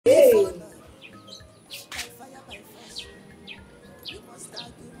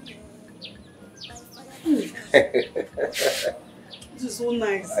This is so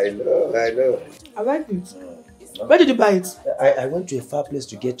nice. I know. I like it. Where did you buy it? I went to a far place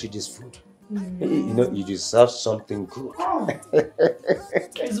to get you this food. You know, you deserve something good.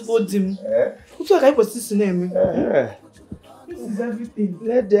 It's Odim. What's what I was this name? This is everything.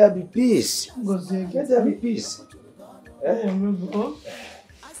 Let there be peace. Let there be peace.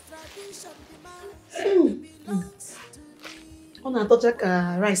 On a touch like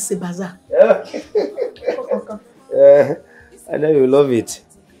rice bazaar. I know you love it.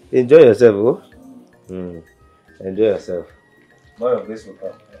 Enjoy yourself, oh? Enjoy yourself. More of this will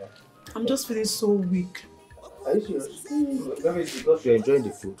come. I'm just feeling so weak. Are you serious? Maybe it's because you're enjoying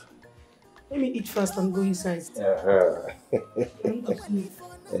the food. Let me eat fast and go inside. I need to sleep.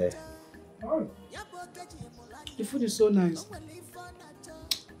 The food is so nice.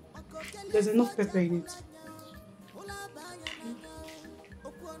 There's enough pepper in it.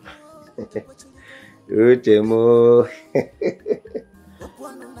 Uchemo.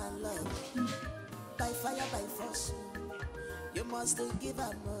 By fire, by force. You must give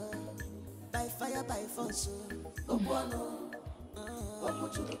up. By fire, by force. I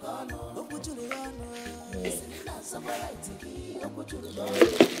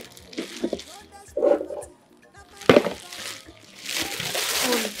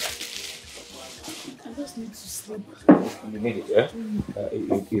just need to sleep. You need it, yeah?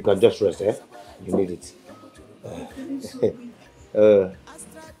 You can just rest, eh? You need it.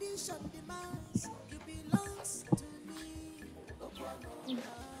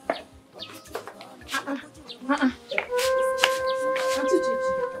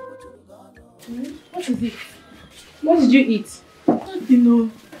 What is it? What did you eat? You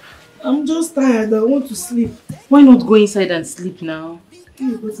know, I'm just tired. I want to sleep. Why not go inside and sleep now?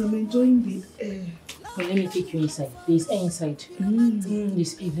 Yeah, but I'm enjoying the air. Well, let me take you inside. There's air inside.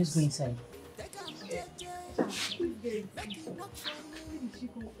 There's air. Let's go inside.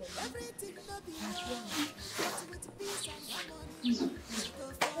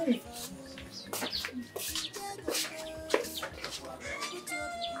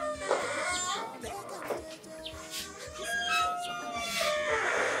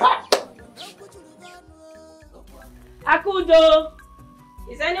 Akudo!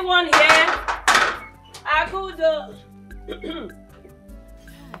 Is anyone here? Akudo!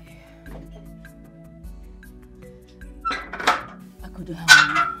 Akudo, how are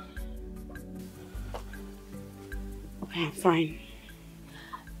you? I'm fine.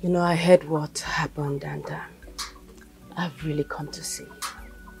 You know, I heard what happened and I've really come to see you.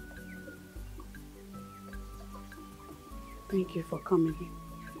 Thank you for coming.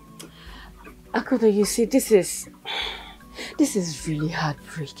 Akudo, you see, this is really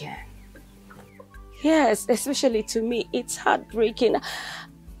heartbreaking. Yes, especially to me, it's heartbreaking.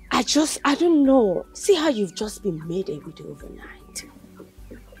 I don't know. See how you've just been made a widow overnight.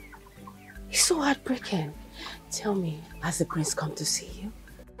 It's so heartbreaking. Tell me, has the prince come to see you?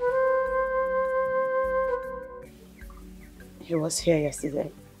 He was here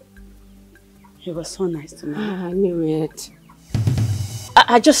yesterday. He was so nice to me. I knew it.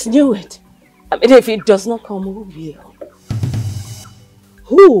 I just knew it. I mean, if it does not come, who will?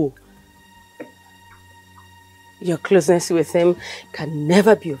 Who? Your closeness with him can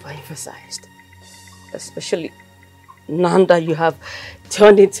never be overemphasized. Especially now that you have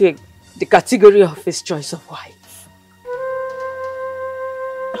turned into the category of his choice of wife.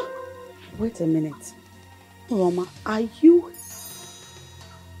 Wait a minute. Roma, are you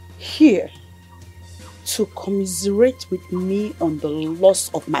here to commiserate with me on the loss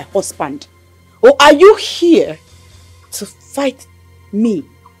of my husband? Or are you here to fight me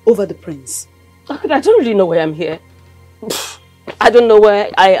over the prince? I don't really know why I'm here. I don't know why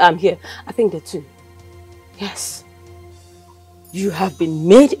I am here. I think the two. Yes. You have been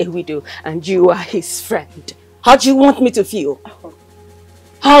made a widow and you are his friend. How do you want me to feel?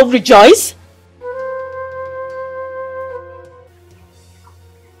 I'll rejoice?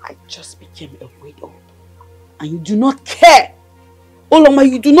 I just became a widow. And you do not care. Oloma,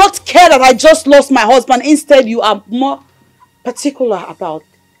 you do not care that I just lost my husband. Instead, you are more particular about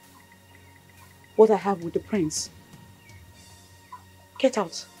what I have with the prince. Get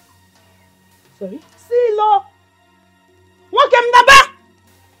out. Sorry? Silo!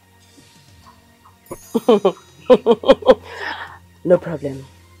 No problem.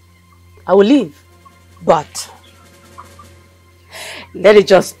 I will leave. But let it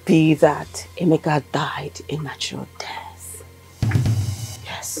just be that Emeka died a natural death.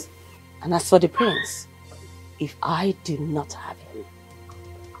 Yes. And as for the prince, if I do not have him,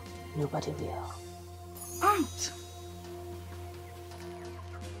 nobody will. Out.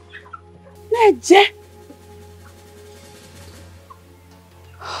 Neje.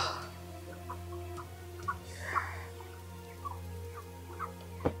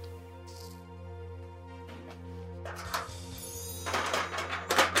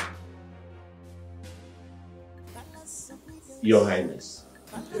 Your Highness.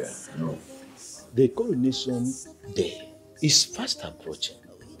 Yeah, no. The coronation day is fast approaching.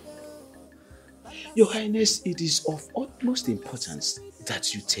 Your Highness, it is of utmost importance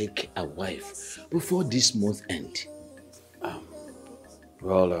that you take a wife before this month end.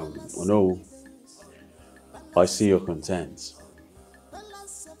 No, I see your content.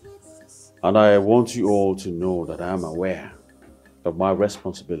 And I want you all to know that I am aware of my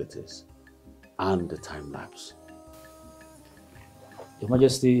responsibilities and the time lapse. Your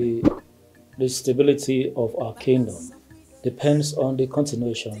Majesty, the stability of our kingdom depends on the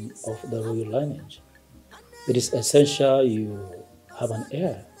continuation of the royal lineage. It is essential you have an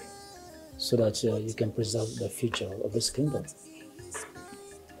heir so that you can preserve the future of this kingdom.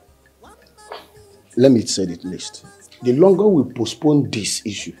 Let me say it next. The longer we postpone this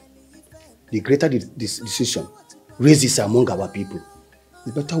issue, the greater this decision raises among our people.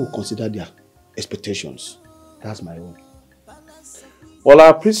 The better we consider their expectations. That's my own. Well, I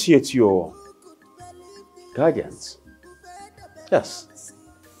appreciate your guidance. Yes.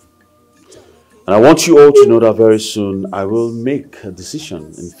 And I want you all to know that very soon I will make a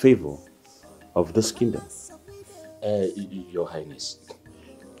decision in favor of this kingdom. Your Highness,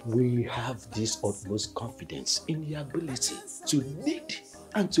 we have this utmost confidence in your ability to lead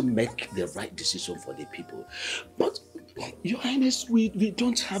and to make the right decision for the people. But, Your Highness, we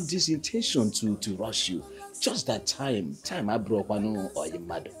don't have this intention to rush you. Just that time I broke one or your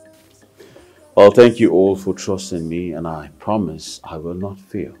mother. Well, thank you all for trusting me, and I promise I will not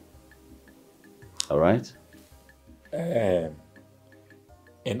fail. All right? In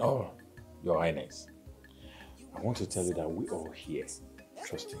all, Your Highness, I want to tell you that we all here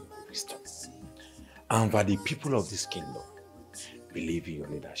trust in your wisdom. And that the people of this kingdom believe in your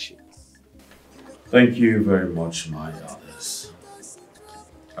leadership. Thank you very much, my elders.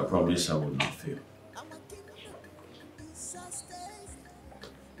 I promise I will not fail.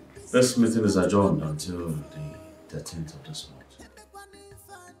 This meeting is adjourned until the 13th of this month.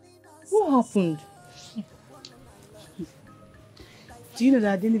 What happened? Do you know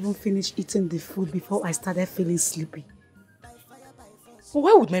that I didn't even finish eating the food before I started feeling sleepy?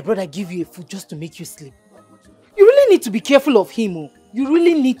 Why would my brother give you a food just to make you sleep? You really need to be careful of him, oh. You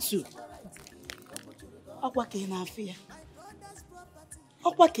really need to. Have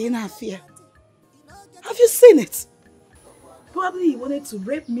you seen it? Probably he wanted to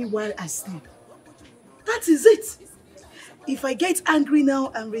rape me while I sleep. That is it. If I get angry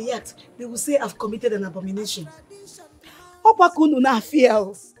now and react, they will say I've committed an abomination. Don't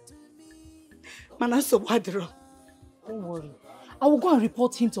worry. I will go and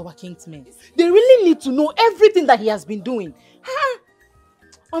report him to our kingsmen. They really need to know everything that he has been doing.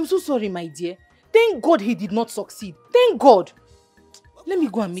 I'm so sorry, my dear. Thank God he did not succeed. Thank God. Let me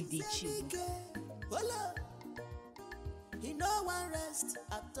go and meet the chief.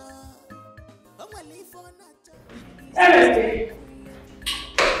 Everything.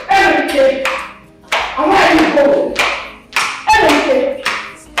 And where are you going? Everything.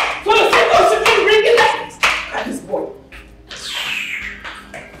 So the single sitting bringing that at this boy.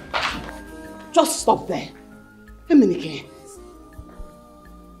 Just stop there. Emenike,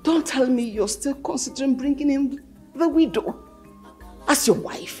 don't tell me you're still considering bringing in the widow as your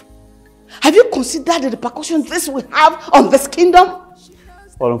wife. Have you considered the repercussions this will have on this kingdom?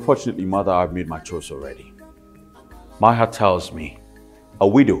 Well, unfortunately, Mother, I've made my choice already. My heart tells me a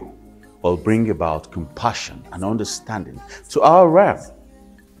widow will bring about compassion and understanding to our realm.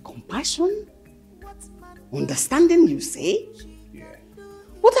 Compassion? Understanding, you say? Yeah.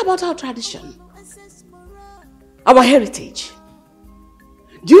 What about our tradition? Our heritage?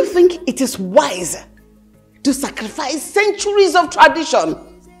 Do you think it is wise to sacrifice centuries of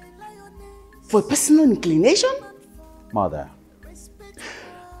tradition for a personal inclination? Mother,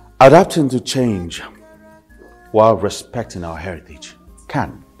 adapting to change while respecting our heritage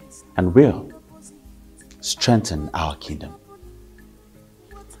can and will strengthen our kingdom.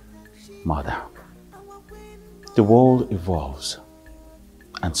 Mother, the world evolves,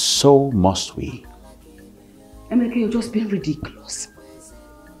 and so must we. Emeka, you're just being ridiculous.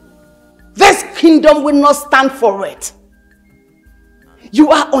 This kingdom will not stand for it.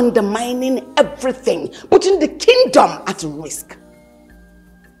 You are undermining everything, putting the kingdom at risk.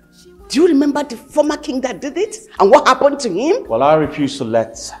 Do you remember the former king that did it and what happened to him? Well, I refuse to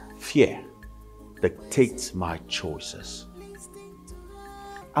let fear dictate my choices.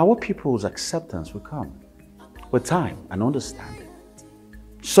 Our people's acceptance will come with time and understanding.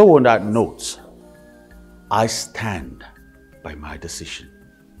 So on that note, I stand by my decision.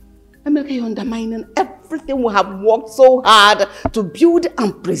 Emeka, you're undermining everything we have worked so hard to build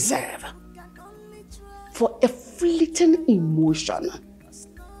and preserve. For a fleeting emotion.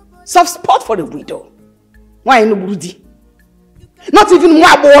 Soft spot for the widow. Why no Brudi? Not even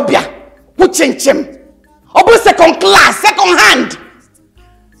Mwabobia. Who change him? Obo second class, second hand.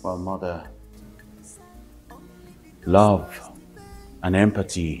 Well, Mother, love and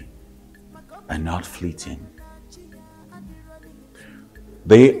empathy are not fleeting.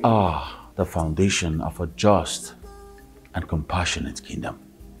 They are the foundation of a just and compassionate kingdom.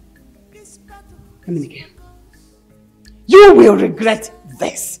 Emenike, you will regret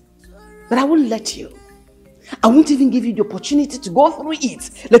this, but I won't let you. I won't even give you the opportunity to go through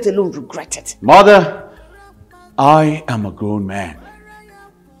it, let alone regret it. Mother, I am a grown man,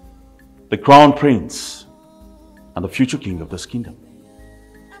 the crown prince and the future king of this kingdom.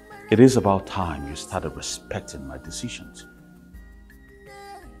 It is about time you started respecting my decisions.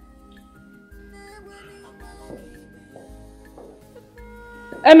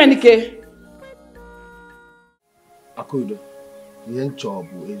 Emenike. Akudo,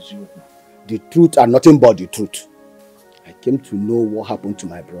 the truth and nothing but the truth. I came to know what happened to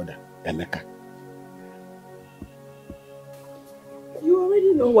my brother, Emeka. You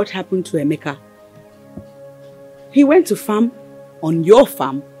already know what happened to Emeka. He went to farm on your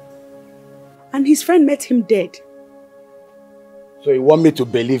farm and his friend met him dead. So you want me to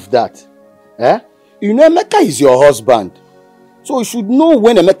believe that? Eh? You know Emeka is your husband. So you should know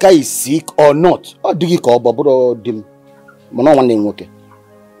when Emeka is sick or not. Or do you call Baburo Dim? I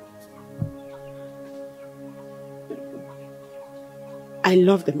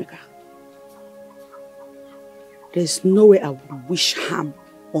love Emeka. There's no way I would wish harm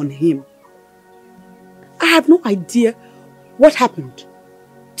on him. I have no idea what happened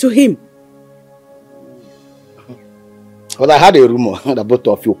to him. Well, I had a rumor that both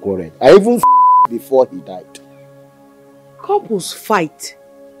of you quarreled. I even before he died. Couples fight.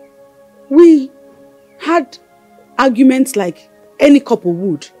 We had arguments like any couple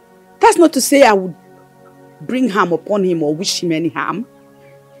would. That's not to say I would bring harm upon him or wish him any harm.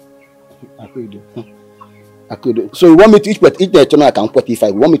 Akudo. So you want me to each eternal account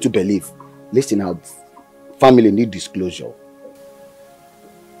 45? You want me to believe? Listen, our family need disclosure.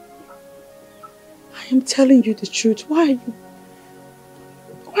 I am telling you the truth. Why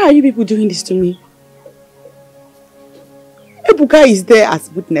are you people doing this to me? Ebuka is there as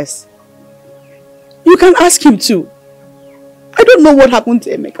witness. You can ask him too. I don't know what happened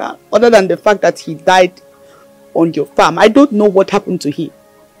to Emeka, other than the fact that he died on your farm. I don't know what happened to him.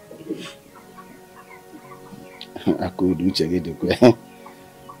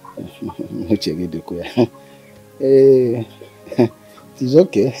 It's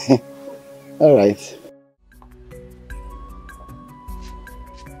okay. All right.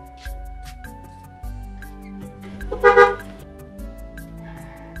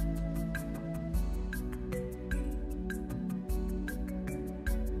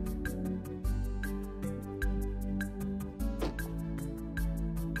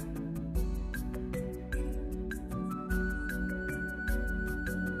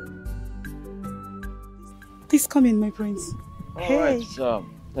 Please come in, my prince. All right,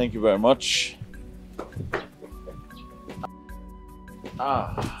 thank you very much.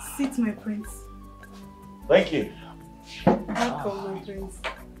 Sit, my prince. Thank you. Welcome, my prince.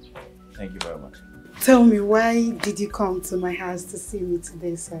 Thank you very much. Tell me, why did you come to my house to see me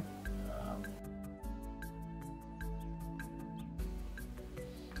today, sir?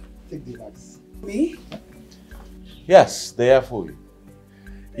 Take the bags. Me? Yes, they are for you.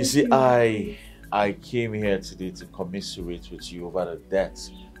 You see, I came here today to commiserate with you over the death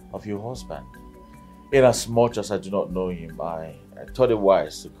of your husband. In as much as I do not know him, I thought it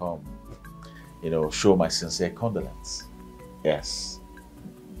wise to come, show my sincere condolence. Yes.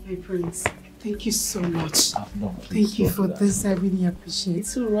 My prince, thank you so much. No, thank you for this. I really appreciate it.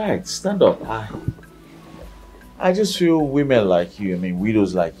 It's all right. Stand up. I just feel women like you,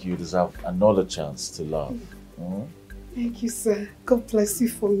 widows like you deserve another chance to love. Mm? Thank you, sir. God bless you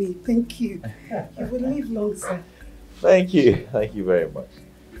for me. Thank you. You will live long, sir. Thank you. Thank you very much.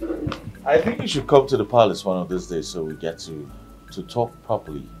 I think you should come to the palace one of these days so we get to talk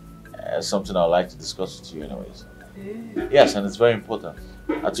properly. Something I'd like to discuss with you anyways. Yeah. Yes, and it's very important.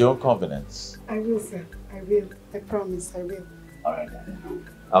 At your own convenience. I will, sir. I will. I promise I will. Alright.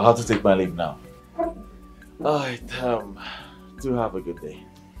 I'll have to take my leave now. Alright, do have a good day.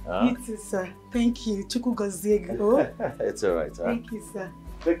 You too, sir. Thank you. Chukugozego. It's alright, huh? Thank you, sir.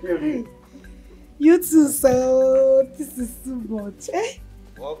 Take care of you. You too, sir. This is too much. Eh?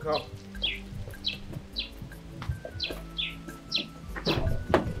 Welcome.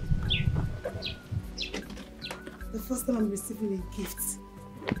 The first time I'm receiving a gift.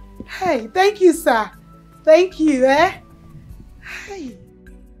 Hey, thank you, sir. Thank you, eh? Hi.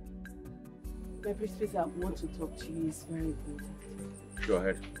 My priest, please, I want to talk to you. It's very important. Go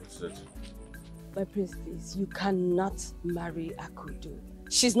ahead. What's it? My priest, please, you cannot marry Akudo.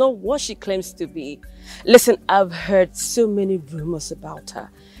 She's not what she claims to be. Listen, I've heard so many rumors about her.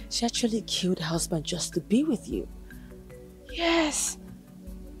 She actually killed her husband just to be with you. Yes.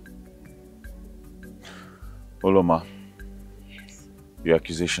 Oloma, your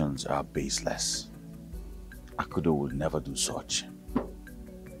accusations are baseless. Akudo will never do such.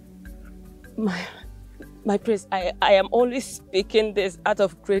 My priest, I am only speaking this out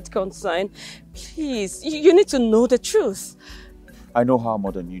of great concern. Please, you need to know the truth. I know her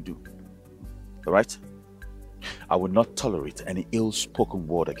more than you do. Alright? I will not tolerate any ill-spoken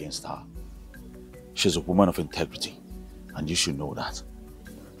word against her. She's a woman of integrity, and you should know that.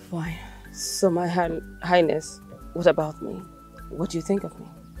 Fine. So, my Highness, what about me? What do you think of me?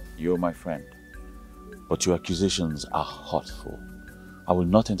 You're my friend, but your accusations are hurtful. I will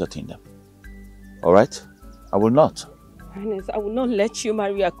not entertain them. Alright? I will not. Highness, I will not let you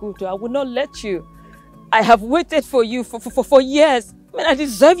marry Akudo. I will not let you. I have waited for you for years. I mean, I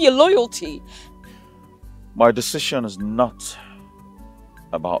deserve your loyalty. My decision is not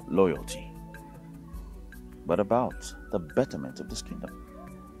about loyalty, but about the betterment of this kingdom.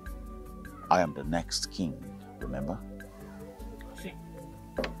 I am the next king, remember?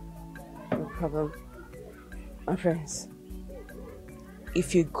 No problem. My friends,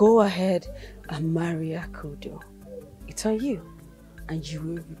 if you go ahead and marry Akudo, it's on you, and you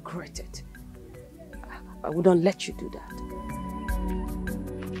will regret it. I wouldn't let you do that.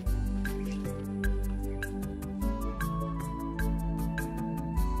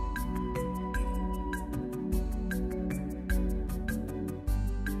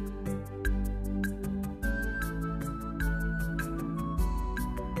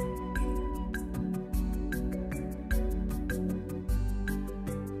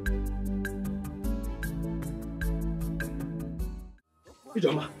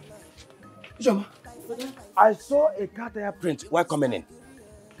 Ijoma, I saw a car tire print while coming in.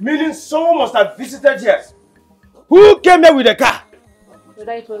 Meaning someone must have visited here. Who came here with the car?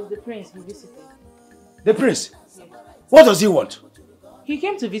 Whether it was the prince who visited. The prince? Yes. What does he want? He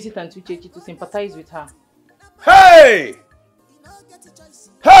came to visit Auntie Uchechi to sympathize with her. Hey!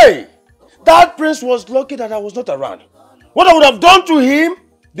 Hey! That prince was lucky that I was not around. What I would have done to him,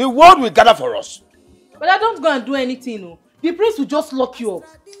 the world will gather for us. But I don't go and do anything, no. The prince will just lock you up.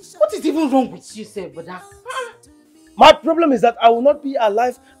 What is even wrong with you, sir, brother? My problem is that I will not be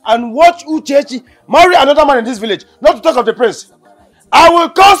alive and watch Uchechi marry another man in this village, not to talk of the prince. I will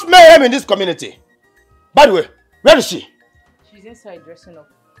cause mayhem in this community. By the way, where is she? She's inside dressing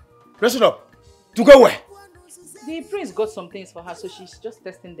up. Dressing up? To go where? The prince got some things for her, so she's just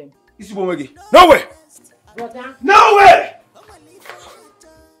testing them. No way! Brother? No way!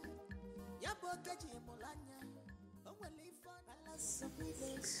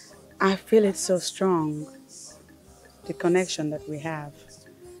 I feel it so strong. The connection that we have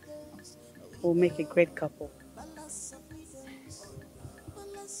will make a great couple.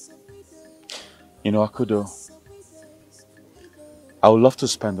 You know, Akudo, I would love to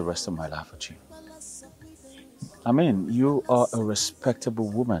spend the rest of my life with you. I mean, you are a respectable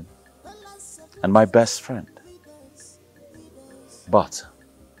woman and my best friend. But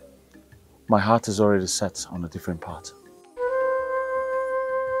my heart is already set on a different path.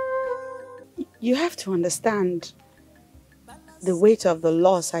 You have to understand the weight of the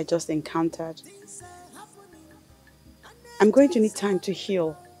loss I just encountered. I'm going to need time to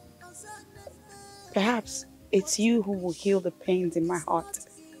heal. Perhaps it's you who will heal the pains in my heart.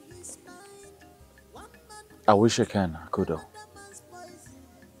 I wish I can, Akudo.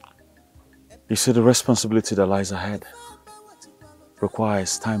 You see, the responsibility that lies ahead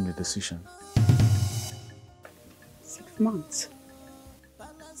requires timely decision. 6 months.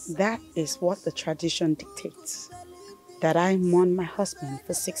 That is what the tradition dictates. That I mourn my husband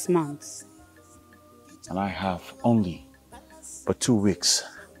for 6 months. And I have only but 2 weeks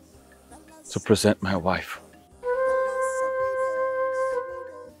to present my wife.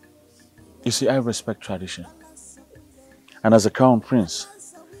 You see, I respect tradition. And as a crown prince,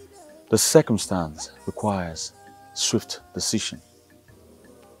 the circumstance requires swift decision.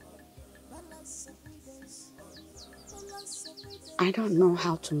 I don't know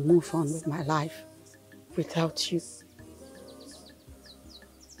how to move on with my life without you.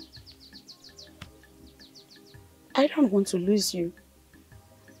 I don't want to lose you.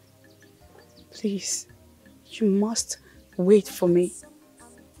 Please, you must wait for me.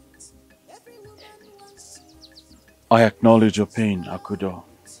 I acknowledge your pain, Akudo.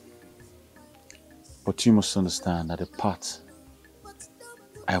 But you must understand that the path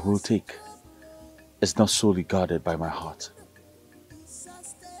I will take is not solely guarded by my heart.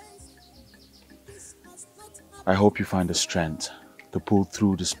 I hope you find the strength to pull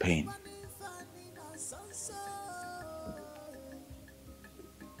through this pain.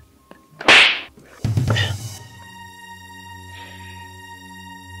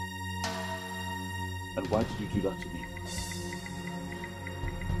 And why did you do that to me?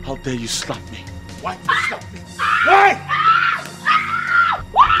 How dare you slap me? Why did you slap me? Why?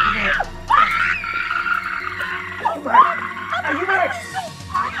 Are you mad? Are you mad?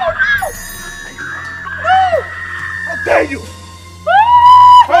 How dare you?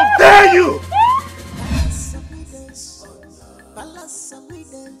 How dare you?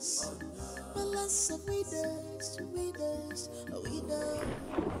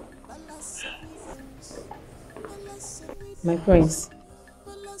 My prince,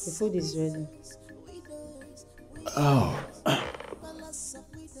 the food is ready. Oh.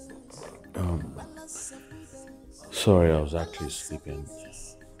 Sorry, I was actually sleeping.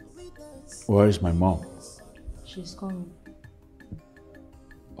 Where is my mom? She's coming.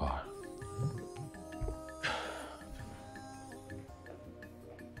 Oh.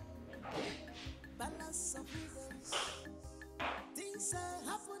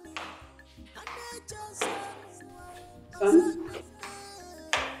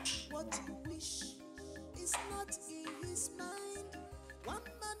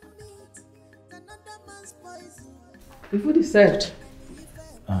 The food is served.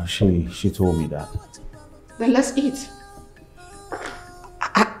 She told me that. Then let's eat.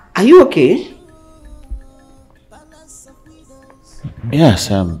 Are you okay? Yes,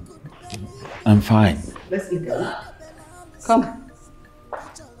 I'm fine. Let's eat then. Come.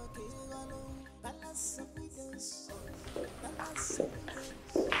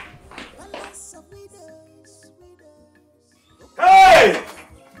 Hey!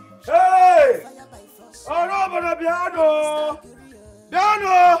 Hey! Oh, Piano!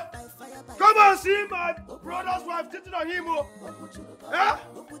 Piano! Come and see my brother's wife cheating on him. Eh? A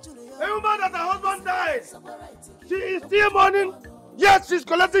woman that her husband died. She is still mourning, yet she's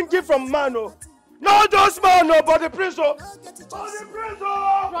collecting gift from man. Not just man, but the prince. But the prince.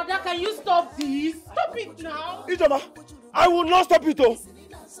 Brother, can you stop this? Stop it now. Ijoma, I will not stop it.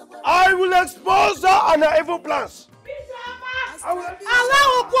 I will expose her and her evil plans.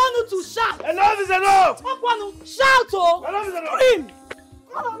 Allow Okwanu to shout. Enough is enough. Okwanu, shout, oh. Enough is enough. Scream.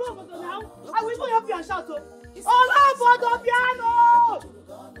 Come on, now. I will even help you and shout, oh. Olabado piano.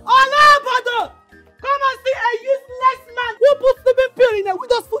 Olabado. Come and see a useless man who put sleeping pill in a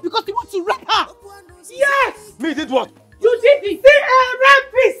widow's food because he wants to rape her. Yes. Me did what? You did it. See a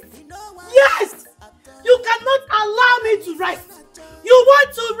rapist. Yes. You cannot allow me to rest. You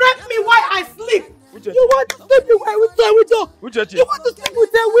want to rape me while I sleep. You want to sleep with a widow. Uchechi. You want to sleep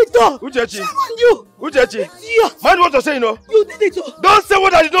with a widow. Uchechi. Shame on you. Uchechi. Idiot. Mind what you're saying, no? You did it. Oh. Don't say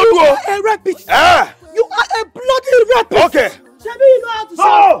what I did not do. You are a rapist. Ah. You are a bloody rapist. Okay. Shabi, you know how to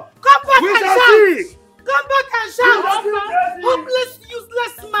shout. Come back and shout. Come back and shout. Hopeless,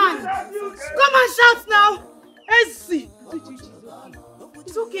 useless man. Come and shout now. Ezzy.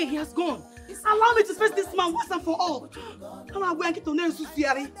 It's okay, he has gone. Allow me to face this man once and for all. Come on, get to know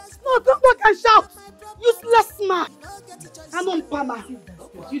Susiari. No, come back and shout. Useless man. Anon Pama.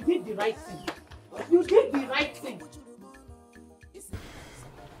 You did the right thing. You did the right thing.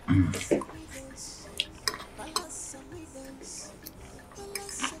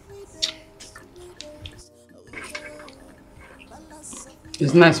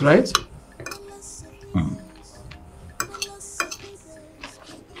 It's nice, right?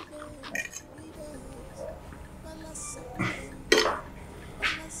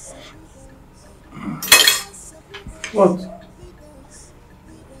 What?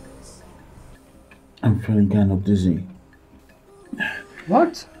 I'm feeling kind of dizzy.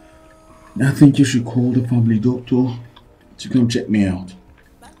 What? I think you should call the family doctor to come check me out.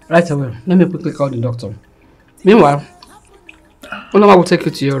 Right away. Let me quickly call the doctor. Meanwhile, Ulama will take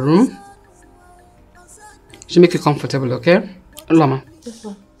you to your room. She'll make you comfortable, okay? Ulama, Yes,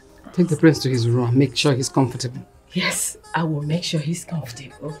 ma'am. take the prince to his room. Make sure he's comfortable. Yes, I will make sure he's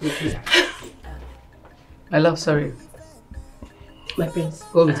comfortable. My love, sorry. My prince,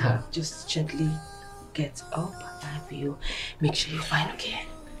 Go with her. Just gently get up. I'll help you. Make sure you're fine, okay?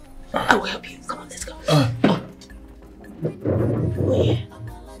 I will help you. Come on, let's go. Oh, yeah.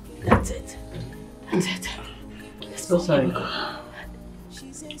 That's it. That's it. Let's go. Sorry. Here we go.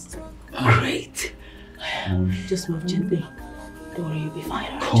 Great. Just move gently. Don't worry, you'll be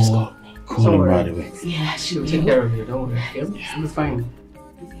fine. Call him right away. Yeah, She'll take care of you. Don't worry. Okay? You'll be fine.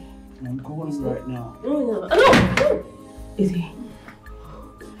 I'm going right now. No. Easy.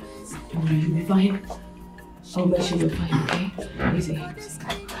 Don't worry, you'll be fine. I'll make sure you're fine, okay? Easy.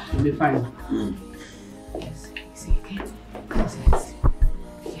 You'll be fine. Yes, easy, okay? Easy.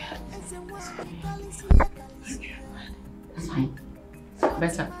 Yeah. That's fine.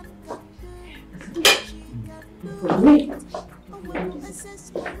 Better.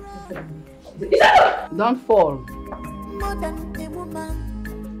 Don't fall. More than a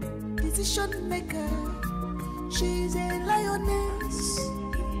woman, decision maker. She's a lioness,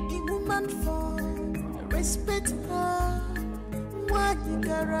 a woman for respect her. But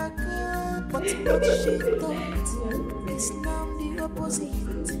what she thought is now the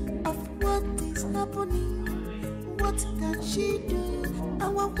opposite of what is happening. What can she do?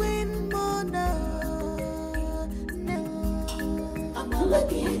 Our win mother. No, I'm a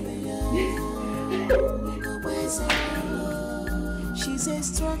lucky. She's a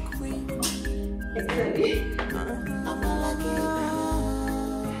strong queen. I'm a lucky.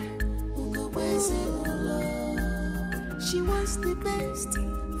 She wants the best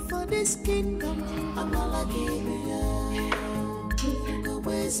for this kingdom. I'm a lucky.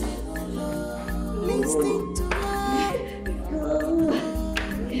 Listening to her.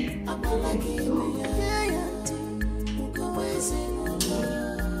 I'm a lucky.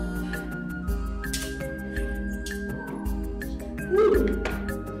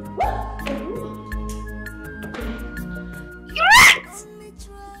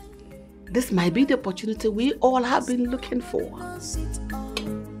 This might be the opportunity we all have been looking for.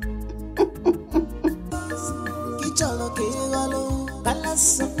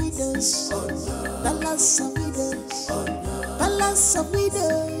 Palace of widows, palace of widows, palace of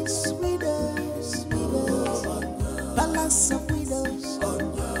widows, widows, widows, palace of widows,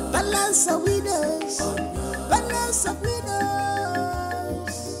 palace of widows, palace of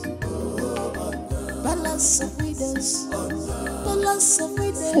widows, palace of widows, palace of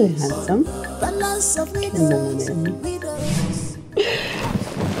widows, So handsome. palace of widows, widows.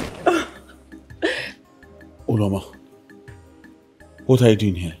 Uloma, what are you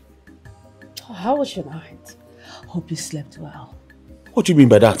doing here? How was your night? Hope you slept well. What do you mean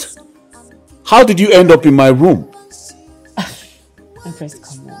by that? How did you end up in my room? Empress,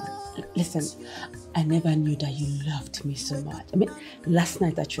 come on. Listen, I never knew that you loved me so much. I mean, last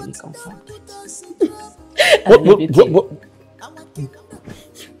night I truly confirmed it.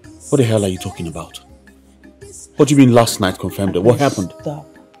 What the hell are you talking about? What do you mean last night confirmed it? What happened? Stop.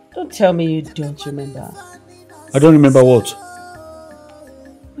 Don't tell me you don't remember. I don't remember what.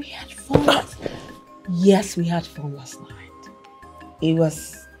 We had fun. Yes, we had fun last night. It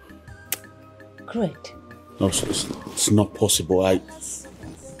was great. No, it's not possible.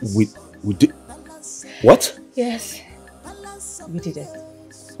 We did. What? Yes, we did it.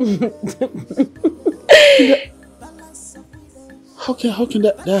 How can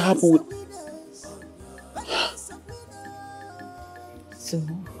that happen with... So,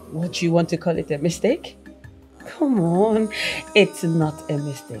 what do you want to call it, a mistake? Come on, it's not a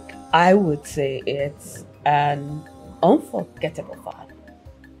mistake. I would say it's an unforgettable fun.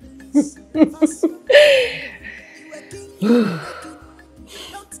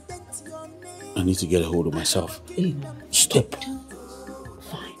 I need to get a hold of myself. Stop.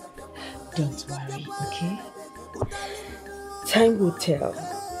 Fine. Don't worry, okay? Time will tell.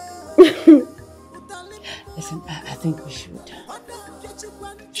 Listen, I think we should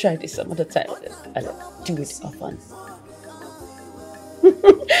try this some other time and do it for fun.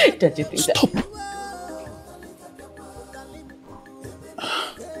 Don't you think Stop.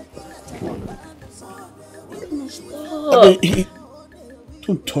 Stop.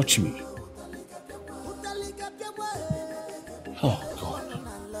 Don't touch me. Oh, God.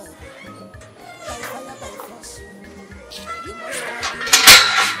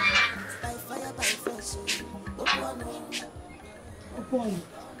 Oh boy,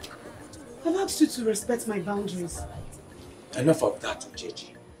 I've asked you to respect my boundaries. Enough of that,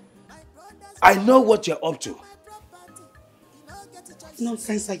 Uchechi. I know what you're up to. What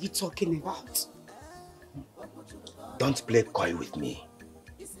nonsense are you talking about? Don't play coy with me.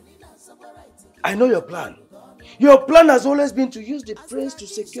 I know your plan. Your plan has always been to use the prince to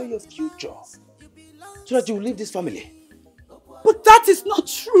secure your future. So that you will leave this family. But that is not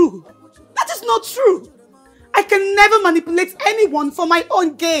true. That is not true. I can never manipulate anyone for my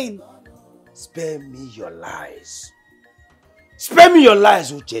own gain. Spare me your lies. Spare me your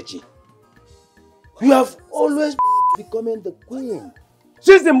lies, Uchechi. You have always becoming the queen.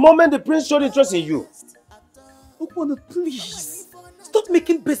 Since the moment the prince showed interest in you. Okwana, please. Stop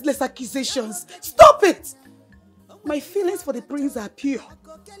making baseless accusations. Stop it! My feelings for the prince are pure.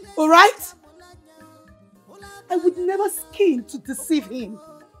 Alright? I would never scheme to deceive him.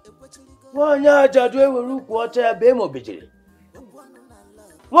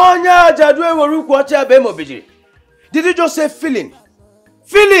 Did you just say feeling?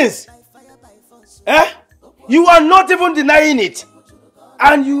 Feelings! Eh? You are not even denying it.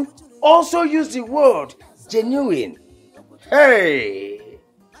 And you also use the word genuine. Hey!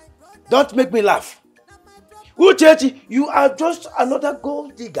 Don't make me laugh. Uchechi, you are just another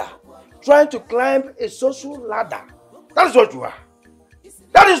gold digger trying to climb a social ladder. That is what you are.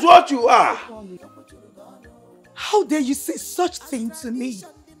 That is what you are. How dare you say such thing to me?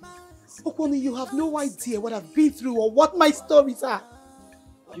 Okwani, you have no idea what I've been through or what my stories are.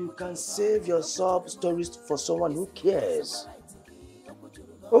 You can save your sob stories for someone who cares.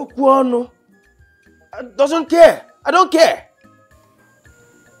 Okwano doesn't care. I don't care.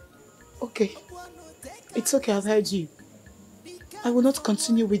 Okay. It's okay, I've heard you. I will not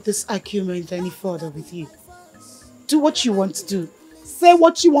continue with this argument any further with you. Do what you want to do. Say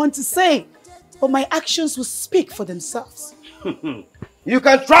what you want to say. But my actions will speak for themselves. You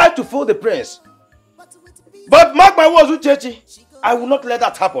can try to fool the prince. But mark my words, Uchechi, I will not let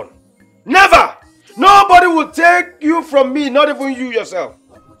that happen. Never! Nobody will take you from me, not even you yourself.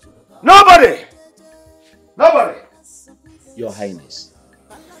 Nobody! Nobody! Your Highness,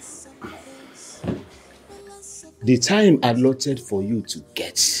 the time allotted for you to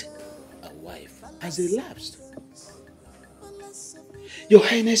get a wife has elapsed. Your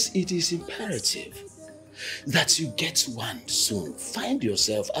Highness, it is imperative that you get one soon. Find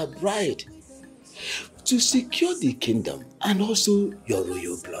yourself a bride to secure the kingdom and also your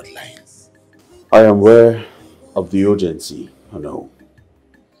royal bloodline. I am aware of the urgency, I know.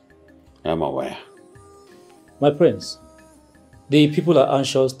 I am aware. My prince, the people are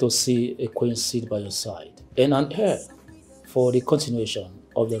anxious to see a queen sit by your side and an heir for the continuation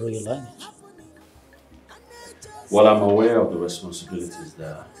of the royal lineage. Well, I'm aware of the responsibilities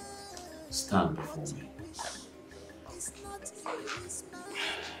that stand before me.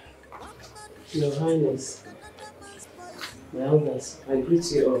 Your Highness, my elders, I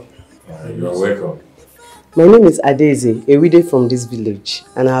greet you all. You're welcome. My name is Adeze, a widow from this village,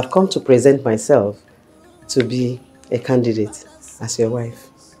 and I have come to present myself to be a candidate as your wife.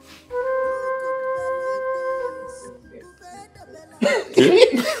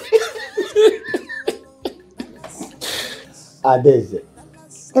 Adeze,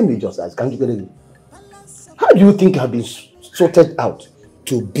 let me just ask, can you get it? How do you think I've been sorted out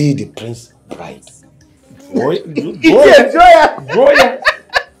to be the prince's bride?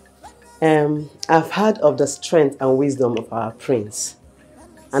 I've heard of the strength and wisdom of our prince,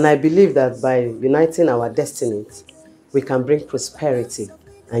 and I believe that by uniting our destinies, we can bring prosperity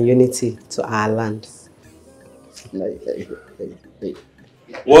and unity to our land.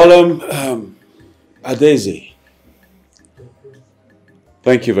 Well, Adeze,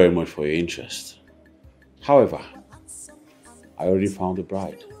 thank you very much for your interest. However, I already found a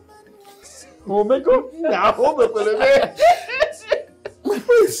bride. Oh my God! My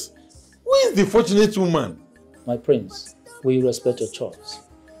prince, who is the fortunate woman? My prince, we respect your choice.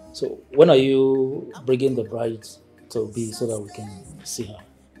 So when are you bringing the bride to be so that we can see her?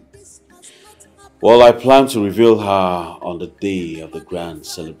 Well, I plan to reveal her on the day of the grand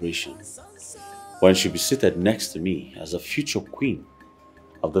celebration, when she'll be seated next to me as a future queen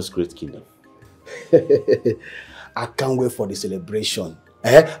of this great kingdom. I can't wait for the celebration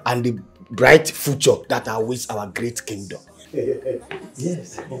and the bright future that awaits our great kingdom.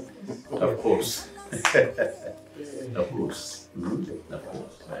 Yes. Of course. Of course. Of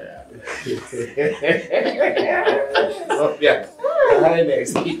course. Oh, yeah. Hi,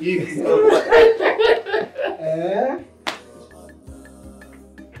 next.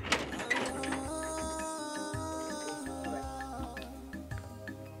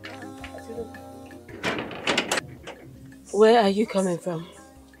 Where are you coming from?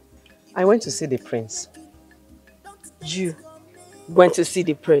 I went to see the prince. You went to see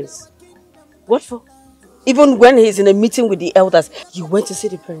the prince? What for? Even when he's in a meeting with the elders, you went to see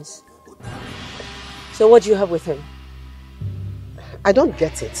the prince. So what do you have with him? I don't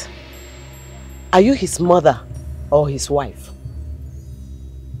get it. Are you his mother or his wife?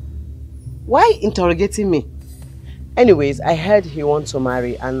 Why interrogating me? Anyways, I heard he wants to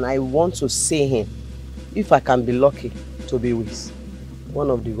marry and I want to see him. If I can be lucky to be with one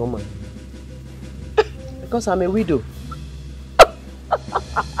of the women. Because I'm a widow.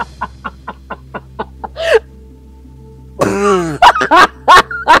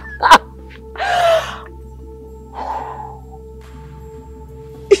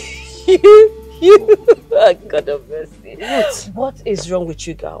 You, God of mercy. What is wrong with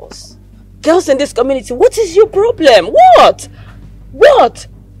you girls? Girls in this community, what is your problem? What? What?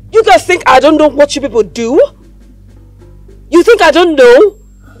 You guys think I don't know what you people do? You think I don't know?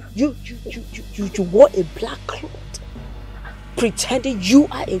 You wore a black cloth, pretending you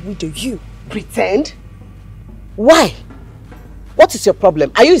are a widow. You pretend? Why? What is your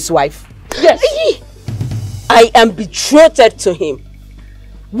problem? Are you his wife? Yes. I am betrothed to him.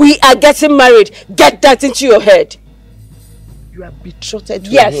 We are getting married. Get that into your head. You are betrothed to him?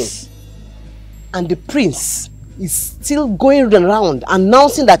 Yes. And the prince is still going around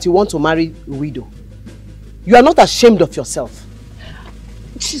announcing that you want to marry a widow. You are not ashamed of yourself.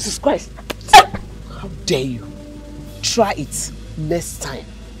 Jesus Christ. How dare you? Try it next time.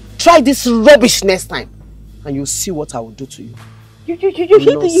 Try this rubbish next time. And you'll see what I will do to you. You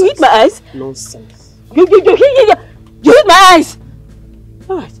hit my eyes? Nonsense. You hit my eyes!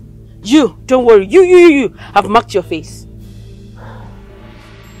 Alright. You, don't worry. You. I've marked your face.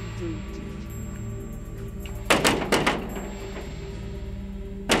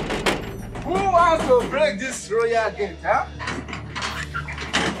 Who wants to break this royal gate, huh?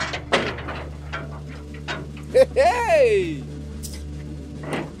 Hey!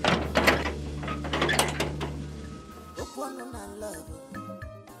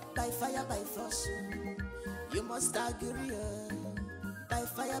 By fire, by force, you must agree. By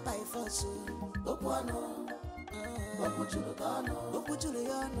fire, by force,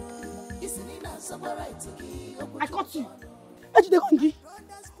 I caught you.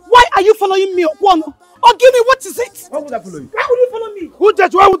 Why are you following me, Okwono? Oh, give me, what is it? Why would I follow you? Why would you follow me? Who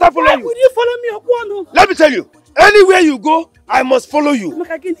said why would I follow you? Why would you follow me, Okwono? Let me tell you, anywhere you go, I must follow you.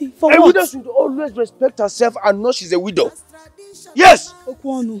 For a what? widow should always respect herself and know she's a widow. Yes.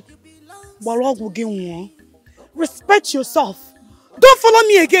 Okwono, respect yourself. Don't follow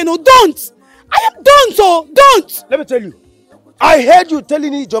me again, oh, don't. I am done, so don't. Let me tell you, I heard you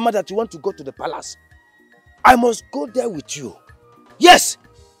telling Ijoma that you want to go to the palace. I must go there with you. Yes,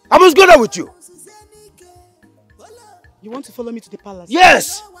 I must go there with you. You want to follow me to the palace?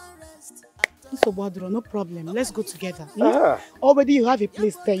 Yes. No problem. Let's go together. Already you have a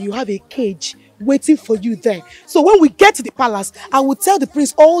place there. You have a cage waiting for you there. So when we get to the palace, I will tell the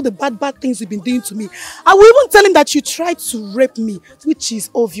prince all the bad things you've been doing to me. I will even tell him that you tried to rape me, which is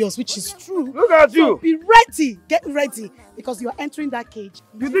obvious, which is true. Look at you. So be ready. Get ready. Because you are entering that cage.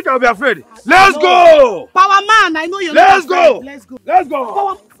 You think I'll be afraid? Let's go! Power man, I know you're Let's not afraid. go! Let's go. Let's go!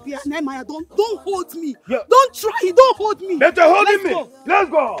 Power yeah, Nehemiah, don't hold me. Yeah. Don't try, don't hold me. Better holding me. Let's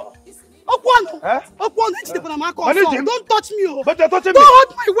go. Okwono, don't touch me. But you're touching me. Don't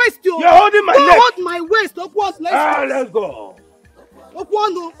hold my waist, yo. You're holding my leg. Don't hold my waist, Okwono. Let's go.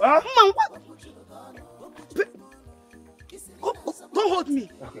 Okwono, don't hold me.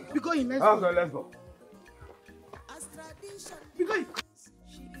 Okay. We're going, let's go. Okay, let's go. We're going.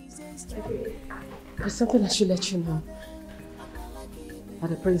 There's something I should let you know. That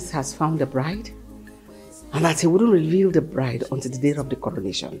the prince has found a bride, and that he wouldn't reveal the bride until the day of the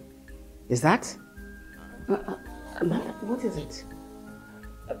coronation. Is that? What is it?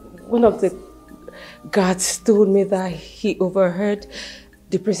 One of the guards told me that he overheard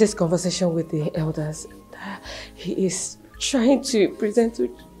the prince's conversation with the elders. He is trying to present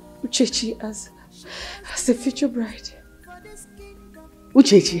Uchechi as the future bride.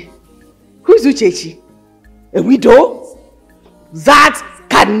 Uchechi? Who is Uchechi? A widow? That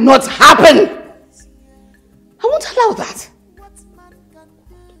cannot happen! I won't allow that.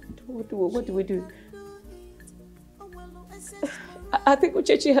 What do we do? I think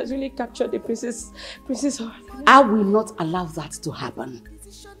Uchechi has really captured the princess heart. I will not allow that to happen.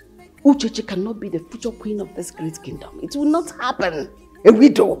 Uchechi cannot be the future queen of this great kingdom. It will not happen. A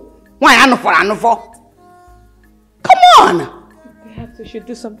widow. Why Anufo? Come on! We should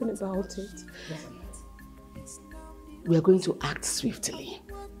do something about it. We are going to act swiftly.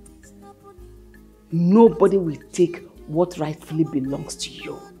 Nobody will take what rightfully belongs to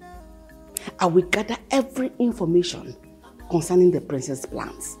you. I will gather every information concerning the princess'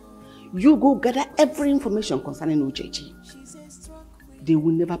 plans. You go gather every information concerning Uchechi. They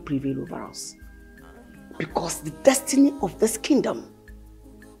will never prevail over us. Because the destiny of this kingdom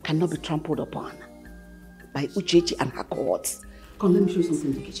cannot be trampled upon by Uchechi and her cohorts. Come, let me show you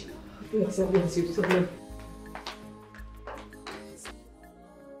something in the kitchen. Yes.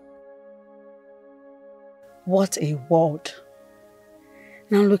 What a world.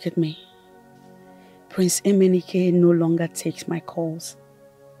 Now look at me. Prince Emenike no longer takes my calls.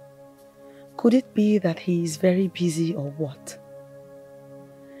 Could it be that he is very busy or what?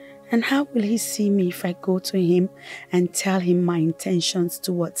 And how will he see me if I go to him and tell him my intentions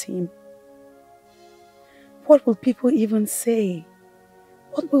towards him? What will people even say?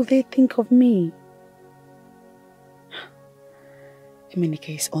 What will they think of me?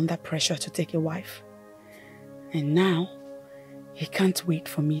 Emenike is under pressure to take a wife. And now, he can't wait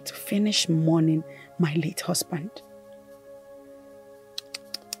for me to finish mourning my late husband.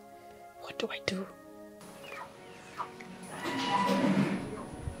 What do I do?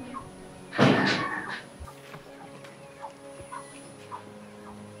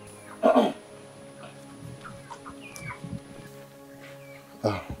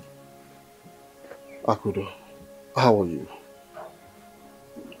 Akudo, how are you?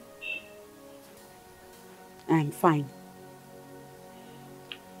 I'm fine.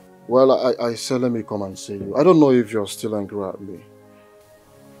 Well, I said let me come and see you. I don't know if you're still angry at me.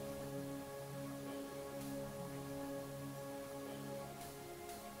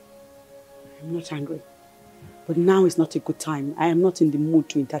 I'm not angry. But now is not a good time. I am not in the mood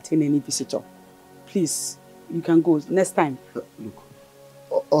to entertain any visitor. Please, you can go. Next time. Look,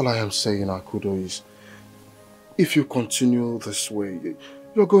 all I am saying, Akudo, is if you continue this way,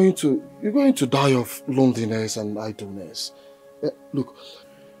 you're going to die of loneliness and idleness. Look,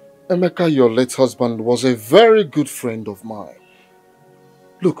 Emeka, your late husband, was a very good friend of mine.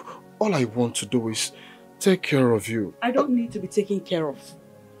 Look, all I want to do is take care of you. I don't need to be taken care of.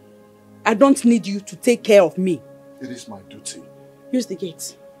 I don't need you to take care of me. It is my duty. Use the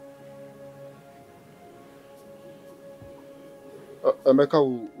gate. Emeka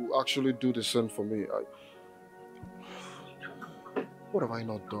will actually do the same for me. What have I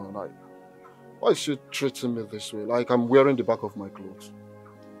not done? Why is she treating me this way? Like I'm wearing the back of my clothes.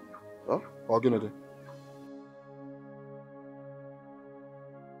 Huh? What are you gonna do?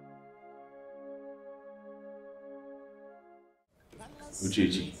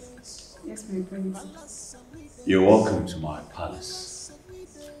 Uchechi. Yes, my prince. You're welcome to my palace.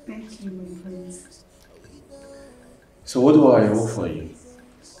 Thank you, my prince. So what do I offer you?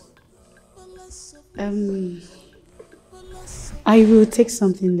 I will take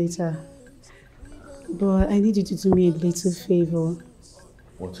something later. But I need you to do me a little favor.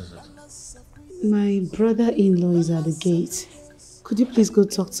 What is it? My brother-in-law is at the gate. Could you please go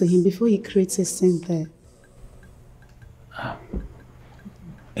talk to him before he creates a scene there?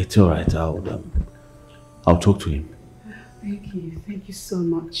 It's alright, I'll talk to him. Thank you so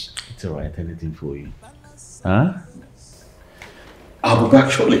much. It's alright, anything for you. Huh? I'll be back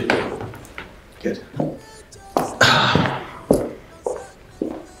shortly. Good.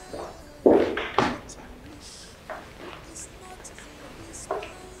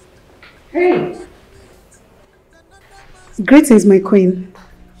 Hey! Greetings, my queen.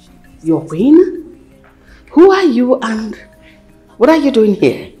 Your queen? Who are you and what are you doing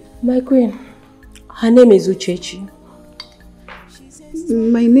here? My queen, her name is Uchechi.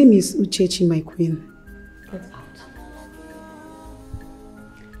 My name is Uchechi, my queen. Get out.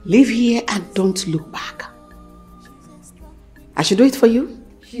 Live here and don't look back. I should do it for you?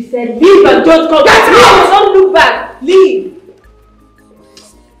 She said leave and don't come back. Don't look back. Leave.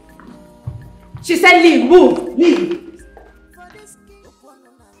 She said leave, move, leave.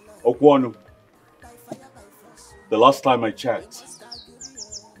 Okwonu, the last time I checked,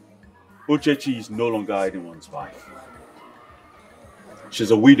 Uchechi is no longer anyone's wife.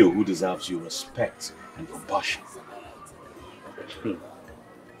 She's a widow who deserves your respect and compassion.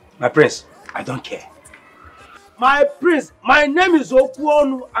 My prince, I don't care. My prince, my name is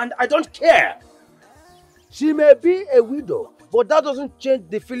Okwonu and I don't care. She may be a widow, but that doesn't change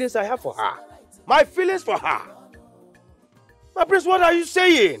the feelings I have for her. My feelings for her. My prince, what are you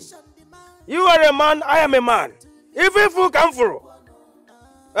saying? You are a man, I am a man. Even if you come through.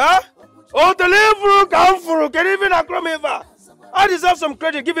 Huh? Oh, the live come through. Can even acromeva. I deserve some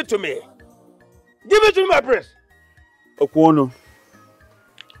credit. Give it to me. Give it to me, my prince. Okwonu,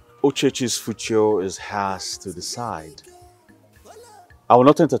 Uchechi's future is hers to decide. I will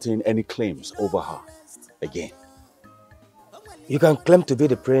not entertain any claims over her again. You can claim to be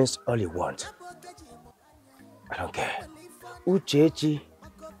the prince all you want. I don't care. Uchechi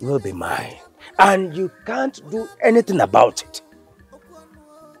will be mine. And you can't do anything about it.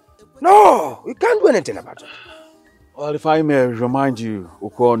 No, you can't do anything about it. Well, if I may remind you,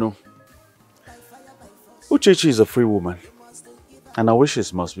 Okwonu, Uchechi is a free woman, and her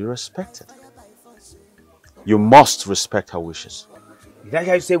wishes must be respected. You must respect her wishes. Did I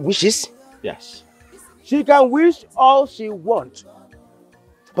hear you say wishes? Yes. She can wish all she wants.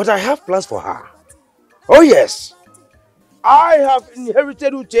 But I have plans for her. Oh yes. I have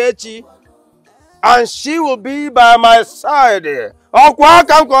inherited Uchechi, and she will be by my side.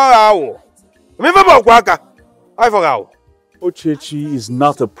 Uchechi is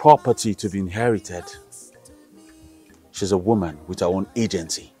not a property to be inherited. She's a woman with her own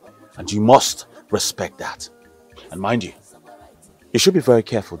agency, and you must respect that. And mind you, you should be very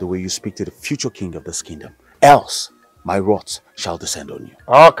careful the way you speak to the future king of this kingdom. Else, my wrath shall descend on you.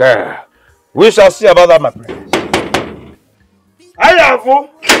 Okay. We shall see about that, my prince. I have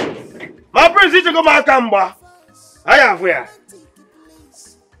my prince is to go back and back. I have here.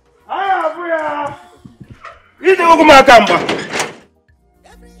 I have here. He's to go back and back.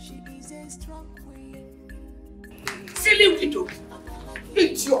 Silly widow.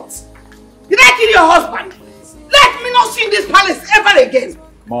 Idiot. Did I kill your husband? Let me not see this palace ever again.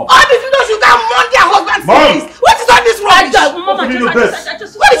 Mom. All these widows should have mourn their husbands for this. What is all this rubbish? Mom,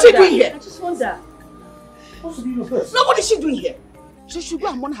 what is she doing here? I just wonder. What's the meaning of this? No, what is she doing here? She should go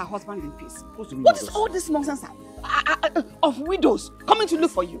and mourn her husband in peace. What is all this nonsense of widows coming to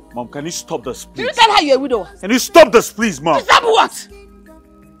look for you? Mom, can you stop this, please? Did you tell her you're a widow? Can you stop this, please, Mom? Stop what?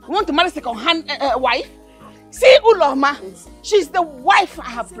 You want to marry a second-hand wife? See, Uloma, she's the wife I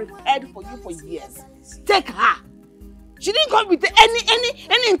have prepared for you for years. Take her. She didn't come with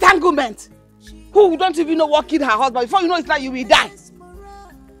any entanglement. Who don't even know what killed her husband? Before you know it's like you will die.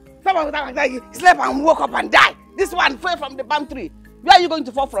 Someone slept and woke up and died. This one fell from the palm tree. Where are you going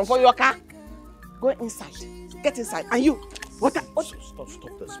to fall from? For your car? Go inside. Get inside. And you, what? Stop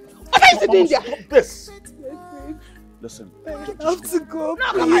this. What are you doing there? Stop this. Listen. I have to go. No,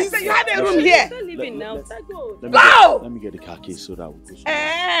 come on. You have a room here. Start leaving now. Go. Let me get the car keys so that we go.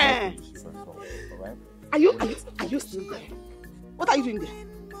 Alright? Are you still there? What are you doing there?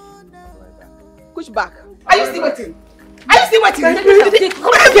 Push back. Are you still waiting? Are you still waiting?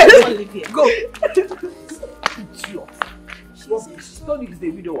 Come here. Go. Idiot. Don't use the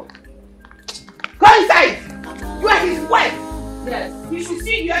widower. Go inside. You are his wife. Yes. You should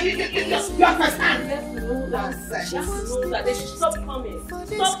see you are first hand. Yes, know that they should stop coming.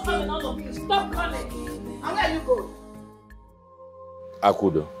 Stop coming, all of you. Stop coming. And where are you going?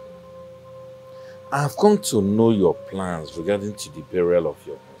 Akudo, I have come to know your plans regarding to the burial of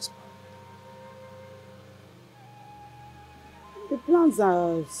your husband. The plans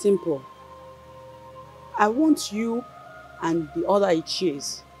are simple. I want you and the other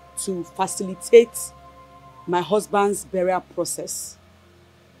Ichies to facilitate my husband's burial process.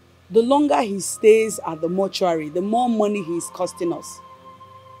 The longer he stays at the mortuary, the more money he is costing us.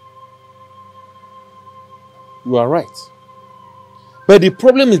 You are right. But the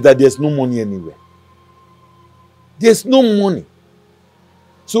problem is that there's no money anywhere. There's no money.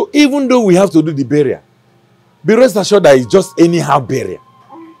 So even though we have to do the burial, be rest assured that it's just anyhow burial.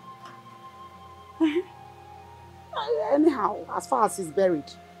 Anyhow, as far as he's buried.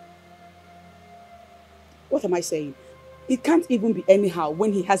 What am I saying? It can't even be anyhow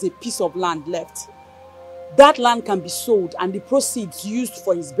when he has a piece of land left. That land can be sold and the proceeds used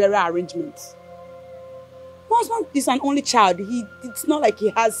for his burial arrangements. My husband is an only child. It's not like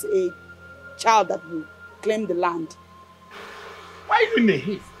he has a child that will claim the land. Why are you in a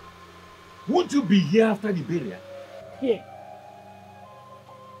haste? Won't you be here after the burial? Here.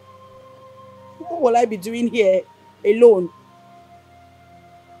 What will I be doing here alone?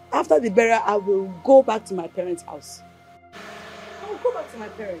 After the burial, I will go back to my parents' house. I will go back to my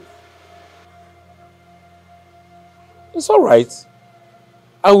parents. It's all right.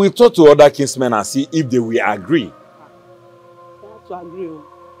 I will talk to other kinsmen and see if they will agree. You have to agree.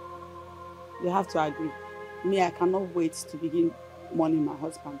 You have to agree. Me, I cannot wait to begin mourning my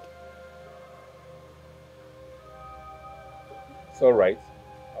husband. It's all right.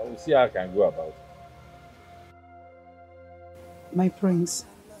 I will see how I can go about it. My prince,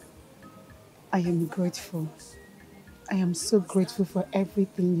 I am grateful. I am so grateful for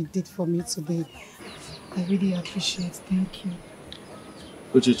everything you did for me today. I really appreciate it. Thank you.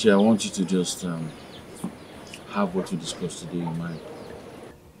 Uchechi, I want you to just have what we discussed today in mind.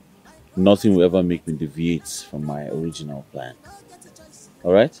 Nothing will ever make me deviate from my original plan.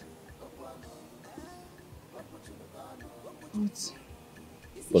 Alright? But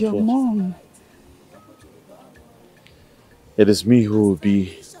your what? mom. It is me who will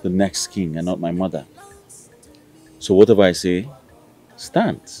be the next king and not my mother. So whatever I say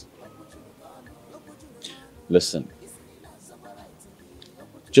stands. Listen.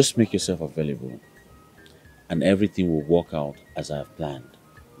 Just make yourself available and everything will work out as I have planned.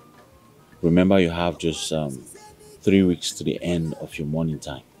 Remember, you have just 3 weeks to the end of your morning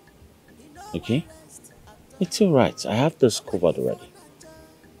time. Okay? It's alright. I have this covered already.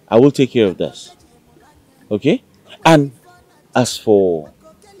 I will take care of this. Okay? And as for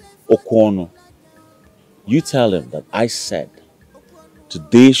Okwono, you tell him that I said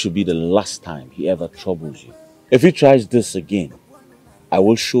today should be the last time he ever troubles you. If he tries this again, I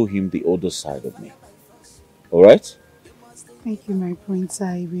will show him the other side of me. Alright? Thank you, my prince.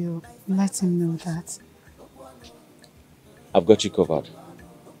 I will let him know that. I've got you covered.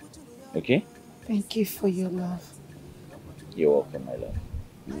 Okay? Thank you for your love. You're welcome, my love.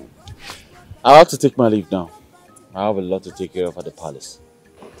 I have to take my leave now. I have a lot to take care of at the palace.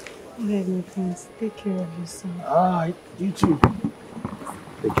 Let me, prince. Take care of yourself. Alright, you too.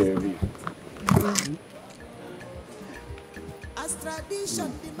 Take care of you. As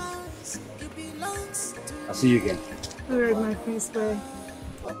tradition demands, it belongs to I'll see you again. Alright, my prince. Bye.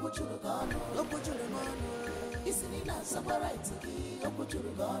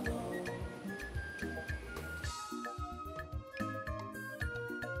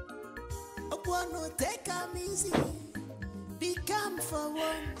 Take am easy, be calm for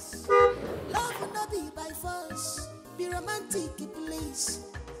once. Love will not be by force, be romantic please.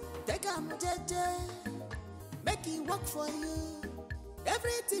 Take am jeje, make it work for you.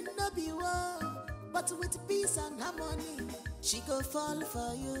 Everything no be war, but with peace and harmony, she go fall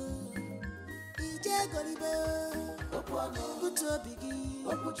for you. Ije goribe, kuto bigi,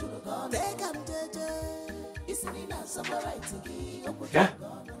 take am jeje. Yeah?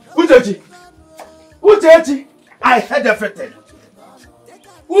 Uchechi, I heard everything.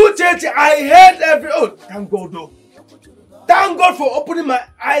 Uchechi, I heard every... Oh, thank God though. Thank God for opening my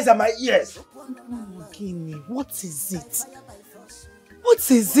eyes and my ears. What is it?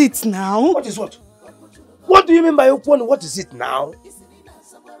 What is it now? What is what? What do you mean by Okwonu? What is it now?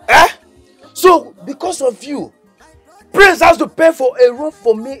 Eh? So, because of you, Prince has to pay for a room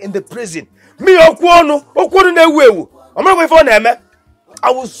for me in the prison. Me Okwonu newewu. I'm not going for him. I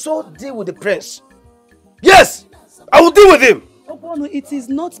will so deal with the prince. Yes, I will deal with him. Okwonu, it is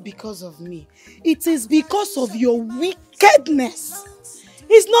not because of me. It is because of your wickedness.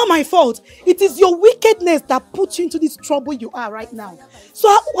 It's not my fault. It is your wickedness that put you into this trouble you are right now.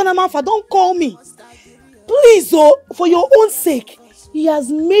 So, Wanamafa, don't call me. Please, oh, for your own sake, he has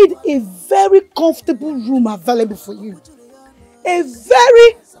made a very comfortable room available for you. A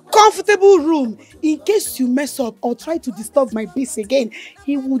very comfortable room. In case you mess up or try to disturb my peace again,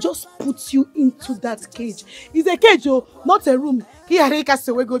 he will just put you into that cage. It's a cage, oh, not a room.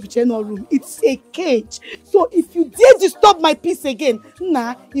 Room. It's a cage. So if you dare disturb my peace again,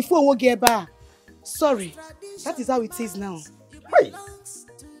 nah, if we won't get back. Sorry. That is how it is now. Hey.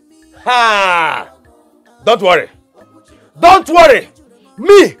 Ha! Don't worry. Don't worry.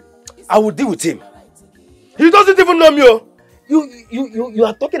 Me, I will deal with him. He doesn't even know me. Oh. You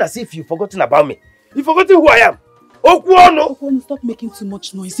are talking as if you've forgotten about me. You've forgotten who I am. Okwonu, stop making too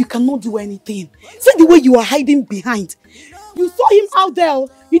much noise. You cannot do anything. See the way you are hiding behind. You saw him out there.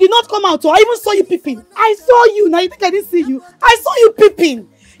 You did not come out. Or I even saw you peeping. I saw you. Now you think I didn't see you. I saw you peeping.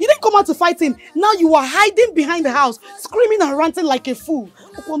 You didn't come out to fight him. Now you are hiding behind the house, screaming and ranting like a fool.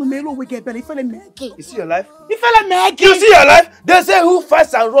 You see your life? You see your life? They say who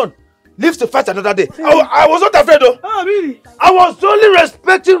fights and run lives to fight another day. I was not afraid though. Oh, really? I was only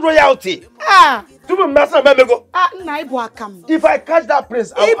respecting royalty. If I catch that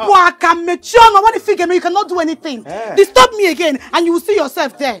prince, you cannot do anything. Disturb me again and you will see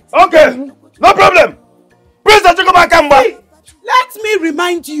yourself there. Okay, no problem. Prince, let me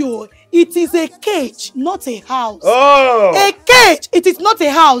remind you, it is a cage, not a house. Oh. A cage, it is not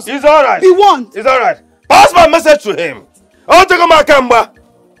a house. It's alright. Be warned. It's alright. Pass my message to him. I'll take my camera.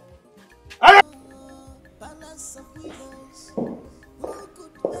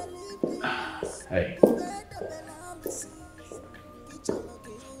 Hey.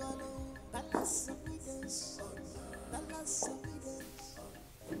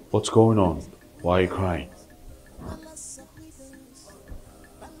 What's going on? Why are you crying?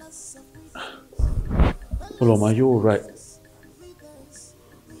 Oloma, are you alright?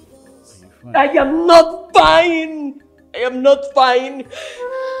 I am not fine. I am not fine.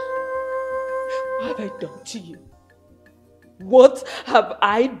 What have I done to you? What have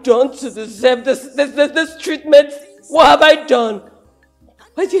I done to deserve this treatment? What have I done?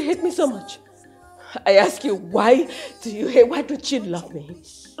 Why do you hate me so much? I ask you, why do you hate? Why don't you love me?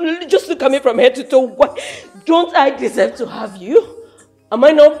 Just look at me from head to toe. Why don't I deserve to have you? Am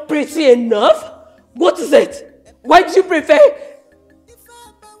I not pretty enough? What is it? Why do you prefer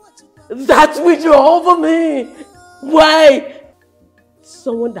that which you over me? Why?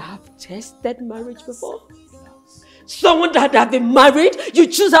 Someone that have tested marriage before? Someone that have been married? You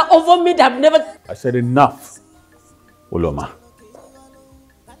choose her over me that I've never... I said enough, Oloma.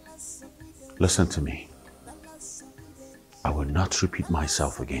 Listen to me. I will not repeat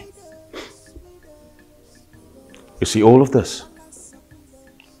myself again. You see, all of this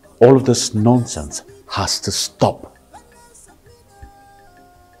nonsense has to stop.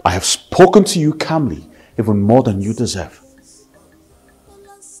 I have spoken to you calmly, even more than you deserve.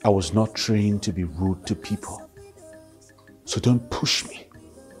 I was not trained to be rude to people. So don't push me.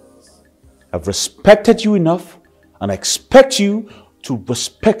 I've respected you enough, and I expect you to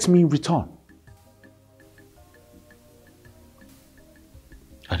respect me in return.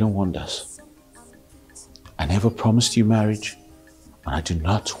 I don't want this. I never promised you marriage, and I do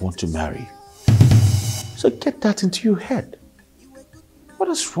not want to marry you. So get that into your head. What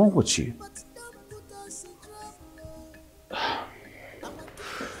is wrong with you?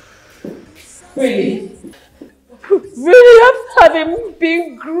 Really? Really, after having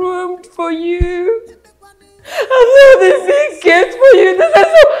been groomed for you, after having been kept for you, this is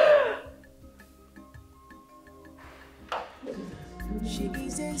so... She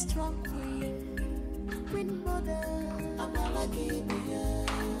is a strong queen mother.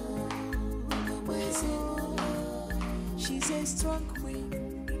 She's a strong queen.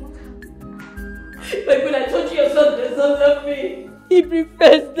 Like when I told you your son does not love me, he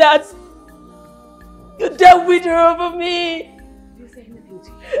prefers that. You dealt with her over me.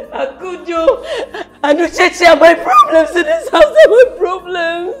 I could do. I know Chechi are my problems in this house are my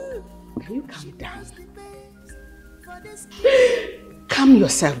problems. Can you calm down? Calm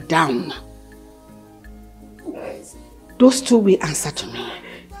yourself down. Those two will answer to me.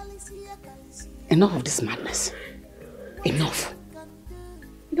 Enough of this madness. Enough.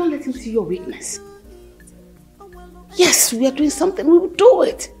 You don't let him see your weakness. Yes, we are doing something. We will do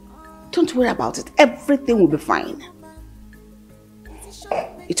it. Don't worry about it. Everything will be fine.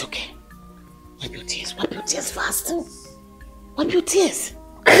 It's okay. Wipe your tears. Wipe your tears fast. Wipe your tears.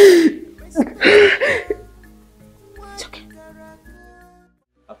 It's okay.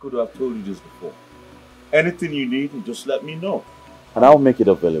 I could have told you this before. Anything you need, you just let me know. And I'll make it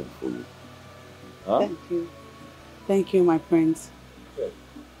available for you. Huh? Thank you. Thank you, my friends. Okay.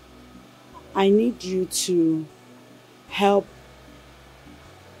 I need you to help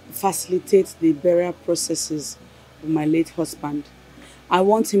facilitate the burial processes of my late husband. I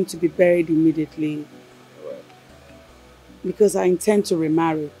want him to be buried immediately. All right. Because I intend to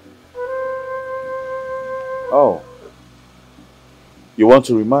remarry. Oh. You want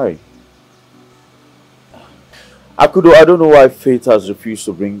to remarry? I don't know why fate has refused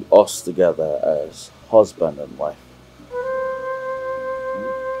to bring us together as husband and wife.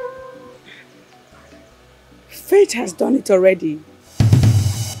 Fate has done it already.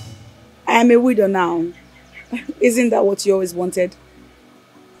 I am a widow now. Isn't that what you always wanted?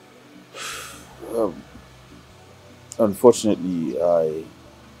 Unfortunately,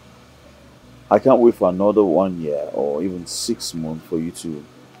 I can't wait for another 1 year or even 6 months for you to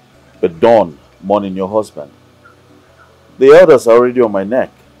be done mourning your husband. The others are already on my neck.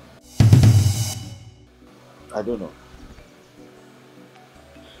 I don't know.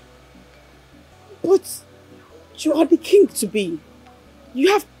 But you are the king to be.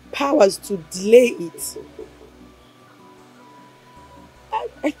 You have powers to delay it.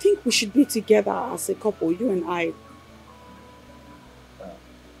 I think we should be together as a couple, you and I.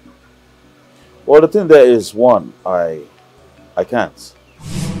 Well, the thing there is, one, I can't.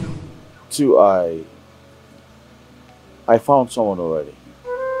 Two, I found someone already.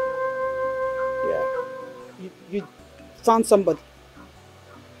 Yeah. You found somebody?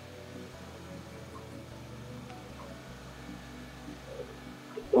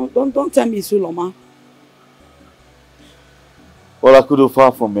 Don't tell me it's Uloma. Well, I could do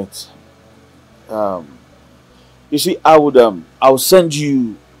far from it. You see, I'll send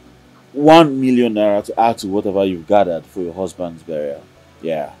you 1 million naira to add to whatever you've gathered for your husband's burial.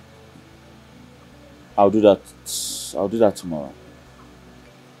 Yeah. I'll do that tomorrow.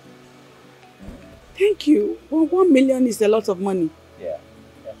 Thank you. 1 million is a lot of money. Yeah.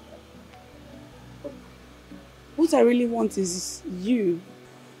 What I really want is you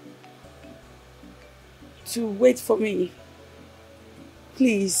to wait for me.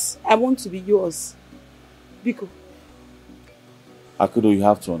 Please, I want to be yours. Biko. Akudo, you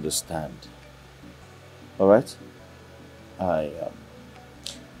have to understand. Alright? I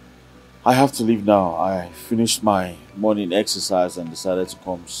have to leave now. I finished my morning exercise and decided to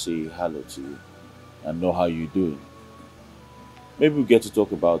come say hello to you and know how you're doing. Maybe we'll get to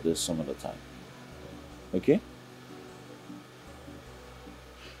talk about this some other time. Okay?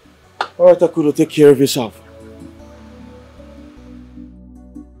 Alright, Akudo, take care of yourself.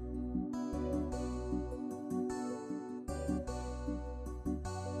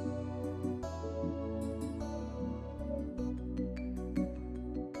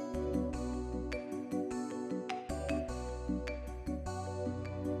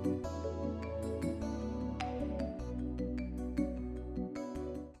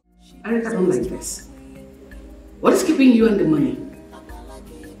 Erica, don't like this. What is keeping you and the money?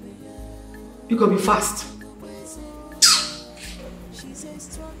 You gotta be fast.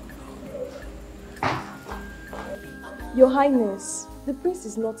 Your Highness, the prince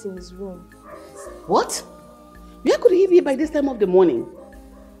is not in his room. What? Where could he be by this time of the morning?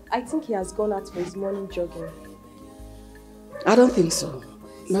 I think he has gone out for his morning jogging. I don't think so.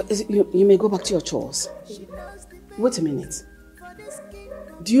 You may go back to your chores. Wait a minute.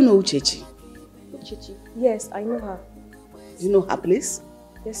 Do you know Uchechi? Uchechi? Yes, I know her. Do you know her place?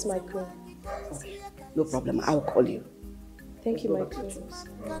 Yes, my queen. Okay. No problem. I'll call you. Thank you, my queen.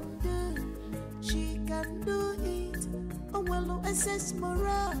 She can do it. Oh, well, SS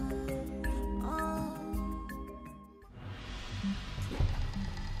Mora.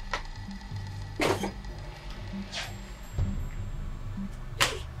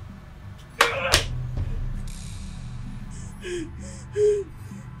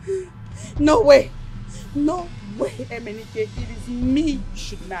 No way. No way, Emenike. It is me you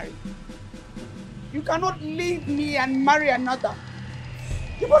should marry. You cannot leave me and marry another.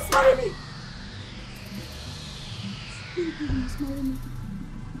 You must marry me. You must marry me.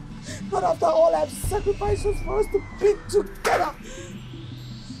 Not after all I've sacrificed for us to be together.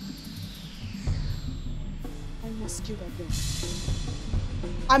 I must kill that girl.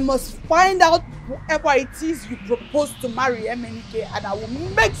 I must find out whoever it is you propose to marry, Emenike, and I will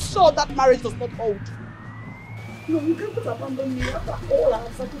make sure that marriage does not hold. No, you can't just abandon me after all I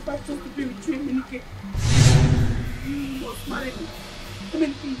have sacrificed just to be with you, Emenike. You must marry me.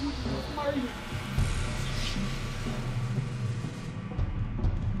 Emenike, you must marry me.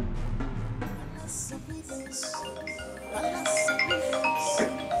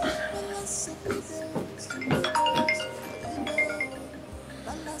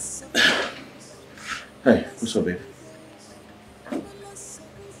 Hey, what's up, babe?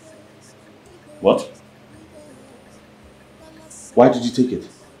 What? Why did you take it?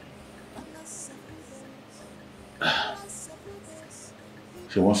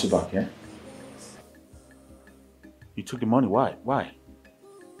 She wants it back, yeah? You took the money, why? Why?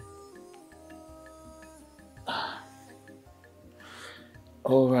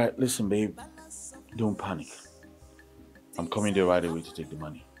 All right, listen, babe. Don't panic. I'm coming there right away to take the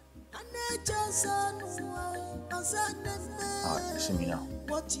money. Alright, listen to me now.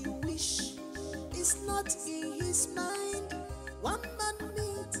 What you wish is not in his mind. One man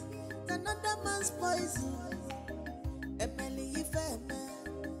meat, another man's poison. Emily, if I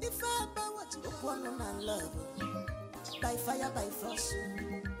what you want and love. By fire, by force.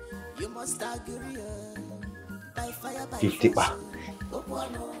 You must agree. By fire, by force. 50 back.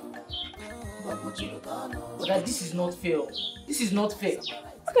 But this is not fair. This is not fair.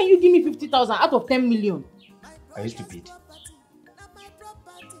 How can you give me 50,000 out of 10 million? Are you stupid?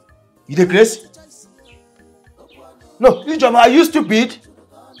 You the grace? No, you Jama, are you stupid?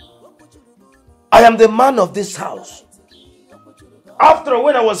 I am the man of this house. After all,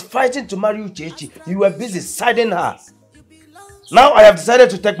 when I was fighting to marry Uchechi, you were busy siding her. Now I have decided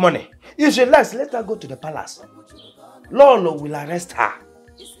to take money. If she likes, let her go to the palace. Lolo will arrest her.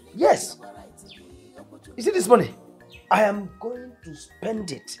 Yes. You see this money? I am going to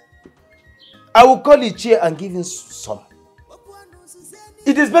spend it. I will call Ichie and give him some.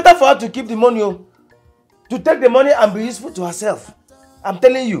 It is better for her to keep the money, to take the money and be useful to herself. I'm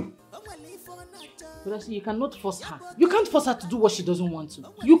telling you. But actually, you cannot force her. You can't force her to do what she doesn't want to.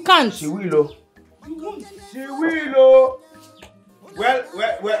 You can't. She will, You won't. She will,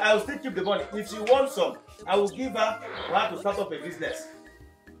 Well, I will still keep the money. If she wants some, I will give her for her to start up a business.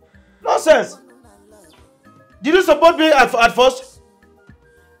 Nonsense! Did you support me at first?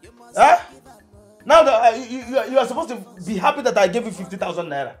 Huh? Now that you are supposed to be happy that I gave you 50,000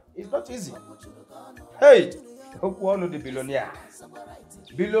 naira. It's not easy. Hey, who want the billionaire?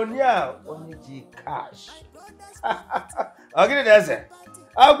 Billionaire only G cash. I'll get it answer.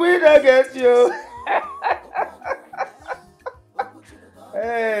 I'm going to get you.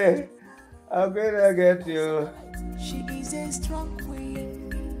 Hey, I'm going to get you. She is a strong queen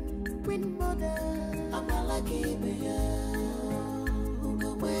mother. I'm a lucky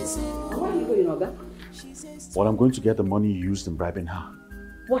Where are you going, Oga? Well, I'm going to get the money you used in bribing her.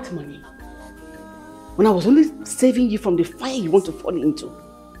 What money? When I was only saving you from the fire you want to fall into.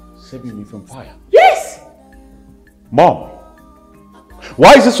 Saving me from fire? Yes! Mom,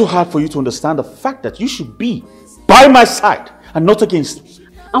 why is it so hard for you to understand the fact that you should be by my side and not against me?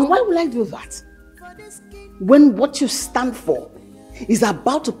 And why would I do that? When what you stand for is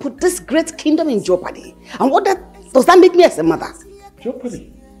about to put this great kingdom in jeopardy. And does that make me as a mother?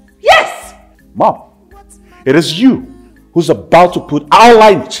 Jeopardy? Yes! Mom, it is you who's about to put our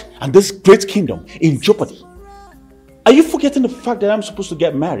lineage and this great kingdom in jeopardy. Are you forgetting the fact that I'm supposed to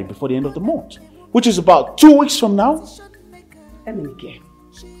get married before the end of the month? Which is about 2 weeks from now? Emenike,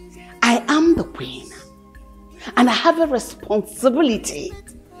 I am the queen. And I have a responsibility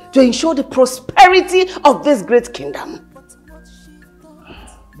to ensure the prosperity of this great kingdom.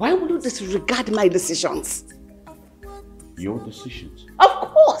 Why would you disregard my decisions? Your decisions? Of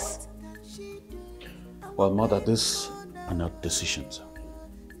course. Well, Mother, these are not decisions.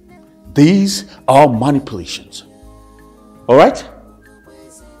 These are manipulations. All right?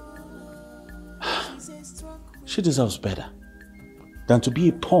 She deserves better than to be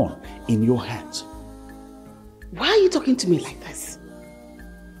a pawn in your hands. Why are you talking to me like this?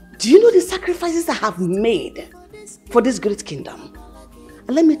 Do you know the sacrifices I have made for this great kingdom?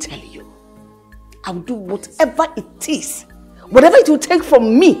 And let me tell you, I will do whatever it is, whatever it will take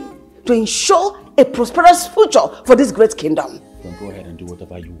from me to ensure a prosperous future for this great kingdom. Then go ahead and do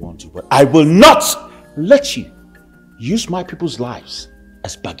whatever you want to, but I will not let you use my people's lives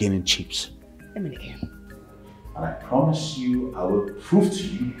as bargaining chips. Emenike. And I promise you, I will prove to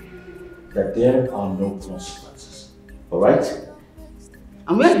you that there are no consequences. Alright?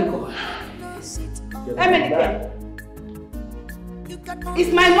 And where are you going? Emenike.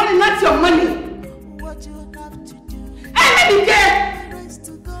 It's my money, not your money. Emenike!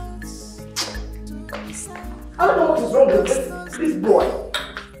 I don't know what is wrong with this boy.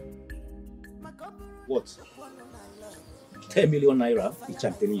 What? 10 million naira, which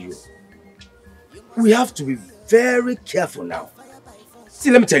I'm telling you. We have to be very careful now.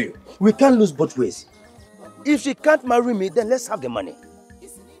 See, let me tell you, we can't lose both ways. If she can't marry me, then let's have the money.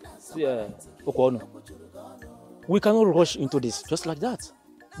 See, Okono, we cannot rush into this just like that.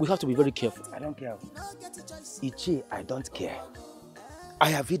 We have to be very careful. I don't care. Ichi, I don't care. I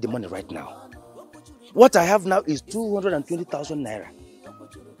have hid the money right now. What I have now is 220,000 naira.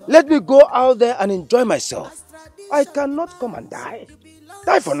 Let me go out there and enjoy myself. I cannot come and die.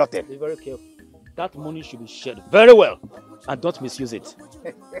 Die for nothing. Be very careful. That money should be shared very well. And don't misuse it.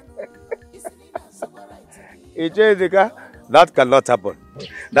 Ichi, that cannot happen.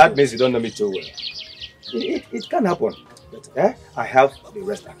 That means you don't know me too well. It can happen. But, I have the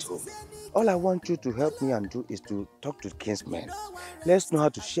rest at home. All I want you to help me and do is to talk to kinsmen. Let's know how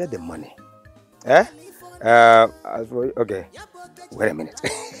to share the money. Okay. Wait a minute.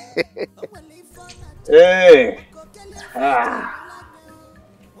 Hey.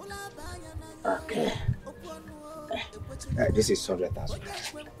 Okay. This is 100,000.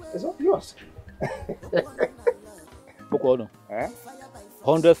 It's not yours. Okono,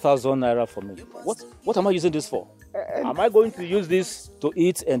 100,000 naira for me. What am I using this for? Am I going to use this to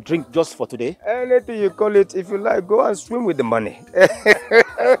eat and drink just for today? Anything you call it, if you like, go and swim with the money.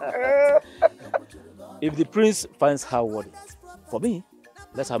 If the prince finds her worthy, for me,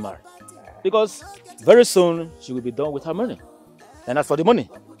 let her marry. Because very soon she will be done with her money. And as for the money,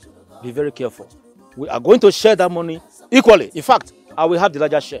 be very careful. We are going to share that money equally. In fact, I will have the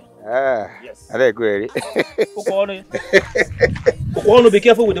larger share. Yes. I agree. Okono, be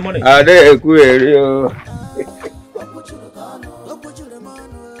careful with the money. I agree.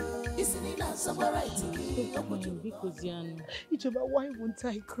 Icheba, why won't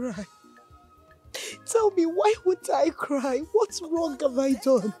I cry? Tell me, why won't I cry? What's wrong have I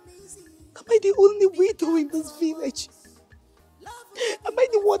done? Am I the only widow in this village? Am I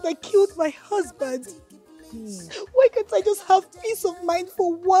the one that killed my husband? Why can't I just have peace of mind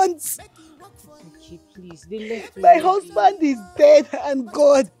for once? Okay, please, they left My husband is dead and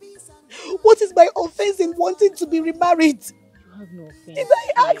gone. What is my offense in wanting to be remarried? You have no offense. Did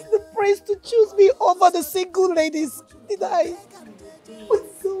I ask the prince to choose me over the single ladies? Did I?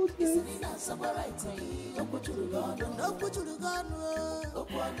 What's all this?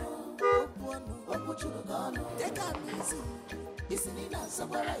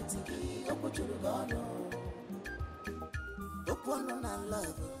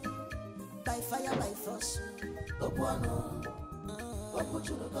 By fire, by force.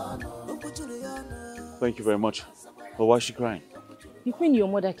 Thank you very much. But why is she crying? The queen, your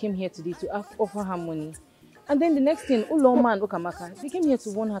mother, came here today to offer her money. And then the next thing, Uloma and Okamaka, they came here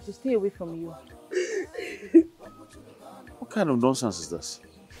to warn her to stay away from you. What kind of nonsense is this?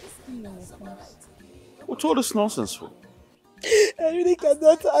 What's all this nonsense for? I really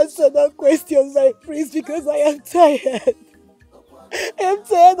cannot answer that question, my prince, because I am tired. I am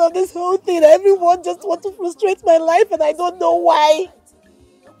tired of this whole thing. Everyone just wants to frustrate my life and I don't know why.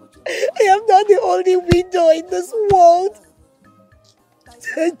 I am not the only widow in this world.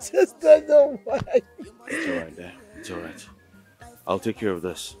 I just don't know why. It's alright there. It's alright. I'll take care of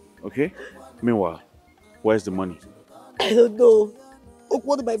this, okay? Meanwhile, where's the money? I don't know.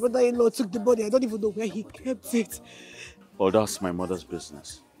 when my brother-in-law took the body, I don't even know where he kept it. Oh, that's my mother's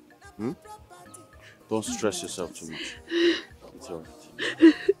business. Hmm? Don't stress yourself too much. It's alright.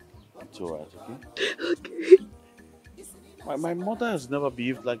 It's alright, okay? Okay. My mother has never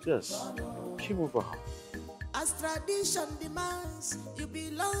behaved like this. Keep over her. As tradition demands, you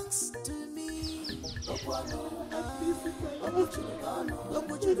belongs to me.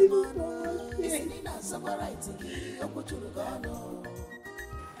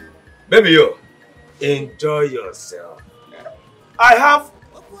 Baby, you enjoy yourself. I have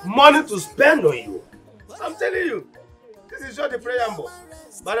money to spend on you. I'm telling you, this is just the preamble.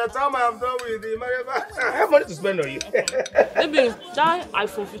 By the time I am done with the marriage, I have money to spend on you. Baby, that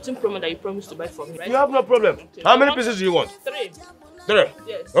iPhone 15 Pro Max that you promised to buy for me, right? You have no problem. Okay. How many pieces do you want? 3. 3?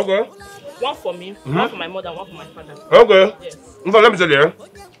 Yes. Okay. 1 for me, 1 for my mother, and 1 for my father. Okay. Yes. Let me tell you,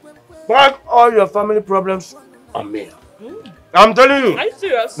 pack all your family problems on me. I'm telling you. Are you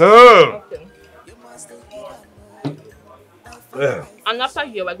serious? No. Okay. Yeah. And after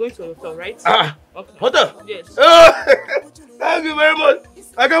here, we're going to a hotel, right? Okay. Hotel? Yes. Thank you very much.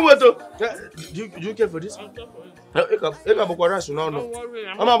 I can't wait to. Do you care for this? I'm care for it. Don't worry.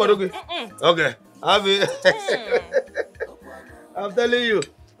 I'm about okay. Okay. Have it. I'm telling you.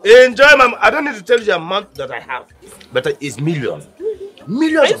 Enjoy my. I don't need to tell you the amount that I have, but it's millions.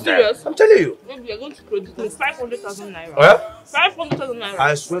 Millions. Are you serious? I'm telling you. Maybe you're going to credit me 500,000 naira. What? 500,000 naira.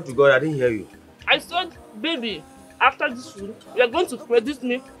 I swear to God, I didn't hear you. I said, baby, after this food, you're going to credit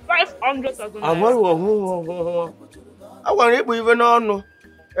me 500,000 naira. I want to even know.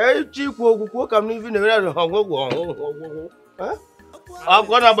 Hey, cheap, come even around. I've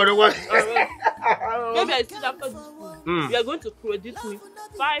got about the one. Maybe I said after this food, you are going to credit me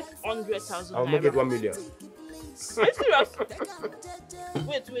 500,000 naira. I'll make it 1 million. Are you serious?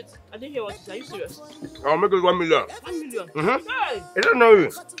 Wait. I didn't hear what you said. Are you serious? I'll make it 1 million. 1 million? Hey! I don't know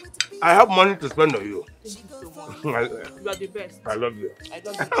you. I have money to spend on you. Thank you so much. You are the best. I love you. I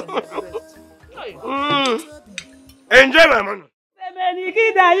love you. You are the best. Hey. Enjoy my money.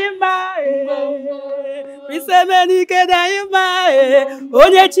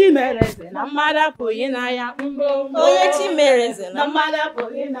 Onye chi mere nze na mmadụ apụghị n'anya onye chi mere nze na mmadụ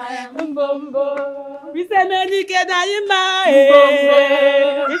apụghị n'anya mbombo bisemenike dayi mma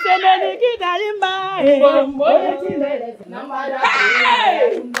bisemenike dayi mma onye chi mere nze na mmadụ apụghị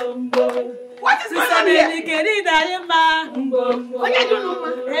n'anya mbombo. What is going on here? What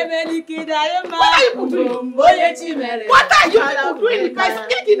are you doing? What are you doing?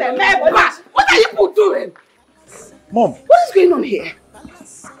 What are you doing? Mom. What is going on here?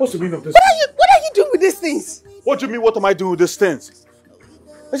 What's the meaning of this? What are you doing with these things? What do you mean, what am I doing with these things?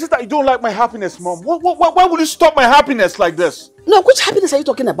 It's just that you don't like my happiness, Mom. Why would you stop my happiness like this? No, which happiness are you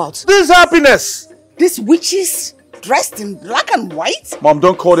talking about? This happiness! These witches dressed in black and white? Mom,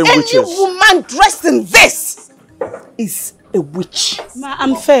 don't call them witches. Any woman dressed in this is a witch. Ma,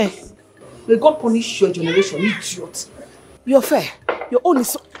 I'm fair. May God punish your generation, idiot. You're fair. Your own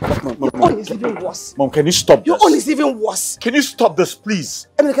is even worse. Mom, can you stop this? Your own is even worse. Can you stop this, please?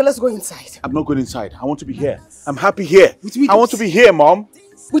 Emeka, let's go inside. I'm not going inside. I want to be here. I'm happy here. With widows. I want to be here, Mom.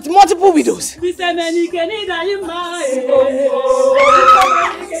 With multiple widows.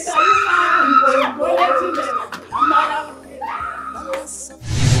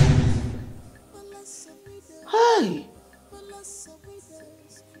 Hi.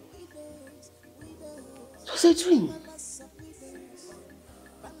 It was a dream.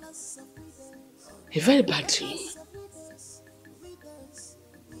 A very bad dream.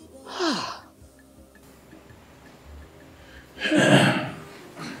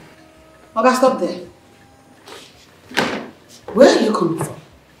 Okay, stop there. Where are you coming from?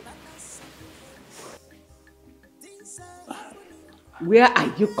 Where are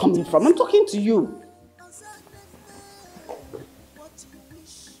you coming from? I'm talking to you.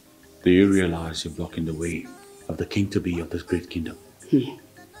 Do you realize you're blocking the way of the king-to-be of this great kingdom?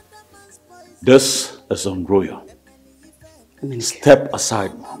 This is unroyal. Step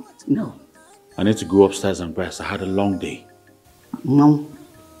aside, Mom. No. I need to go upstairs and rest. I had a long day. No.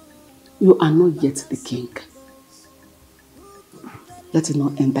 You are not yet the king. Let it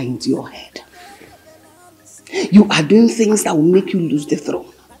not enter into your head. You are doing things that will make you lose the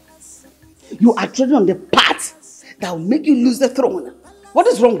throne. You are treading on the path that will make you lose the throne. What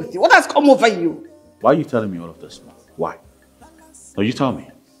is wrong with you? What has come over you? Why are you telling me all of this, Mom? Why? No, you tell me.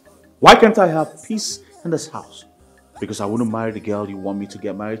 Why can't I have peace in this house? Because I wouldn't marry the girl you want me to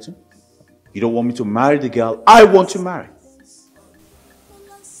get married to? You don't want me to marry the girl I want to marry?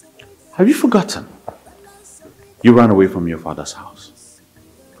 Have you forgotten? You ran away from your father's house.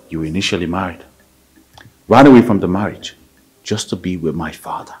 You were initially married. Ran away from the marriage. just to be with my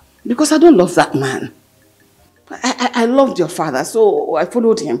father. Because I don't love that man. I loved your father, so I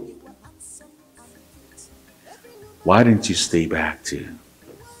followed him. Why didn't you stay back to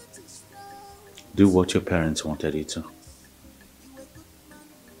do what your parents wanted you to?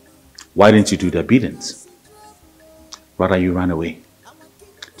 Why didn't you do their biddings? Rather, you ran away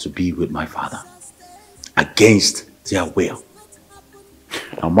to be with my father against their will.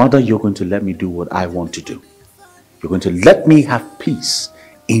 Now, mother, you're going to let me do what I want to do. You're going to let me have peace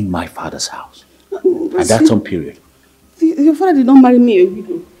in my father's house. And that's on period. Your father did not marry me a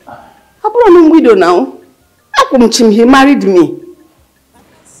widow. I'm a widow now. He married me.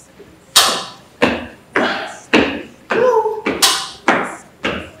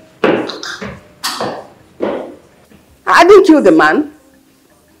 I didn't kill the man.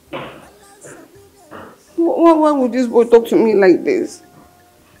 Why would this boy talk to me like this?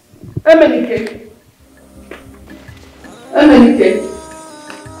 Emenike.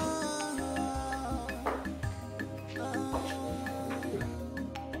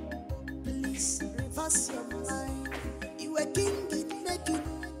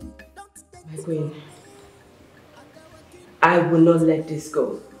 My queen, I will not let this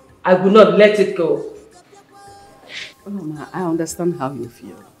go. I will not let it go. Oh, Mama, I understand how you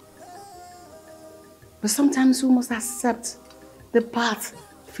feel. But sometimes we must accept the path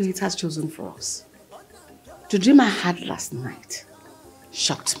fate has chosen for us. The dream I had last night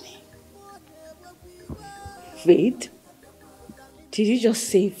shocked me. Fate? Did you just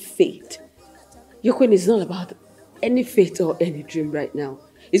say fate? Your queen is not about any fate or any dream right now.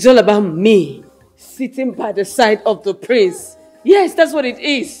 It's all about me sitting by the side of the prince. Yes, that's what it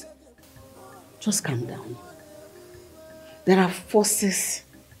is. Just calm down. There are forces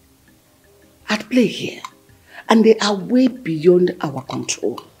at play here, and they are way beyond our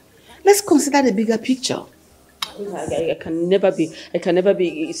control. Let's consider the bigger picture. I can never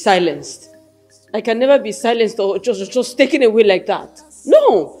be silenced. I can never be silenced or just taken away like that.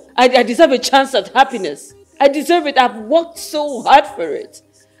 No, I deserve a chance at happiness. I deserve it. I've worked so hard for it.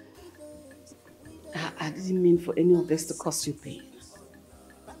 I didn't mean for any of this to cause you pain.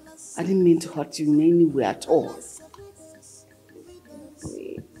 I didn't mean to hurt you in any way at all.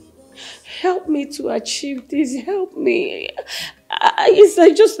 Help me to achieve this. Help me.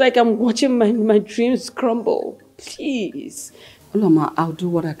 It's just like I'm watching my dreams crumble. Please. Oloma, I'll do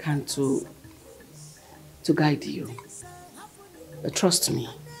what I can to guide you. But trust me,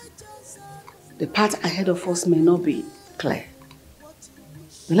 the path ahead of us may not be clear.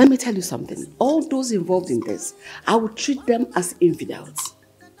 But let me tell you something. All those involved in this, I will treat them as infidels.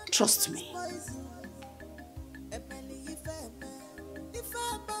 Trust me.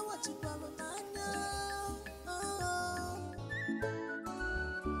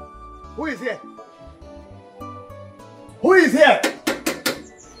 Who is here? Who is here?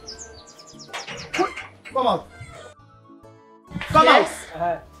 Come out. Come out.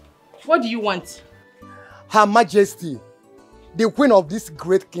 What do you want? Her Majesty, the queen of this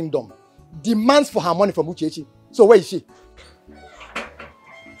great kingdom, demands for her money from Uchechi. So where is she?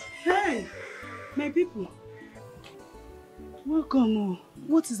 Hey, my people. Welcome.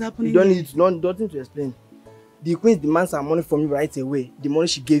 What is happening? You don't need nothing to explain. The queen demands her money from you right away. The money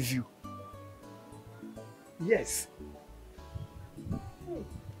she gave you. Yes.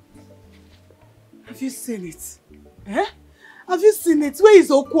 Have you seen it? Eh? Have you seen it? Where is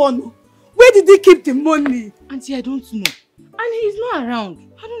Okwano? Where did he keep the money? Auntie, I don't know. And he's not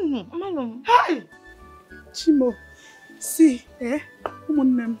around. I don't know. Am I wrong? Hi! Chimo, see,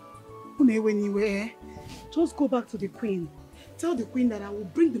 just go back to the queen. Tell the queen that I will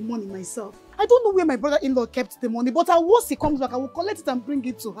bring the money myself. I don't know where my brother-in-law kept the money, but once he comes back, I will collect it and bring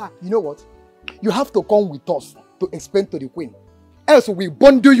it to her. You know what? You have to come with us to explain to the queen. Else we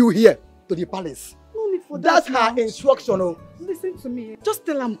bundle you here to the palace. No need for that. That's her instruction. Oh. Listen to me. Just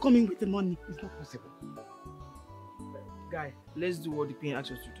tell her I'm coming with the money. It's not possible. Guy, let's do what the queen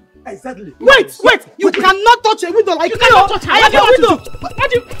asks us to do. Exactly. Wait! You cannot touch a window like you cannot touch her. I have your window. What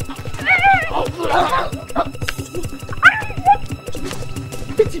do you...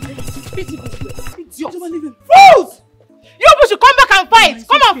 Pity. Fools! You people should come back and fight.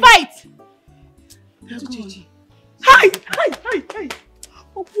 Come and fight. Hi!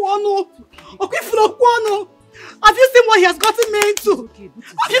 Okwano! Okwano! Have you seen what he has gotten me into?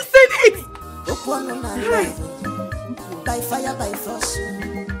 Have you seen it? By fire, by force,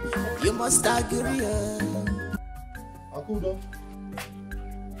 you must agree. Akudo.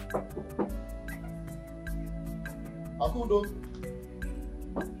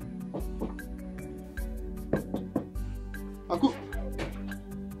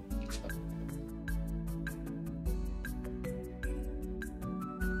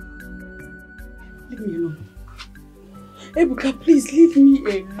 Leave me alone. Ebuka, please leave me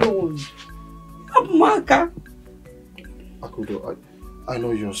alone. Amaka. Akudo, I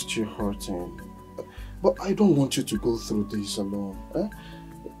know you're still hurting, but I don't want you to go through this alone. Eh?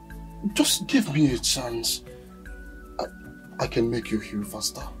 Just give me a chance. I can make you heal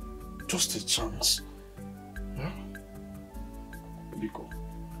faster. Just a chance. Yeah? Biko.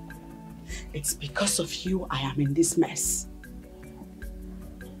 It's because of you I am in this mess.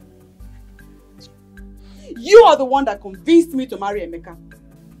 You are the one that convinced me to marry Emeka.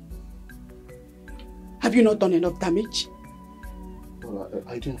 Have you not done enough damage? Well,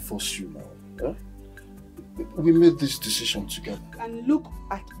 I didn't force you now. Eh? We made this decision together. And look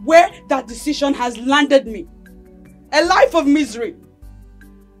at where that decision has landed me. A life of misery.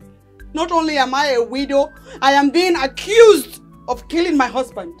 Not only am I a widow, I am being accused of killing my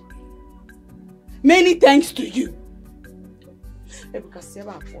husband. Many thanks to you.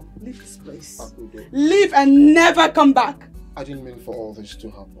 Leave this place. Leave and never come back. I didn't mean for all this to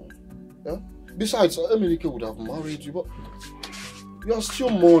happen. Yeah? Besides, Emenike would have married you, but you are still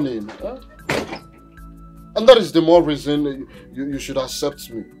mourning. Eh? And that is the more reason you should accept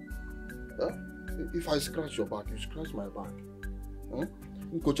me. Yeah? If I scratch your back, you scratch my back. That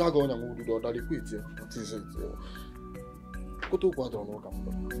is it. Go to Guadalajara.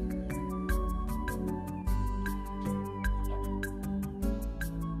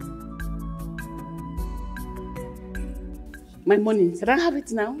 My money, can I have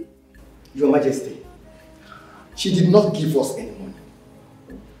it now? Your Majesty, she did not give us any money.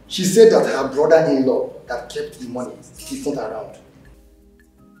 She said that her brother-in-law that kept the money is not around.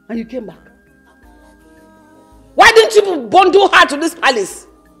 And you came back? Why didn't you bundle her to this palace?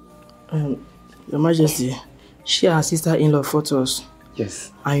 Your Majesty, she and her sister-in-law fought us.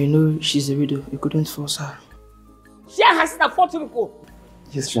 Yes. And you know she's a widow. You couldn't force her. She and her sister fought you.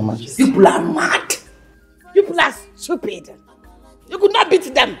 Yes, Your Majesty. People are mad. People are stupid. You could not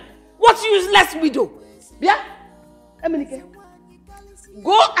beat them. What useless widow? Yeah? Emenike,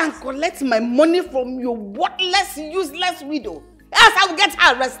 go and collect my money from your worthless, useless widow. Else I will get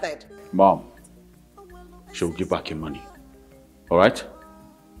her arrested. Mom, she'll give back your money. Alright?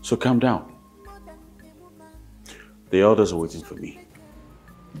 So calm down. The elders are waiting for me.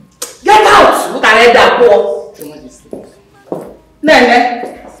 Get out! Look at that boy.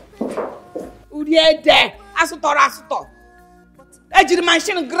 Nene. Uriede. Asutor. Ejiri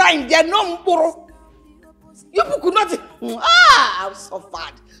machine grind. There no mboro. You people could not. I'm so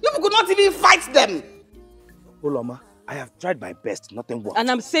bad. You people could not even fight them. Oloma, I have tried my best. Nothing worked. And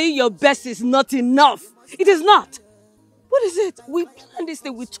I'm saying your best is not enough. It is not. What is it? We planned this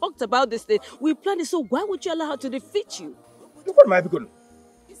thing. We talked about this thing. We planned it. So why would you allow her to defeat you? What am I going?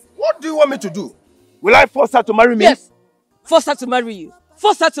 What do you want me to do? Will I force her to marry me? Yes. Force her to marry you.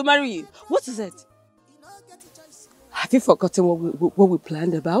 Force her to marry you. What is it? Have you forgotten what we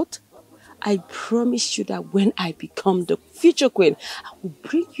planned about? I promised you that when I become the future queen, I will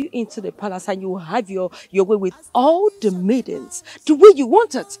bring you into the palace and you will have your way with all the maidens, the way you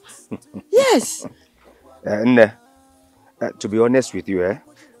want it. Yes. To be honest with you,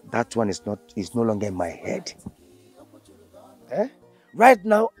 that one is no longer in my head. Right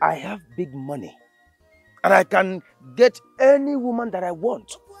now, I have big money. And I can get any woman that I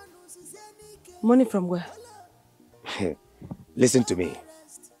want. Money from where? Listen to me.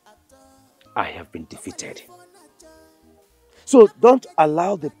 I have been defeated. So don't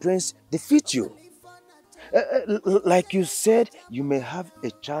allow the prince defeat you. Like you said, you may have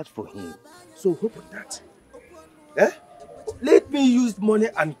a child for him. So hope with that. Let me use money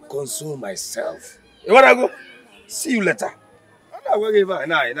and console myself. You wanna go? See you later.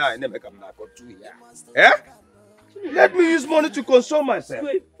 Let me use money to console myself.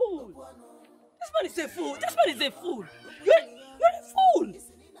 You're a fool. This man is a fool. This man is a fool. You're a fool.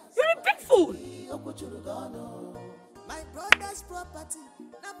 You're a big fool. My brother's property,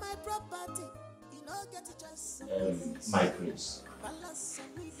 not my property. My prince,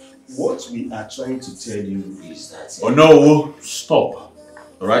 what we are trying to tell you is that... Oh no, stop.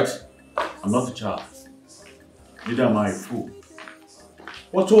 Alright? I'm not a child. Neither am I a fool.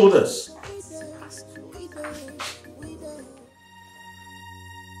 What told us?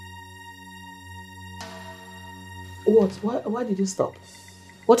 What? Why did you stop?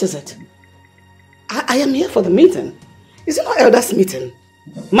 What is it? I am here for the meeting. Is it not elders' meeting?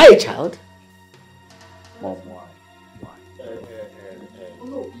 My child? Mom, why?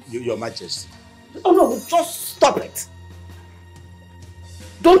 Your Majesty. Oh no, just stop it.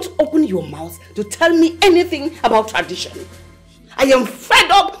 Don't open your mouth to tell me anything about tradition. I am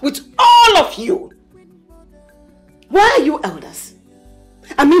fed up with all of you. Why are you elders?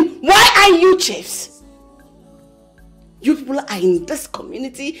 I mean, why And you chiefs, you people are in this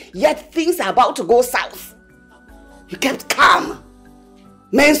community, yet things are about to go south. You kept calm.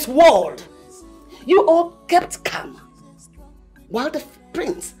 Men's world. You all kept calm. While the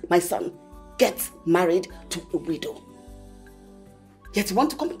prince, my son, gets married to a widow. Yet you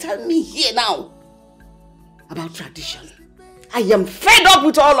want to come tell me here now about tradition. I am fed up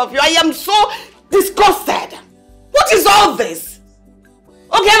with all of you. I am so disgusted. What is all this?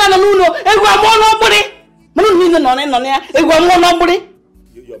 Okay,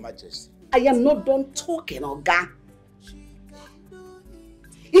 Your Majesty. I am not done talking, Oga.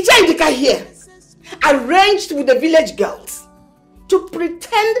 Ichaidika here arranged with the village girls to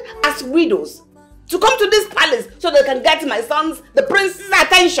pretend as widows to come to this palace so they can get my son's, the prince's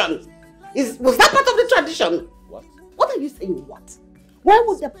attention. Was that part of the tradition? What? What are you saying, what? Why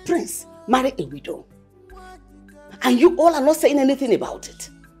would the prince marry a widow? And you all are not saying anything about it.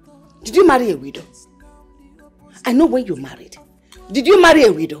 Did you marry a widow? I know when you married. Did you marry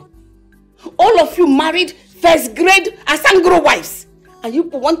a widow? All of you married first grade Asangro wives. And you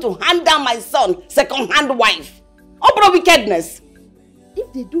want to hand down my son, second-hand wife. Opera wickedness.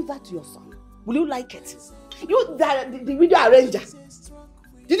 If they do that to your son, will you like it? You, the widow arranger.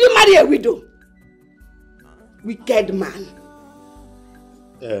 Did you marry a widow? Wicked man.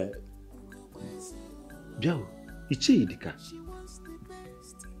 Biao, Ichaidika.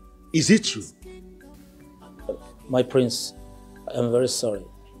 Is it true? My prince, I'm very sorry.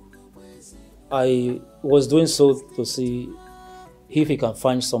 I was doing so to see if he can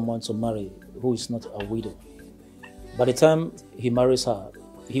find someone to marry who is not a widow. By the time he marries her,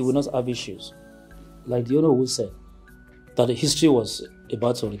 he will not have issues. Like the owner who said, that the history was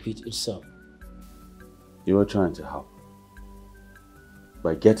about to repeat itself. You were trying to help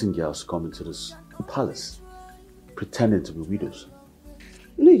by getting girls to come into this palace, pretending to be widows.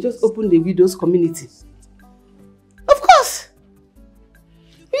 You know, you just opened the widows community. Of course!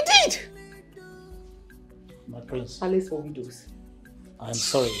 You did! My prince. Palace for widows. I'm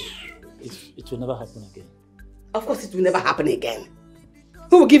sorry. It will never happen again. Of course it will never happen again.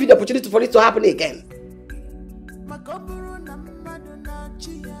 Who will give you the opportunity for it to happen again?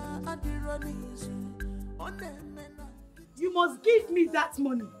 You must give me that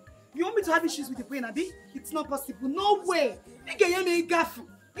money. You want me to have issues with the Queen, Abi? It's not possible. No way.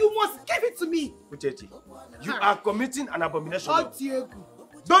 You must give it to me. Uchechi, you are committing an abomination. Oh, Diego.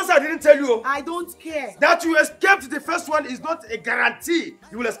 Don't say I didn't tell you. I don't care. That you escaped the first one is not a guarantee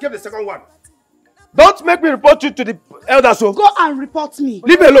you will escape the second one. Don't make me report you to the elders. So go and report me.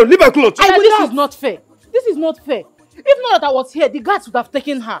 Leave me alone. Leave her clothes. This is not fair. This is not fair. If not that I was here, the guards would have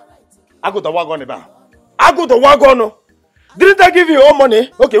taken her. I go to wagon about. I go to wagon. Didn't I give you your own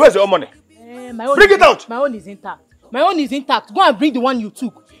money? Okay, where's your own money? My own bring it out. My own is intact. My own is intact. Go and bring the one you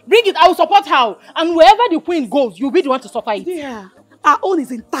took. Bring it. I will support her. And wherever the queen goes, you'll be the one to suffer it. Yeah. Our own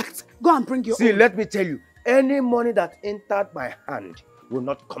is intact. Go and bring your own. See, let me tell you, any money that entered my hand will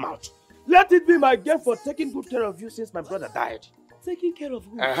not come out. Let it be my gift for taking good care of you since my brother died. Taking care of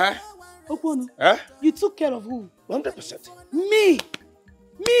who? Okwono. You took care of who? 100%. Me,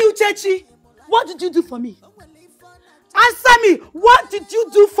 Uchechi. What did you do for me? Answer me. What did you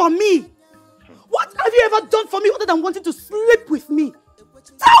do for me? What have you ever done for me other than wanting to sleep with me?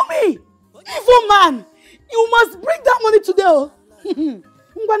 Tell me. Evil man. You must bring that money today.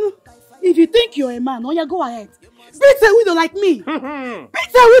 If you think you're a man, go ahead. Beat a widow like me. Beat a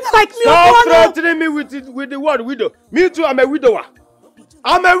widow like me. Stop threatening me with the word widow. Me too, I'm a widower.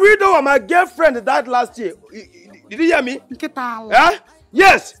 I'm a widower. My girlfriend died last year. Did you hear me?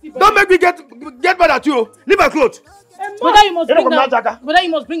 Yes. Don't make me get mad at you. Leave my clothes. Brother, you must bring that. Brother, you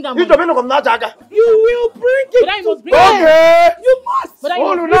must bring that money. You will bring it. Brother, you must bring that. Okay. You must. Brother, you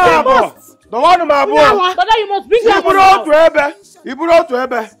must. The one my boy. Brother, you must bring that money. You brought to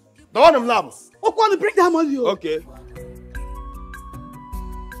Ebe. The one in lab. Okay, bring that money. Okay.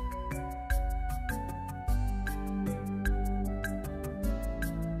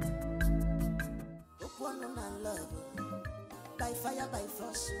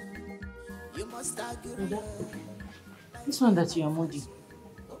 This one that you are moody.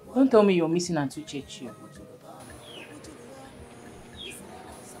 Don't tell me you're missing Auntie Chechi.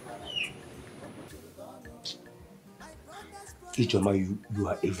 Ijoma, you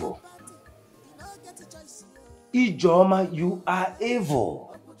are evil. Ijoma, you are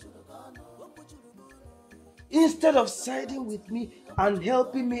evil. Instead of siding with me and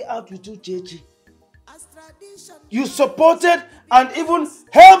helping me out with Uchechi, you supported and even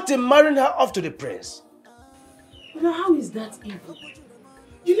helped in marrying her off to the prince. Now, how is that evil?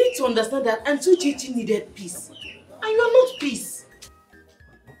 You need to understand that Auntie Uchechi needed peace. And you are not peace.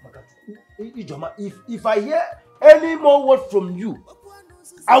 Ijoma, if I hear any more word from you,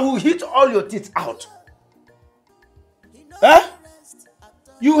 I will hit all your teeth out. Huh?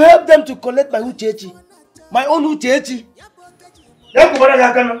 You help them to collect my Uchechi. My own Uchechi. But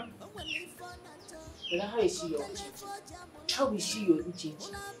how is she your Uchechi? How is she your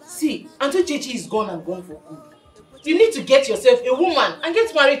Uchechi? See, Auntie Uchechi is gone and gone for good. You need to get yourself a woman and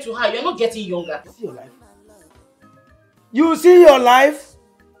get married to her. You're not getting younger. See your life. You see your life?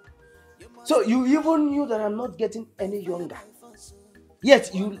 So you even knew that I'm not getting any younger.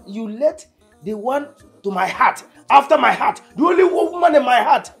 Yet you let the one to my heart, after my heart, the only woman in my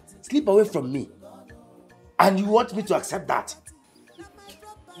heart, slip away from me. And you want me to accept that?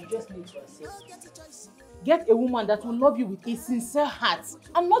 You just need to accept it. Get a woman that will love you with a sincere heart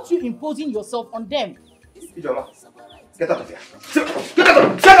and not you imposing yourself on them. Ijoma, get out of here. Get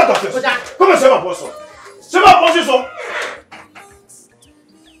out of here. Come and say my boss. Say my boss, so.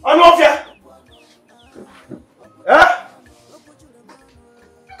 I'm off here. Eh?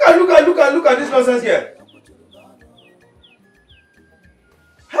 Look at this nonsense here.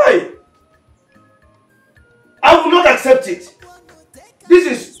 Hey! I will not accept it. This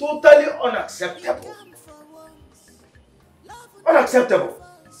is totally unacceptable. Unacceptable.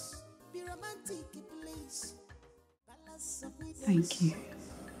 Thank you.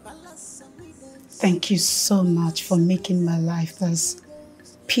 Thank you so much for making my life this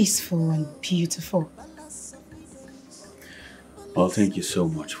peaceful and beautiful. Well, thank you so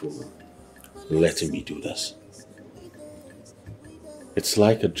much for letting me do this. It's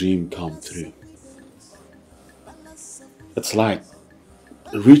like a dream come true. It's like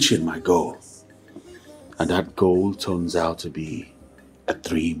reaching my goal. And that goal turns out to be a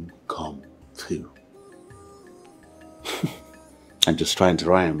dream come true. I'm just trying to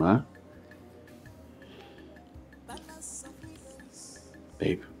rhyme, huh?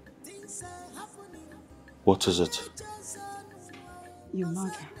 Babe, what is it? Your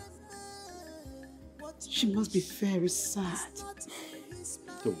mother. She must be very sad.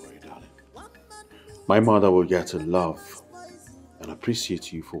 Don't worry, darling. My mother will get to love and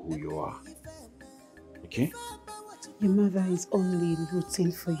appreciate you for who you are. Okay? Your mother is only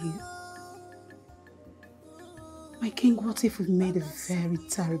rooting for you. My king, what if we've made a very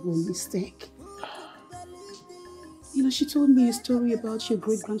terrible mistake? You know, she told me a story about your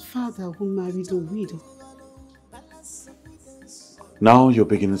great-grandfather who married a widow. Now you're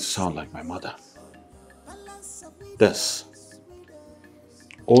beginning to sound like my mother.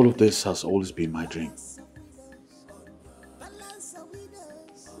 All of this has always been my dream.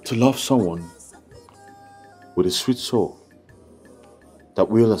 To love someone with a sweet soul that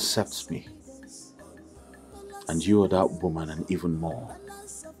will accept me. And you are that woman and even more.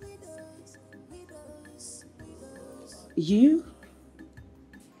 You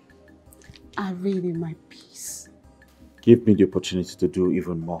are really my peace. Give me the opportunity to do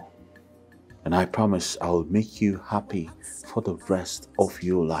even more. And I promise I'll make you happy for the rest of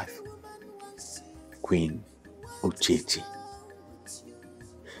your life. Queen Uchechi.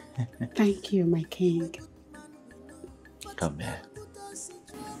 Thank you, my king. Come here.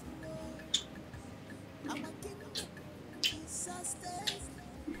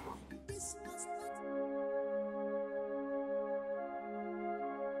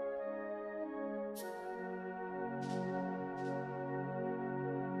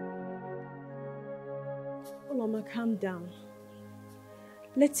 Oloma, calm down.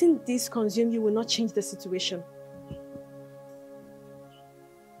 Letting this consume you will not change the situation.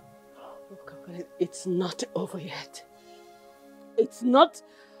 It's not over yet. It's not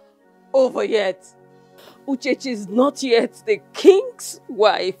over yet. Uchechi is not yet the king's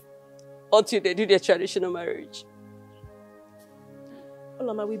wife until they do their traditional marriage.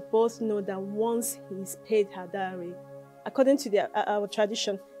 Oloma, we both know that once he's paid her dowry, according to our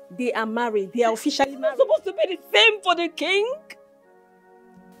tradition, they are married. They are officially married. It's supposed to be the same for the king.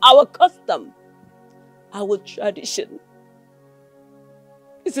 Our custom, our tradition.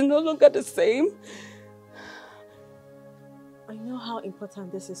 Is it no longer the same? I know how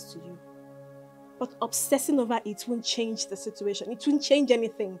important this is to you. But obsessing over it won't change the situation. It won't change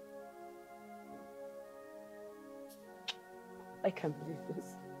anything. I can't believe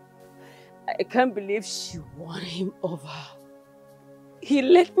this. I can't believe she won him over. He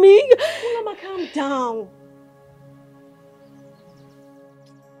let me. Mama, calm down.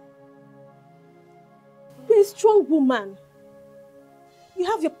 Be a strong woman. You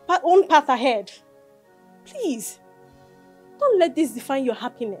have your own path ahead. Please, don't let this define your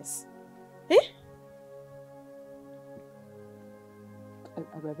happiness. Eh? I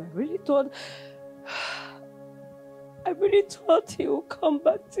really thought I really thought he would come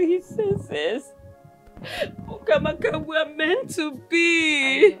back to his senses. Ukamaka, we're meant to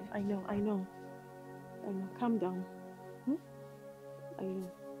be. I know. Calm down. I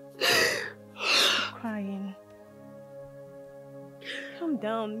know. You're crying. Calm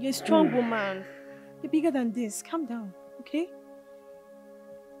down. You're a strong woman. You're bigger than this. Calm down, okay?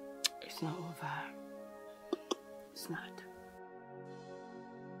 It's not over. It's not.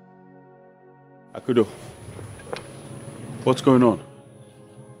 Akudo, what's going on?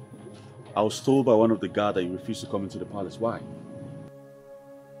 I was told by one of the guards that you refused to come into the palace. Why?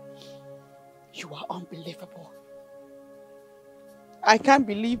 You are unbelievable. I can't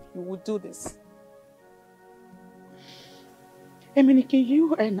believe you would do this. Emenike,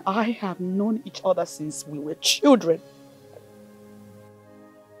 you and I have known each other since we were children.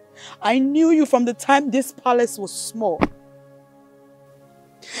 I knew you from the time this palace was small.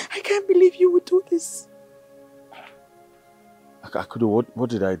 I can't believe you would do this. Akudo, what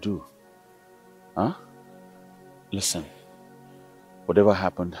did I do? Huh? Listen, whatever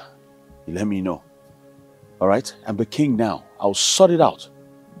happened, you let me know. Alright? I'm the king now. I'll sort it out.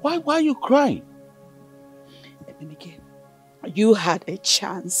 Why are you crying? Emenike, you had a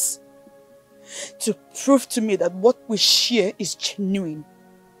chance to prove to me that what we share is genuine.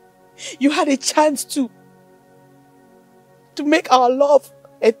 You had a chance to make our love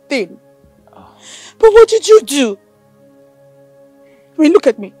a thing. Oh. But what did you do? I mean, look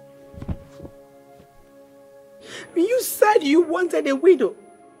at me. You said you wanted a widow.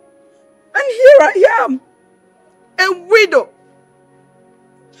 And here I am. A widow.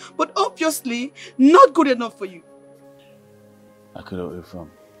 But obviously, not good enough for you. Akudo, if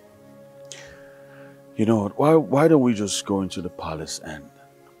you know what, why don't we just go into the palace and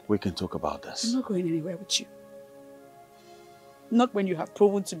we can talk about this? I'm not going anywhere with you. Not when you have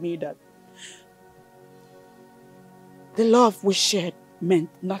proven to me that the love we shared meant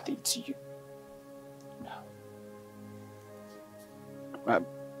nothing to you.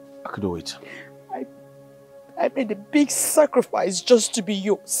 Akudo, wait. I made a big sacrifice just to be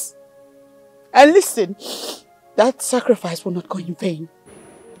yours. And listen, that sacrifice will not go in vain.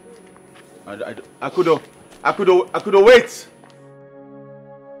 Akudo, wait!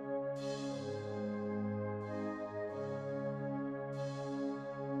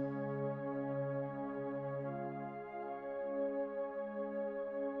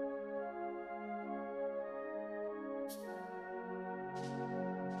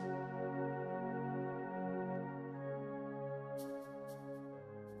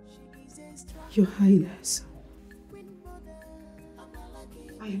 Your Highness,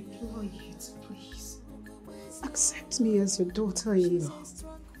 I implore you to please accept me as your daughter-in-law.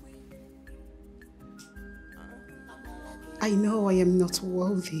 I know I am not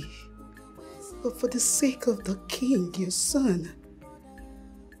worthy, but for the sake of the king, your son,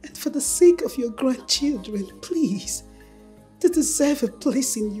 and for the sake of your grandchildren, please, to deserve a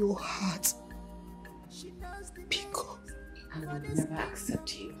place in your heart. Pico. I will never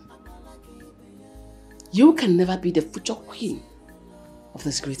accept you. You can never be the future queen of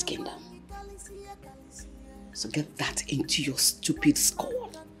this great kingdom. So get that into your stupid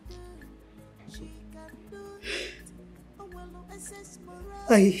skull.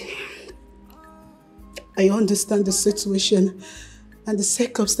 I understand the situation and the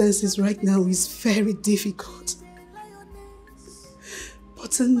circumstances right now is very difficult.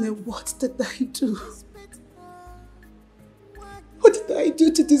 But what did I do? What did I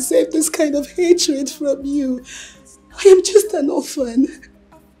do to deserve this kind of hatred from you? I am just an orphan.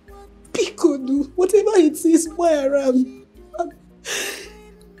 Pikodu, whatever it is, where I am.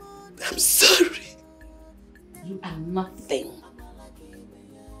 I'm sorry. You are nothing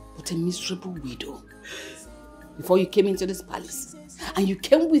but a miserable widow. Before you came into this palace, and you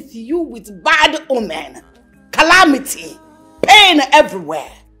came with bad omen, calamity, pain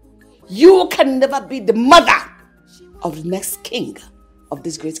everywhere. You can never be the mother of the next king of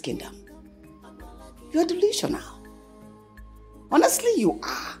this great kingdom. You're delusional. Honestly, you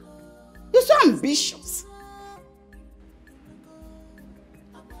are. You're so ambitious.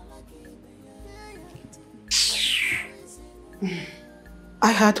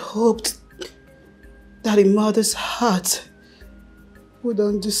 I had hoped that a mother's heart would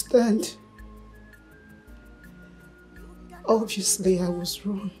understand. Obviously, I was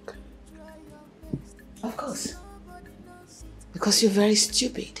wrong. Of course. Because you're very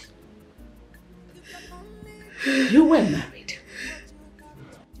stupid. You were married.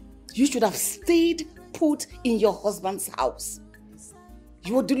 You should have stayed put in your husband's house.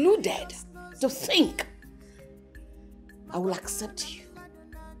 You were deluded to think I will accept you.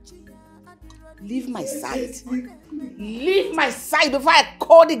 Leave my side. Leave my side before I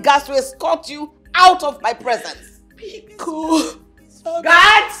call the guards to escort you out of my presence. Biko.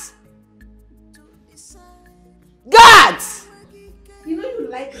 Guards! Guards! You know you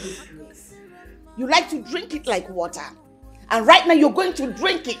like this place. You like to drink it like water. And right now you're going to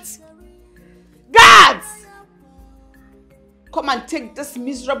drink it. Guards! Come and take this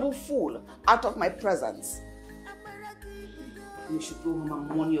miserable fool out of my presence. You should go home and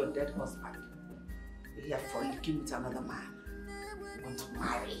mourn your dead husband. You're here fornicating with another man. You want to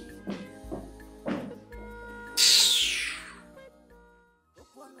marry.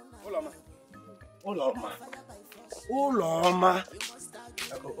 Uloma,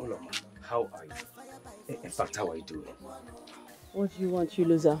 how are you? In fact, how are you doing? What do you want, you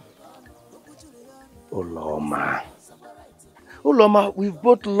loser? Uloma, we've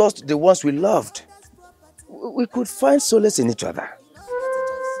both lost the ones we loved. We could find solace in each other.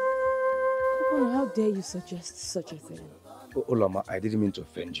 Oh, how dare you suggest such a thing? Uloma, I didn't mean to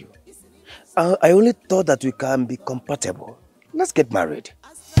offend you. I only thought that we can be compatible. Let's get married.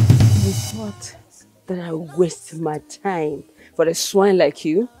 You thought that I would waste my time for a swine like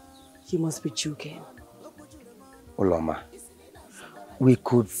you? You must be joking. Uloma, we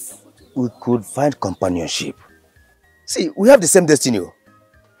could find companionship. See, we have the same destiny.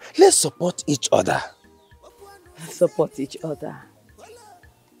 Let's support each other. Support each other.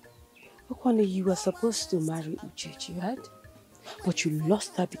 Okwani, you were supposed to marry Uchechi, right? But you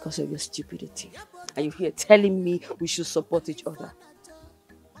lost her because of your stupidity. And you're here telling me we should support each other.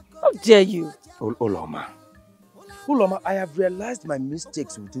 How dare you? Uloma, I have realized my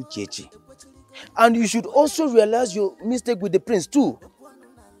mistakes with Uchechi. And you should also realize your mistake with the prince too.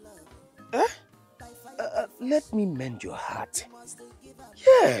 Eh? Let me mend your heart.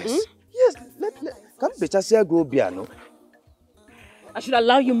 Yes. Yes. Come better go piano. I should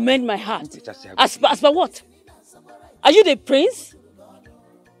allow you mend my heart. As per what? Are you the prince?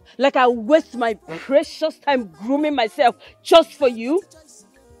 Like I waste my precious time grooming myself just for you?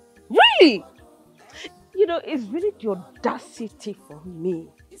 Really? You know, it's really the audacity for me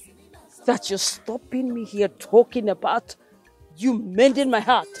that you're stopping me here talking about you mending my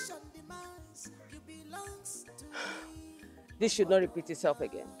heart. This should not repeat itself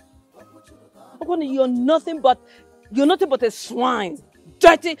again. You're nothing but a swine.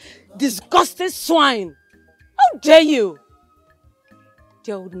 Dirty, disgusting swine. How dare you?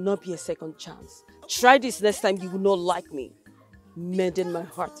 There will not be a second chance. Try this next time, you will not like me. Mending my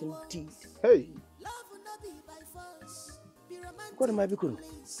heart indeed. Hey. What am I becoming?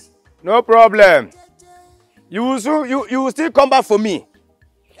 No problem. You will still come back for me.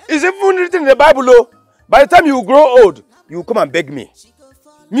 It's even written in the Bible, oh. By the time you grow old, you will come and beg me.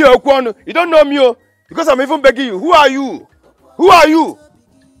 Me, Okwano, you don't know me, because I'm even begging you. Who are you? Who are you?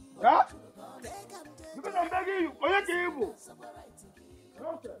 Huh? Because I'm begging you.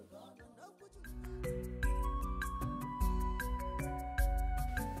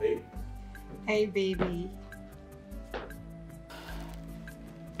 Babe. Hey, baby.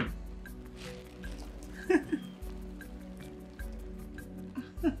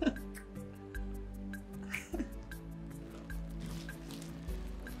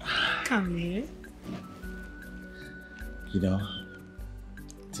 Come here. You know,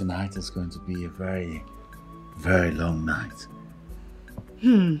 tonight is going to be a very, very long night.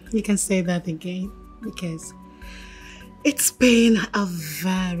 You can say that again, because it's been a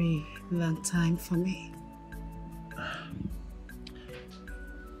very long time for me.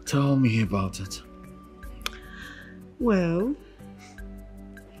 Tell me about it. Well,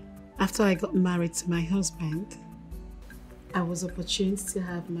 after I got married to my husband, I was opportuned to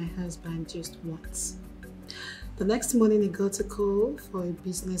have my husband just once. The next morning he got a call for a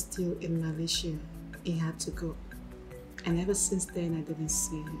business deal in Malaysia. He had to go. And ever since then I didn't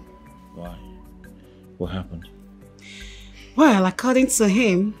see him. Why? What happened? Well, according to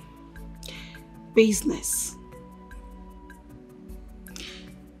him, business.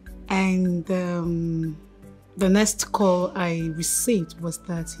 And the next call I received was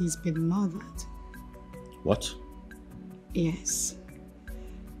that he's been murdered. What? Yes.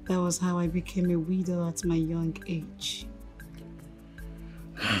 That was how I became a widow at my young age.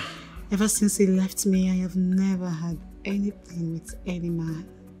 Ever since he left me, I have never had anything with any man.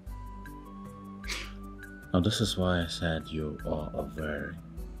 Now this is why I said you are a very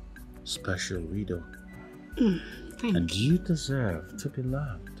special widow. Thank you deserve to be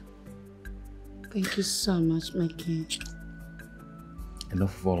loved. Thank you so much, my king.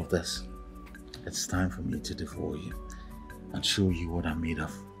 Enough of all of this. It's time for me to devour you and show you what I'm made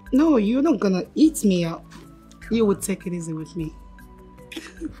of. No, you're not gonna eat me up. You would take it easy with me.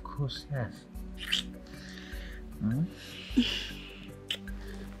 Of course, yes. Hmm?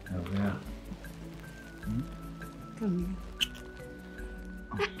 Oh, yeah. Hmm? Come here.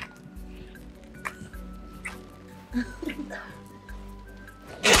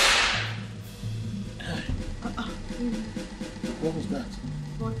 What was that?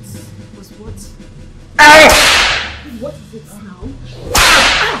 What was what? What is it now?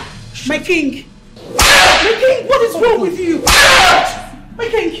 My king! My king, what is wrong with you? My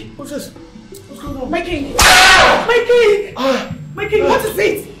king! What's this? What's going on? My king! My king! My king, what is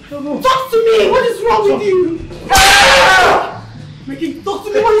it? Talk to me! What is wrong with you? My king, talk to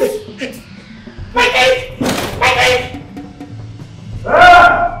me! What is it? My king! My king!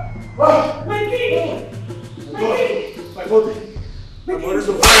 My king! My king! My body! My body is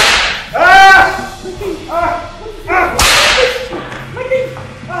on fire! My king! My king!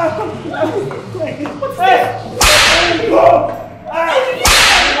 What's this?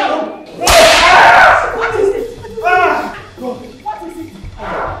 What is it? What is it? I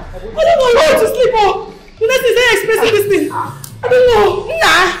don't know where to sleep on. The next is very expensive this thing. I don't know.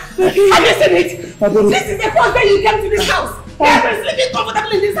 Nah. Have you seen it? This is the first day you came to this house. You have been sleeping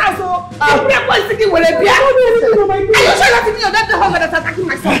comfortably in this house. So you break one sticking with a beer. Are you sure that you are not the hunger that's attacking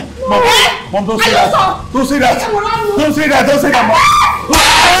my son? Mom, don't say that. Don't say that. Don't say that. Don't say that, Mom.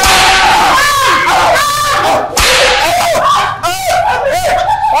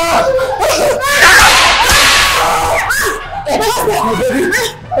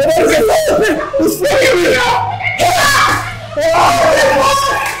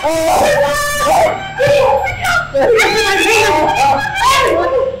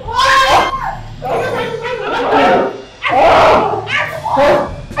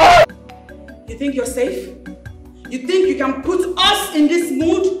 You think you're safe? You think you can put us in this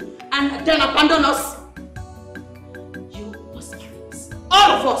mood and then abandon us? You must marry us.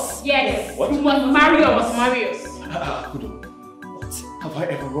 All of us. Yes. What? You must marry us. Marry us. Akudo, what have I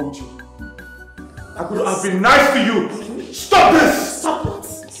ever wronged you? Akudo, I've been nice to you. Stop this! Stop what?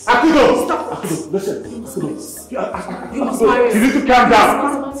 Akudo! Stop what? Akudo, listen. Akudo, You must marry us. you need to calm down.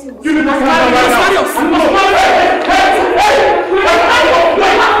 You need to calm down right now.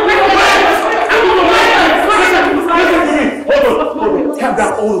 Hold on. Calm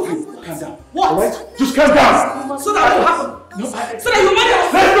down, all of you. Calm down. What? All right? Just calm down. So that will happen. No, so that you marry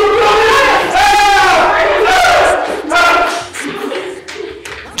us. Let's do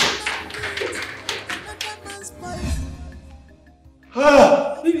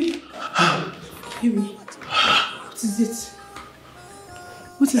Baby, what is it?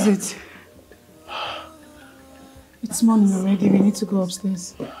 What is it? It's morning already, we need to go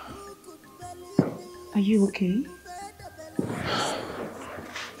upstairs. Are you okay?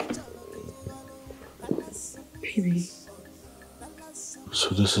 Baby. So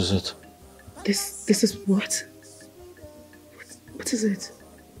this is it? This is what? What is it?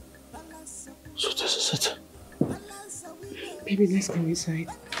 So this is it? Baby, let's go inside.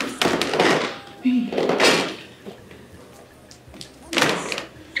 Baby.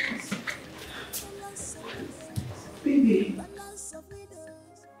 Baby.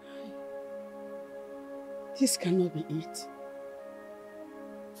 This cannot be it.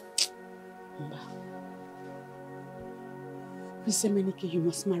 Mr. Menike, you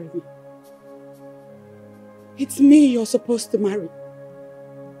must marry me. It's me you're supposed to marry.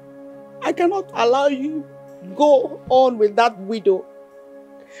 I cannot allow you go on with that widow.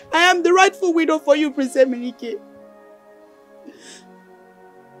 I am the rightful widow for you, Princess Menike.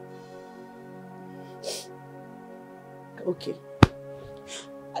 Okay.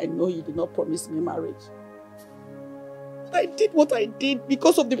 I know you did not promise me marriage. But I did what I did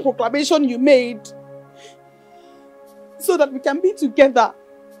because of the proclamation you made. So that we can be together.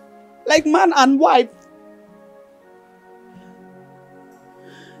 Like man and wife.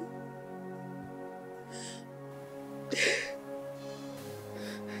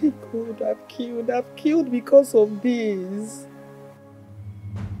 God, I've killed because of this.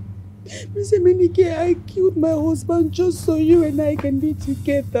 Mr. Menike, I killed my husband just so you and I can be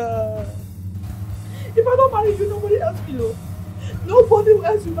together. If I don't marry you, nobody else will. Nobody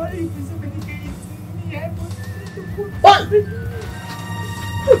else will marry you, Mr. Menike. It's me. I want to put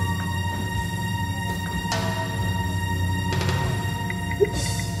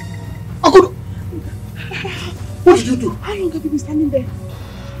Akudo! What did you do? How long have you been standing there?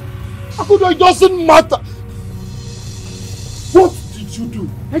 Akudo, it doesn't matter. What did you do?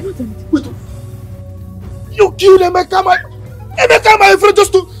 I don't tell you. Wait. You killed Emeka, my friend,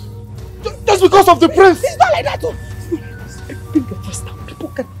 just because of the prince. It's not like that. Bring your voice down. People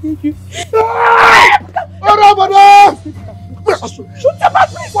can hear you. Shoot him,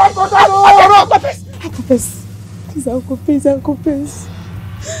 please. confess. Please, I'll confess, I'll confess.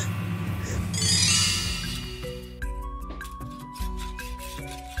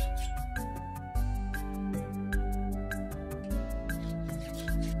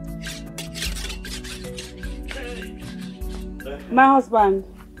 My husband,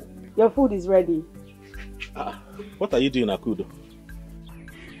 your food is ready. What are you doing, Akudo?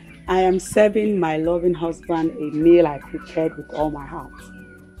 I am serving my loving husband a meal I prepared with all my heart.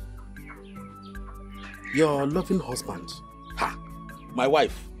 Your loving husband? Ha! My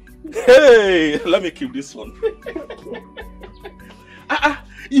wife. Hey! Let me keep this one.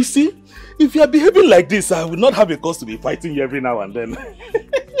 You see, if you are behaving like this, I will not have a cause to be fighting you every now and then.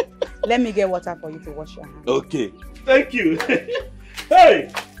 Let me get water for you to wash your hands. Okay. Thank you.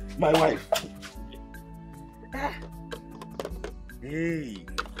 Hey! My wife. Hey.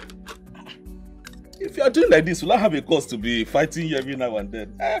 If you are doing like this, will I have a cause to be fighting you every now and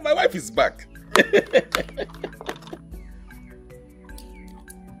then? My wife is back.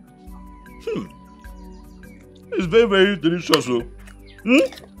 It's very, very delicious.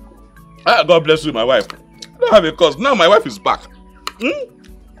 God bless you, my wife. I don't have a cause. Now my wife is back.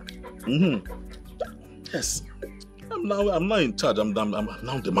 Yes. I'm now in charge. I'm now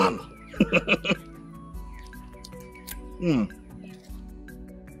the man.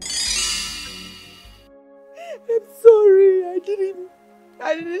 I'm sorry.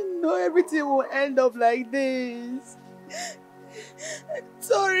 I didn't know everything will end up like this. I'm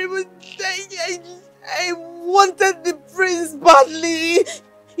sorry, but I wanted the prince badly.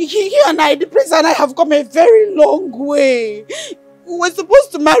 The prince and I have come a very long way. We were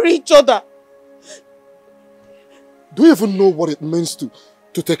supposed to marry each other. Do you even know what it means to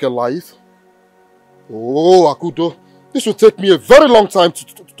take a life? Oh, Akudo, this will take me a very long time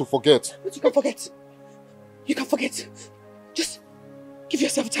to forget. But you can forget. You can forget. Just give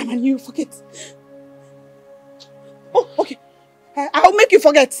yourself time and you forget. Oh, okay. I'll make you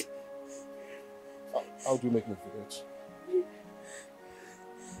forget. How do you make me forget?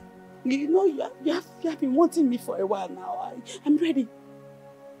 You know, you have been wanting me for a while now. I'm ready.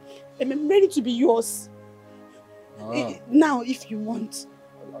 I'm ready to be yours. Now, if you want.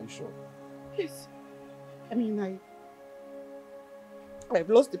 Are you sure? Yes. I mean, I've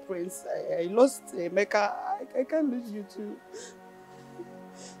lost the prince. I lost Emeka. I can't lose you too.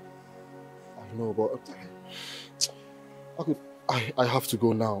 I know, but I have to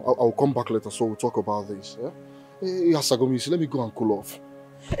go now. I'll come back later so we'll talk about this. Yeah? Hey, Sagomi, let me go and cool off.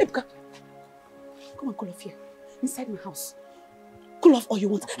 Ebuka, come and cool off here, inside my house. Cool off all you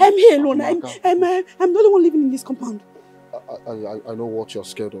want. I'm here alone. I'm the only one living in this compound. I know what you're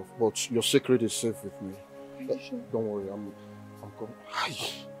scared of, but your secret is safe with me. Are you sure? Don't worry, I'm coming. Hi,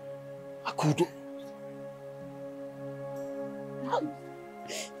 Akudo.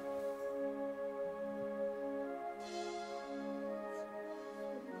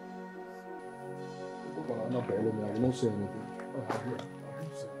 I won't say anything.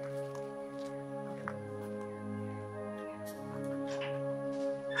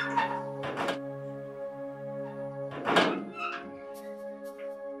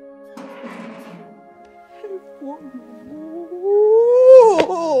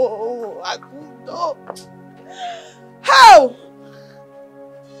 Akudo. How?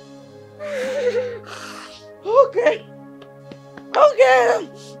 Okay.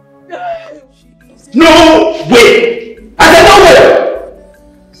 No way! I said no way!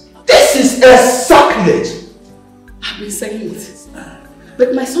 This is a sacrilege! I've been saying it.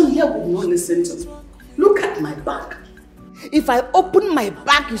 But my son here will not listen to me. Look at my back. If I open my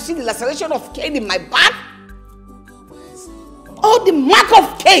back, you see the laceration of Cain in my back? Oh, the mark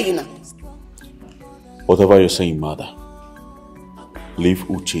of Cain! Whatever you're saying, mother, leave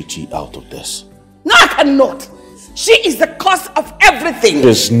Uchechi out of this. No, I cannot. She is the cause of everything.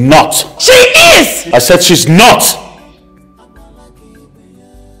 She's not. She is! I said she's not.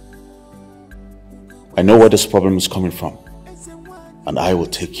 I know where this problem is coming from, and I will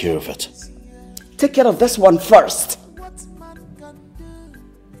take care of it. Take care of this one first.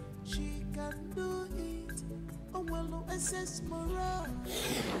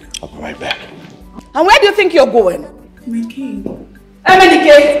 I'll be right back. And where do you think you're going? My king.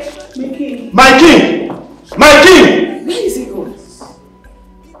 Emenike! My king. My king! My king! Where is he going?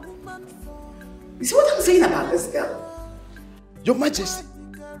 You see what I'm saying about this girl? Your Majesty,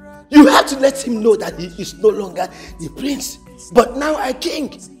 you have to let him know that he is no longer the prince, but now a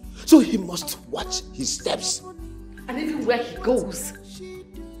king. So he must watch his steps. And even where he goes.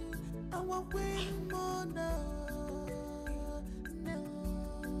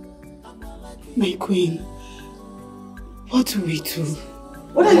 My queen, what do we do?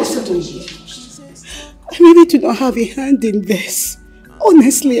 What are you saying to me? I really do not have a hand in this.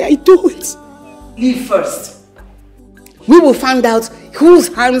 Honestly, I don't. Leave first. We will find out whose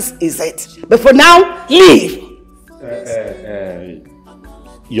hands is it. But for now, leave.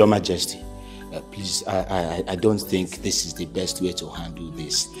 Your Majesty, please, I don't think this is the best way to handle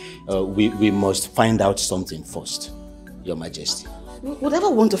this. We must find out something first, Your Majesty. Whatever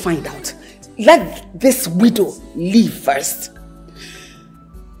we want to find out, let this widow leave first.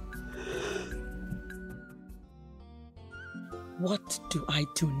 What do I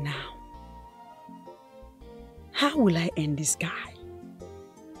do now? How will I end this guy?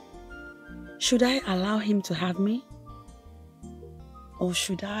 Should I allow him to have me? Or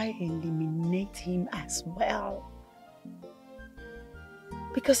should I eliminate him as well?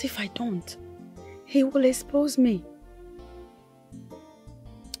 Because if I don't, he will expose me.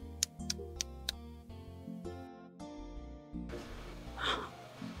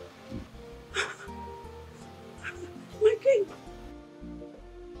 My king.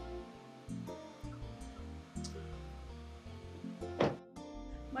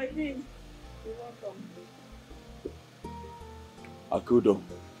 My king, you're welcome. Akudo,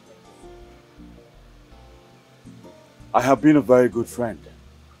 I have been a very good friend.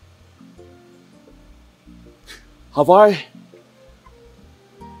 Have I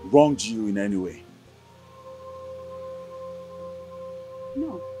wronged you in any way?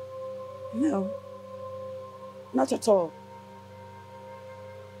 No. No. Not at all.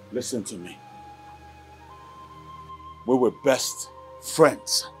 Listen to me. We were best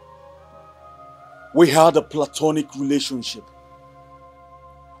friends. We had a platonic relationship.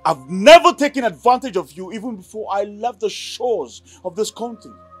 I've never taken advantage of you even before I left the shores of this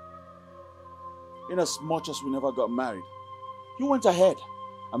country. In as much as we never got married, you went ahead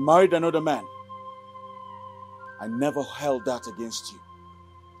and married another man. I never held that against you.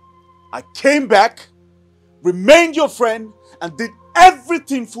 I came back, remained your friend, and did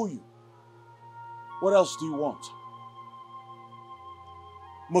everything for you. What else do you want?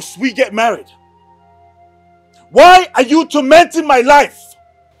 Must we get married? Why are you tormenting my life?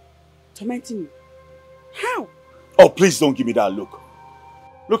 Tormenting you? How? Oh, please don't give me that look.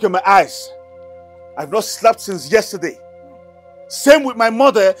 Look at my eyes. I've not slept since yesterday. Same with my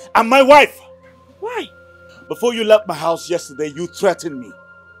mother and my wife. Why? Before you left my house yesterday, you threatened me.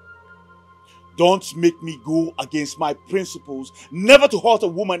 Don't make me go against my principles, never to hurt a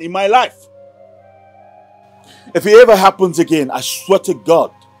woman in my life. If it ever happens again, I swear to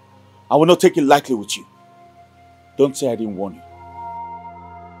God, I will not take it lightly with you. Don't say I didn't warn you.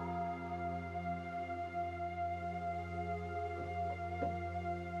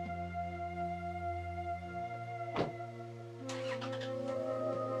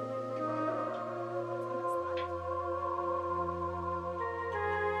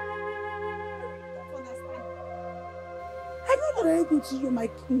 I've not done anything to you, my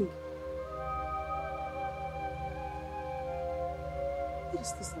king. What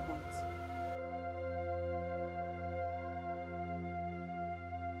is this about?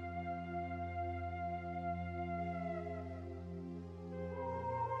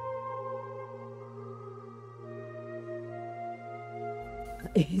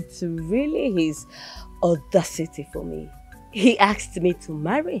 It's really his audacity for me. He asked me to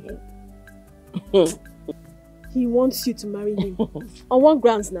marry him. He wants you to marry him. On what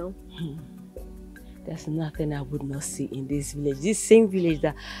grounds now? There's nothing I would not see in this village. This same village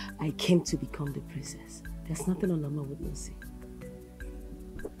that I came to become the princess. There's nothing Olama would not see.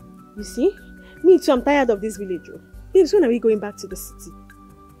 You see? Me too, I'm tired of this village. Babes, when are we going back to the city?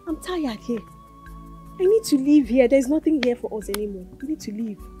 I'm tired here. I need to leave here. There's nothing here for us anymore. We need to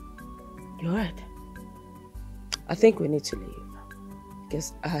leave. You're right. I think we need to leave.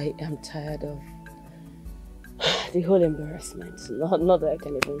 Because I am tired of the whole embarrassment. Not that I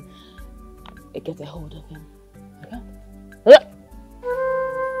can even get a hold of him. Okay?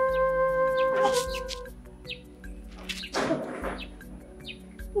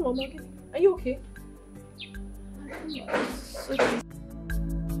 Oh, Mama, are you okay?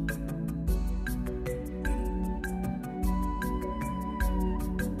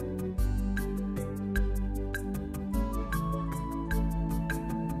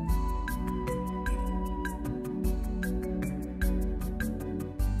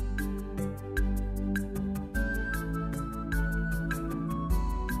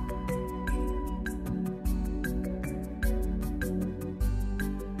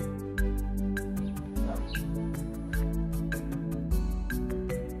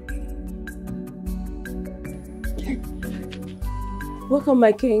 Welcome,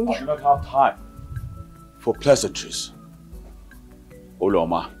 my king. I do not have time for pleasantries.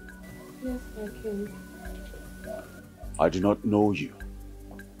 Oloma. Yes, my king. I do not know you.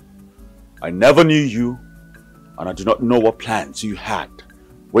 I never knew you, and I do not know what plans you had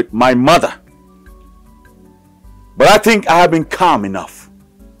with my mother. But I think I have been calm enough.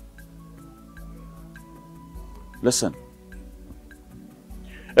 Listen,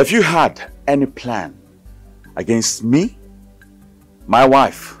 if you had any plan against me, my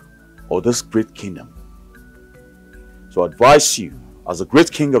wife, or this great kingdom, so I advise you as the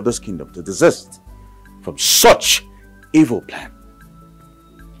great king of this kingdom to desist from such evil plan.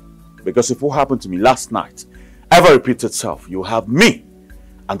 Because if what happened to me last night ever repeats itself, you have me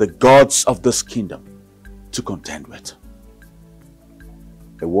and the gods of this kingdom to contend with.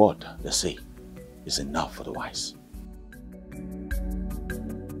 A word, they say, is enough for the wise.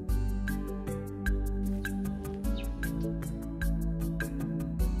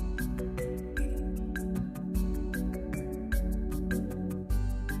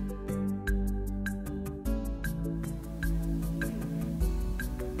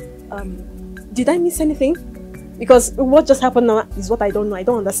 Did I miss anything? Because what just happened now is what I don't know. I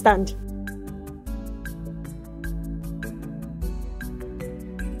don't understand.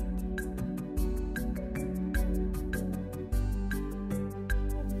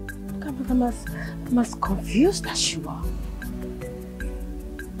 I'm as confused as you are.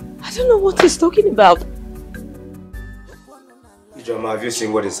 I don't know what he's talking about. Ijoma, have you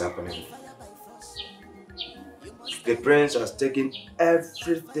seen what is happening? The prince has taken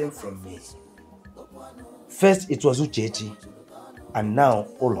everything from me. First it was Uchechi, and now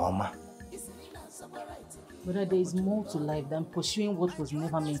Oloma. Brother, there is more to life than pursuing what was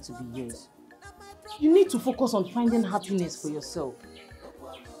never meant to be yours. You need to focus on finding happiness for yourself.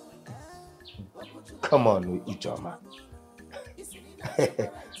 Come on, Ijoma.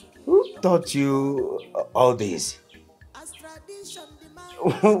 Who taught you all this?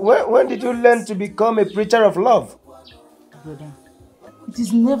 When did you learn to become a preacher of love? Brother, it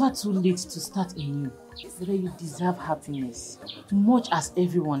is never too late to start anew. Brother, you deserve happiness, much as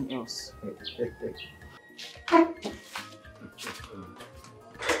everyone else.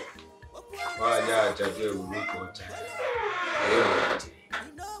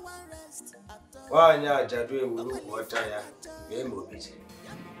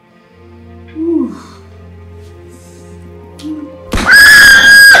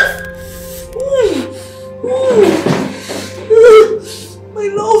 My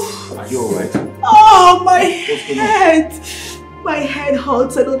love. Are you alright? Oh, my head. My head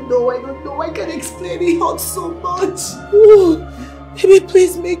hurts. I don't know. I can't explain. It hurts so much. Ooh. Baby,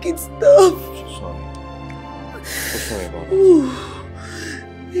 please make it stop. So sorry about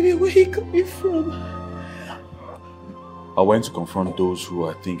that. Baby, where are you coming from? I went to confront those who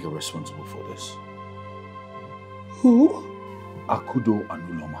I think are responsible for this. Who? Akudo and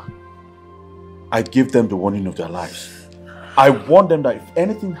Uloma. I give them the warning of their lives. I warn them that if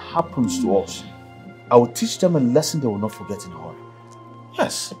anything happens to us, I will teach them a lesson they will not forget in a hurry.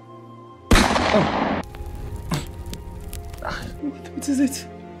 Yes. What is it?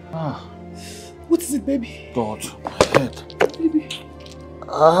 What is it, baby? God, my head. Baby.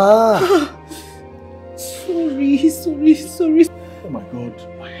 Sorry. Oh my God,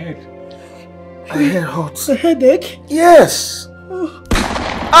 my head. My head hurts. A headache? Yes. Oh,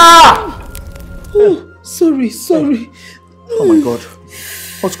 sorry. Oh my God.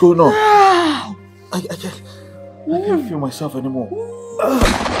 What's going on? I can't feel myself anymore.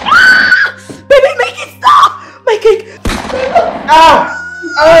 Baby, make it stop! Make it...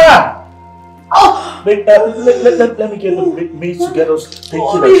 Let me get the meat to get us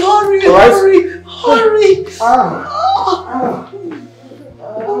Hurry!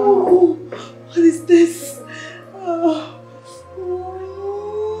 What is this? What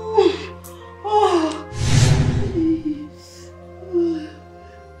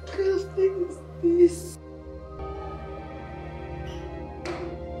kind of thing is this?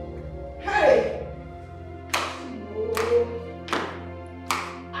 Hey!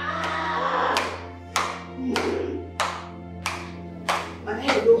 My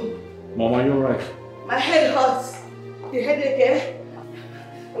head, oh. Mom, are you alright? My head hurts. The headache, eh?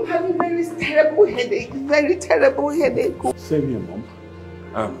 I'm having very terrible headache. Same here, Mom.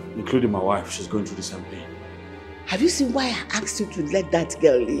 Including my wife, she's going through the same pain. Have you seen why I asked you to let that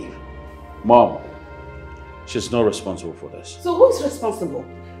girl leave? Mom, she's not responsible for this. So who's responsible?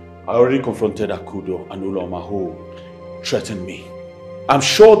 I already confronted Akudo and Uloma who threatened me. I'm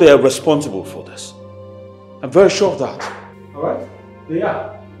sure they are responsible for this. I'm very sure of that. Alright? They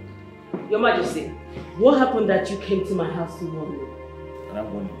are. Your Majesty, what happened that you came to my house to warn me? And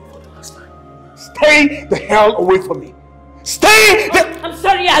I'm warning you for the last time. Stay the hell away from me! Stay the... I'm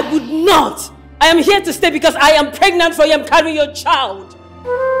sorry, I would not! I am here to stay because I am pregnant for you. I'm carrying your child.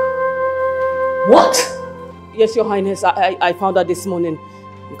 What? Yes, Your Highness. I found out this morning.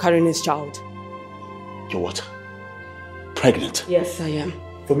 I'm carrying his child. You're what? Pregnant? Yes, I am.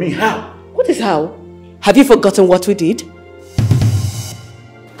 For me, how? What is how? Have you forgotten what we did? You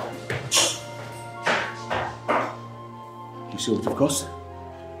see what you've caused?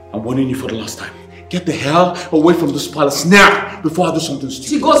 I'm warning you for the last time. Get the hell away from this palace now before I do something stupid.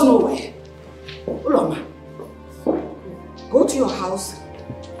 She goes nowhere. Uloma, go to your house,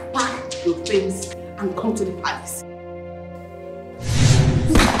 pack your things, and come to the palace.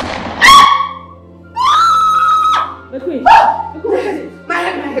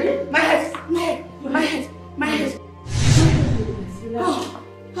 My head.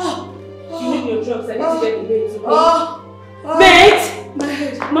 You need your drugs. I need to get the mate. Mate! My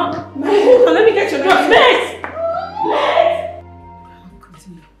head. Let me get your drugs. Mate!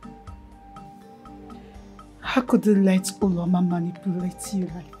 How could you let Uloma manipulate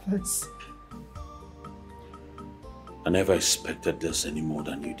you like this? I never expected this any more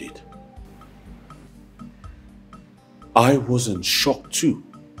than you did. I was in shock too.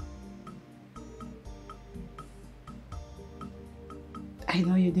 I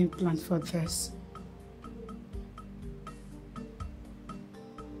know you didn't plan for this.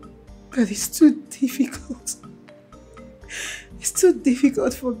 But it's too difficult. It's too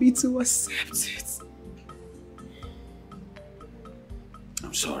difficult for me to accept it.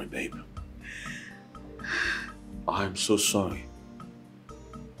 I'm sorry, babe. I'm so sorry.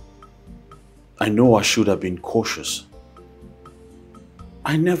 I know I should have been cautious.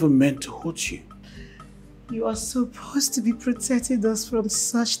 I never meant to hurt you. You are supposed to be protecting us from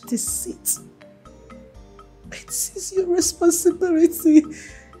such deceit. It is your responsibility.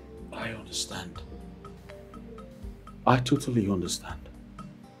 I understand. I totally understand.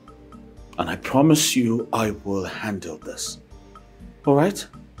 And I promise you I will handle this. Alright?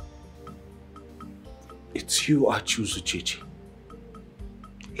 It's you I choose, Uchechi.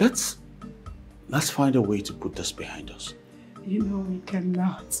 Let's find a way to put this behind us. You know we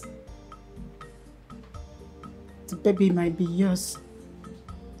cannot. The baby might be yours.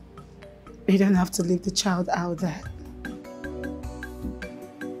 You don't have to leave the child out there.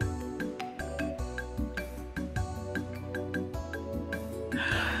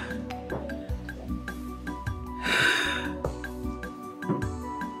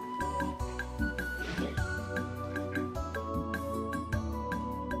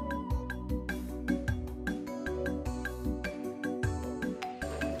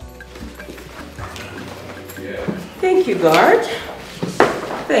 Thank you, guard.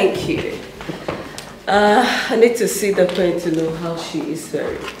 Thank you. I need to see the queen to know how she is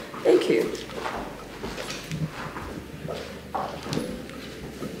faring. Thank you.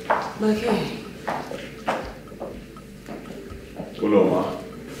 Okay. Uloma.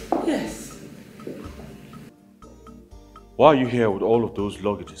 Yes. Why are you here with all of those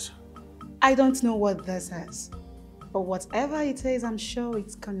luggages? I don't know what this is. But whatever it is, I'm sure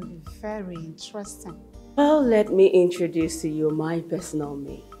it's going to be very interesting. Well, let me introduce to you my personal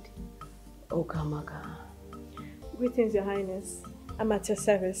maid, Okamaka. Greetings, Your Highness. I'm at your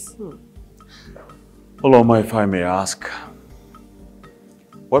service. Uloma, if I may ask,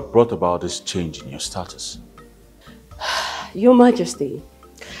 what brought about this change in your status? Your Majesty,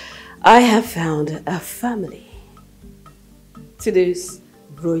 I have found a family to this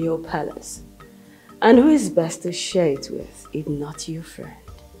royal palace. And who is best to share it with if not your friend?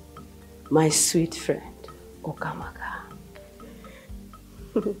 My sweet friend, Okamaka.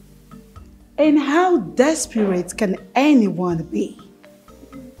 And how desperate can anyone be?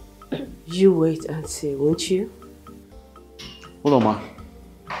 You wait and see, won't you? Uloma,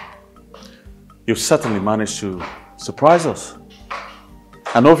 you've certainly managed to surprise us.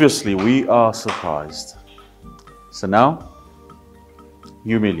 And obviously we are surprised. So now,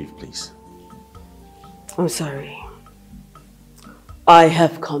 you may leave, please. I'm sorry. I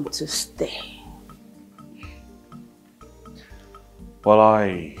have come to stay. Well,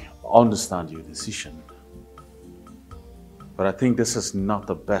 I understand your decision, but I think this is not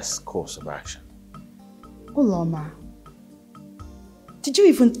the best course of action. Uloma, did you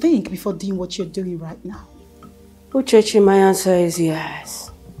even think before doing what you're doing right now? Uchechi, my answer is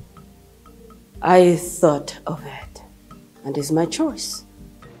yes. I thought of it, and it's my choice.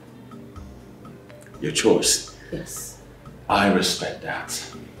 Your choice? Yes. I respect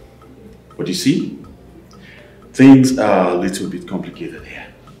that. But you see, things are a little bit complicated here.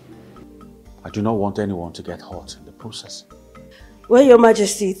 I do not want anyone to get hurt in the process. Well, Your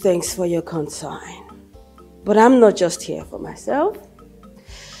Majesty, thanks for your concern. But I'm not just here for myself.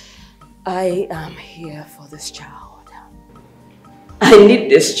 I am here for this child. I need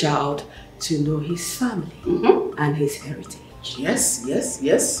this child to know his family and his heritage. Yes, yes,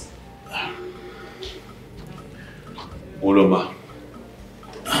 yes. Oloma,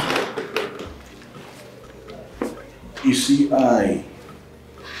 you see, I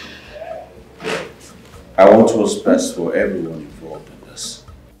want what's best for everyone involved in this.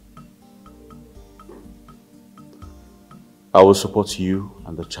 I will support you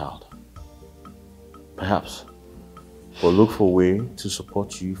and the child. Perhaps, but look for a way to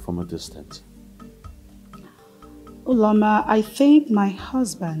support you from a distance. Uloma, I think my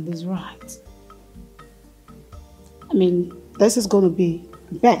husband is right. I mean, this is going to be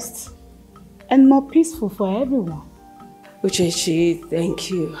best and more peaceful for everyone. Uchechi,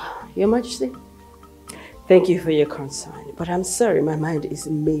 thank you. Your Majesty, thank you for your concern, but I'm sorry, my mind is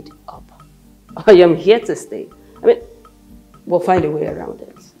made up. I am here to stay. I mean, we'll find a way around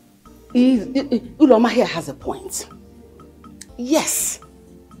it. Uloma here has a point. Yes,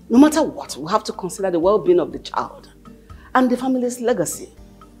 no matter what, we have to consider the well-being of the child and the family's legacy.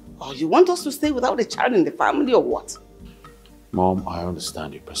 Or you want us to stay without a child in the family or what? Mom, I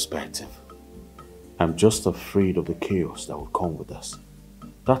understand your perspective. I'm just afraid of the chaos that will come with us.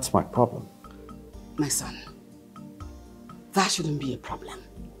 That's my problem. My son, that shouldn't be a problem.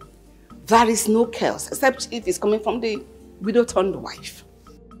 There is no chaos, except if it's coming from the widow-turned wife.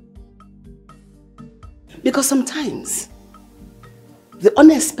 Because sometimes, the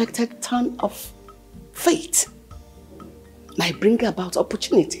unexpected turn of fate might bring about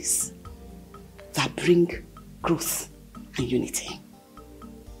opportunities that bring growth and unity.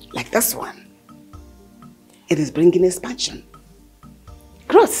 Like this one. It is bringing expansion,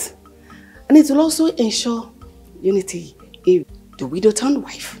 growth, and it will also ensure unity if the widow-turned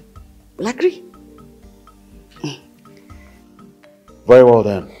wife will agree. Very well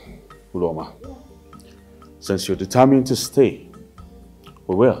then, Uloma. Since you're determined to stay,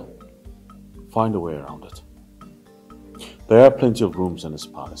 we will find a way around it. There are plenty of rooms in this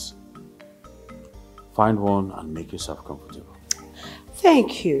palace. Find one and make yourself comfortable.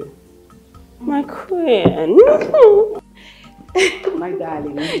 Thank you, my queen. My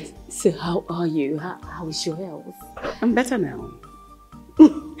darling. So how are you? How is your health? I'm better now.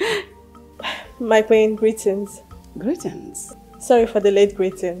 My queen, greetings. Greetings. Sorry for the late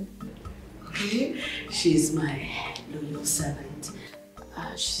greeting. She's my loyal servant.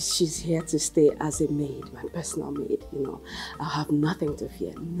 She's here to stay as a maid, my personal maid, you know. I have nothing to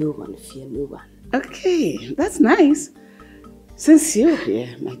fear. No one fear no one. Okay, that's nice. Since you're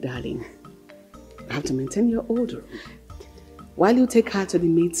here, my darling, I have to maintain your order while you take her to the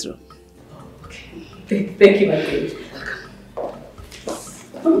maid's room. Okay. Thank you, my queen.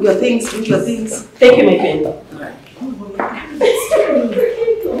 Bring your things, bring your things. Thank you, my queen.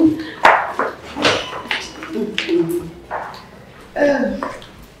 Alright.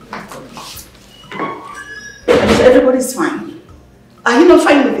 So everybody's fine. Are you not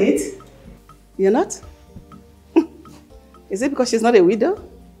fine with it? You're not? Is it because she's not a widow?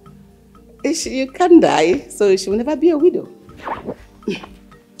 You can die, so she will never be a widow.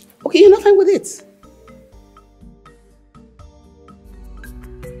 Okay, you're not fine with it?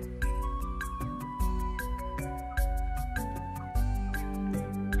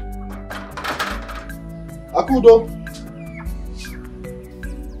 Akudo.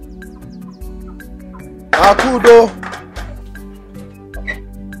 Akudo.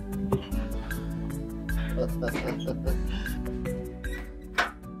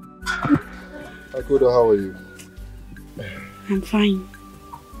 Akudo, how are you? I'm fine.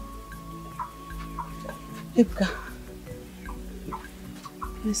 Ibka,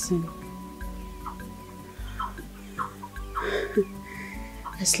 listen.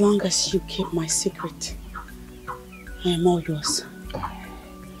 As long as you keep my secret, I am all yours.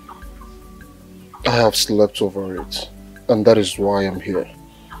 I have slept over it, and that is why I'm here.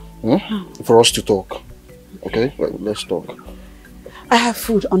 For us to talk. Okay? Let's talk. I have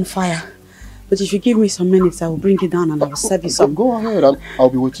food on fire, but if you give me some minutes, I will bring it down and I will serve you some. Go ahead, I'll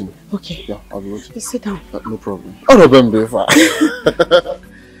be waiting. Okay. Yeah, I'll be waiting. Just sit down. No problem. Oh, no, baby.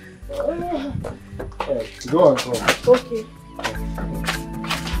 Go on, go on. Okay.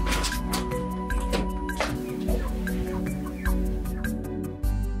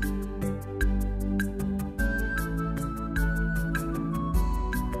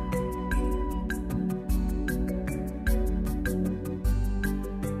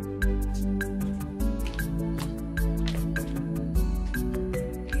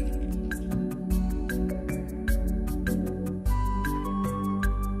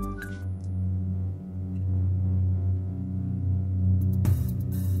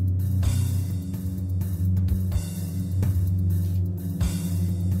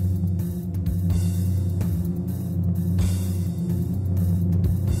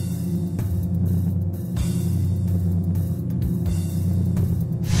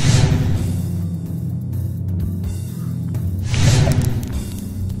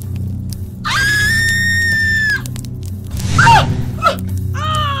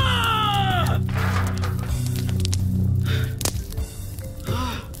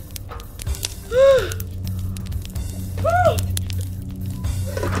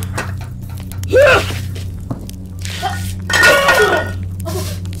 What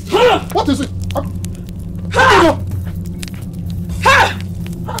is it?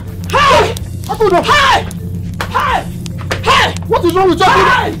 What is wrong with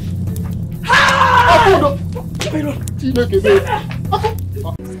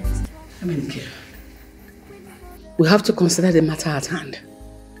you? We have to consider the matter at hand.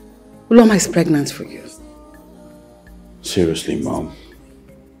 Uloma is pregnant for you. Seriously, Mom.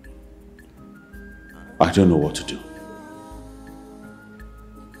 I don't know what to do.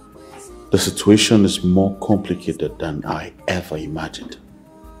 The situation is more complicated than I ever imagined.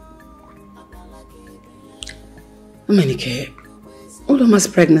 Omenike, Uloma's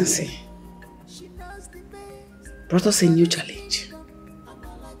pregnancy brought us a new challenge.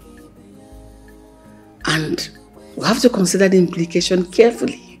 And we have to consider the implication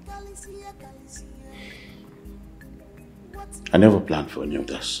carefully. I never planned for any of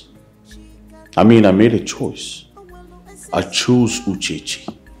this. I mean, I made a choice. I chose Uchechi.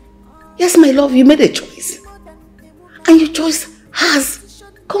 Yes, my love, you made a choice. And your choice has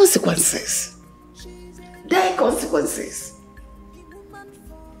consequences. There are consequences.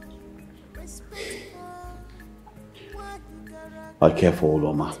 I care for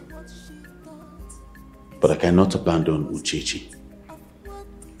Uloma. But I cannot abandon Uchechi.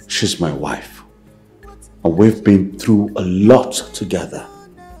 She's my wife. And we've been through a lot together.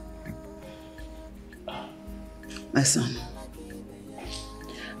 My son,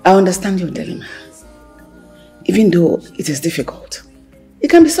 I understand your dilemma. Even though it is difficult, it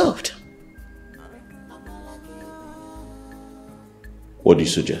can be solved. What do you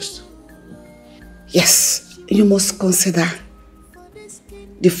suggest? Yes, you must consider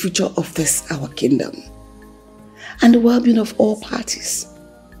the future of this, our kingdom, and the well-being of all parties.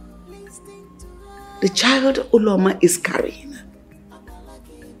 The child Uloma is carries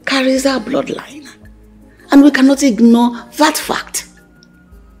our bloodline, and we cannot ignore that fact.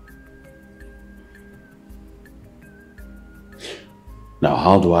 Now,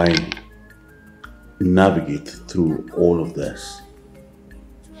 how do I navigate through all of this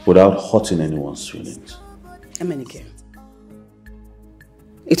without hurting anyone's feelings? Emenike,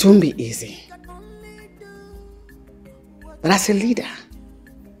 it won't be easy. But as a leader,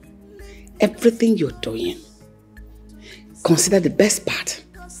 everything you're doing, consider the best part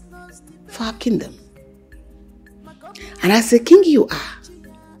for our kingdom. And as a king you are,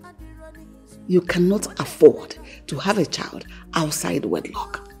 you cannot afford to have a child outside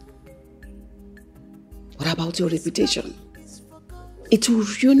wedlock. What about your reputation? It will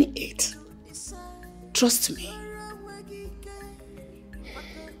ruin it. Trust me.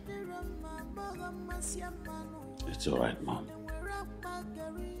 It's all right, Mom.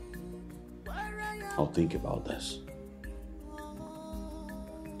 I'll think about this.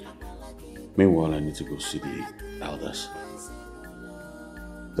 Meanwhile, I need to go see the elders.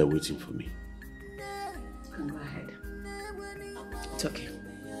 They're waiting for me. Go ahead. It's okay.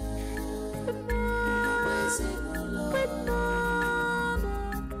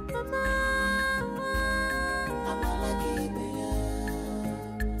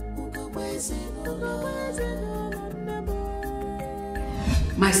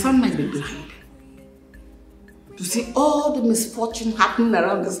 My son might be blind to see all the misfortune happening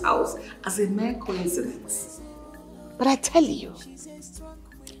around this house as a mere coincidence. But I tell you,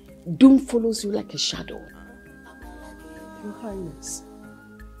 doom follows you like a shadow. Your Highness,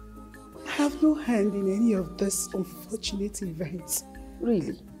 I have no hand in any of these unfortunate events.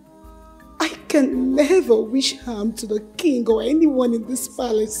 Really? I can never wish harm to the king or anyone in this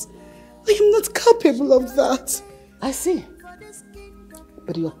palace. I am not capable of that. I see.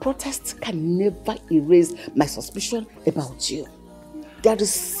 But your protests can never erase my suspicion about you. There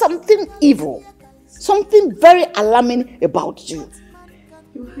is something evil, something very alarming about you.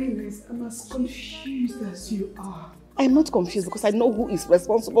 Your Highness, I'm as confused as you are. I'm not confused because I know who is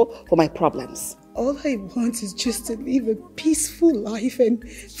responsible for my problems. All I want is just to live a peaceful life and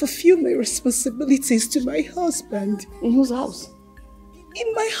fulfill my responsibilities to my husband. In whose house?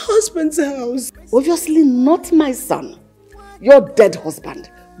 In my husband's house. Obviously not my son. Your dead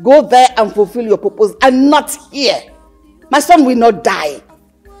husband. Go there and fulfill your purpose and not here. My son will not die.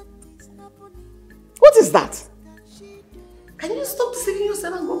 What is that? Can you stop deceiving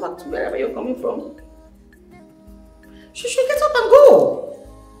yourself and go back to wherever you're coming from? You should get up and go.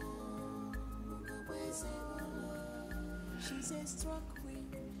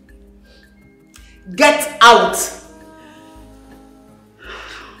 Get out.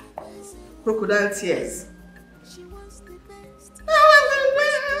 Crocodile tears.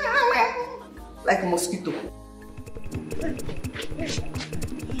 Like a mosquito.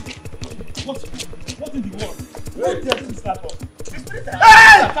 What in the world? What does this start up?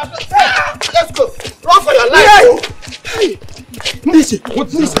 Hey! Let's go! Run for your life! Hey! Listen,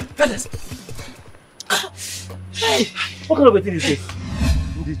 listen, fellas. Hey! What kind of thing is this?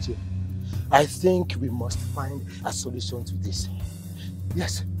 Ndiche, I think we must find a solution to this.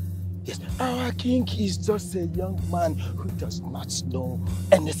 Yes, yes. Our king is just a young man who does not know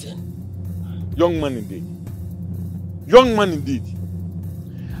anything. Young man indeed. Young man indeed.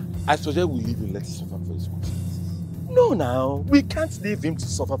 I suggest we leave him, let him suffer for his consequences. No, now we can't leave him to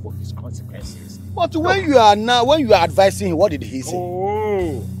suffer for his consequences. But when you are advising him, what did he say?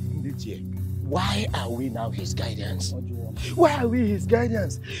 Oh, Ndiche, why are we now his guidance? Why are we his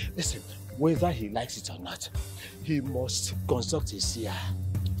guidance? Listen, whether he likes it or not, he must consult his seer.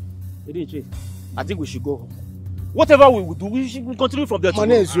 I think we should go home. Whatever we will do, we should continue from there. I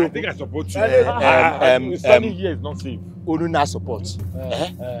think I support you. Standing here is not safe. Onuna support.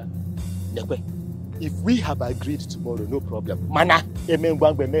 If we have agreed tomorrow, no problem. Mana,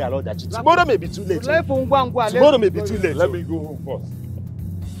 tomorrow may be too late. Tomorrow may be too late. Let me go home first.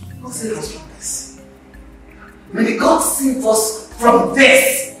 Don't save us from this. May God save us from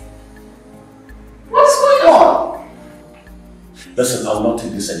this. What's going on? Listen, I will not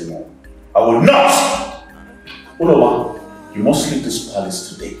take this anymore. I will not! Uloma, you must leave this palace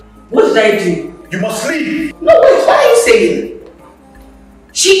today. What did I do? You must leave! No, wait, what are you saying?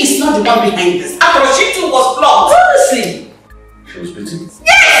 She is not the one behind this. After all, she too was blocked. Honestly. She was beaten?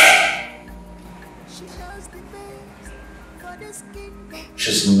 Yes!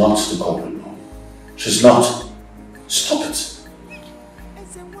 She's not the culprit, no. She's not. Stop it.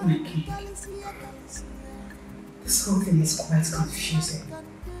 Mikey, this whole thing is quite confusing.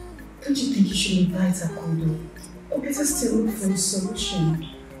 Don't you think you should invite Akudo? Or better still look for a solution?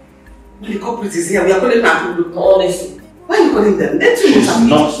 The culprit is here. We are calling Akudo, honestly. Why are you calling them? They're too much. She's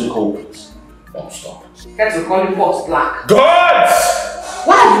not the culprit. Don't stop. Get to calling Fox Black. God!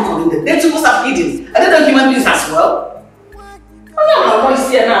 Why are you calling them? They're too much of hidden. Are they not human beings as well? Oh no,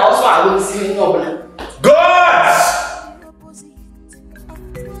 I'm here now. Also, I will see you no. God!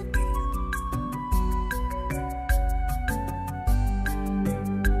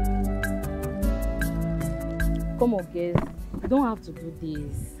 Come on, guys. You don't have to do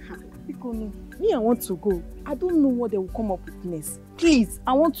this. Me, I want to go. I don't know what they will come up with next. Please,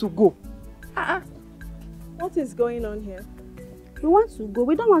 I want to go. What is going on here? We want to go.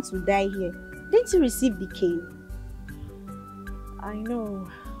 We don't want to die here. Didn't you receive the king? I know.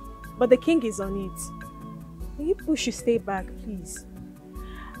 But the king is on it. You people should stay back, please.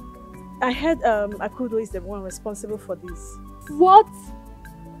 I heard Akudo is the one responsible for this. What?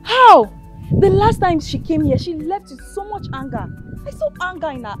 How? The last time she came here, she left with so much anger. I saw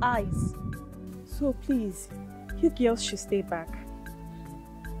anger in her eyes. So please, you girls should stay back.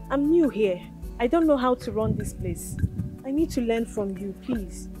 I'm new here. I don't know how to run this place. I need to learn from you,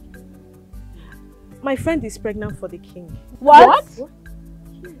 please. My friend is pregnant for the king. What?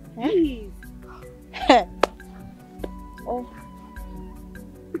 Please. Oh.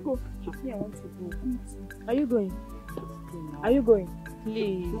 Go. I want to go. Are you going? Are you going?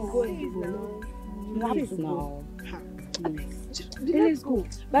 Please. Please now. Let's go.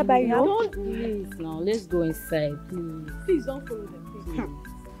 Bye-bye. Don't please now. Let's go inside, please. Please don't follow them. Please.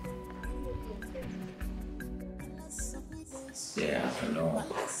 Yeah, I know.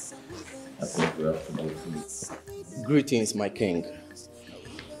 I think we have to go through. Greetings, my king.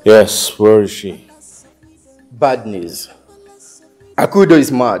 Yes, where is she? Bad news. Akudo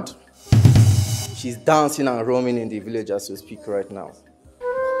is mad. She's dancing and roaming in the village as we speak right now.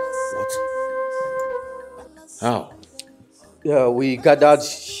 What? How? Yeah, we gathered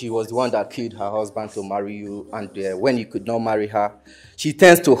she was the one that killed her husband to marry you, and when you could not marry her, she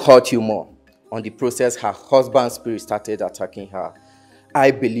tends to hurt you more. On the process, her husband's spirit started attacking her.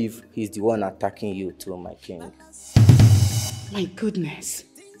 I believe he's the one attacking you too, my king. My goodness.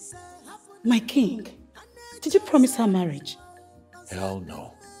 My king, did you promise her marriage? Hell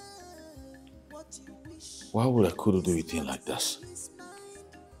no. Why would Akudo do a thing like this?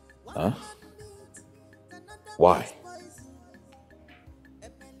 Huh? Why?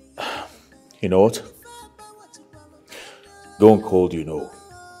 You know what? Go and call you know.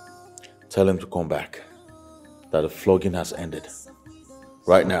 Tell him to come back. That the flogging has ended.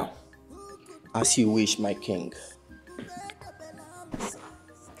 Right now. As you wish, my king.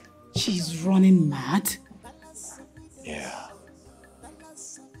 She's running mad? Yeah.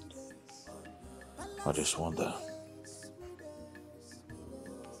 I just wonder.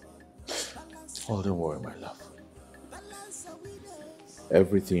 Oh, don't worry, my love.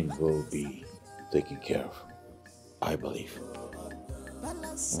 Everything will be taken care of. I believe.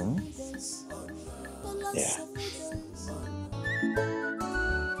 Yeah.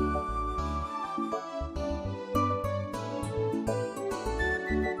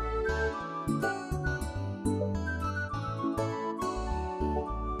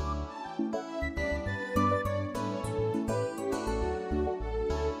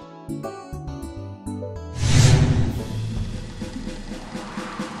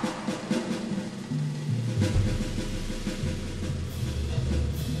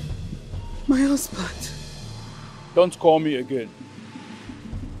 My husband. Don't call me again.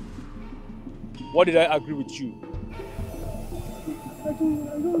 What did I agree with you? I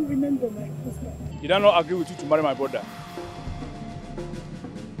don't remember my husband. Did I not agree with you to marry my brother?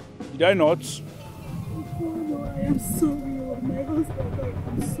 Did I not? No, I am sorry, my husband. I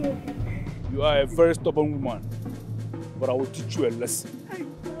am sorry. You are a very stubborn woman, but I will teach you a lesson. My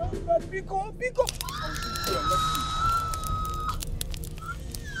husband, Biko. I will teach you a lesson.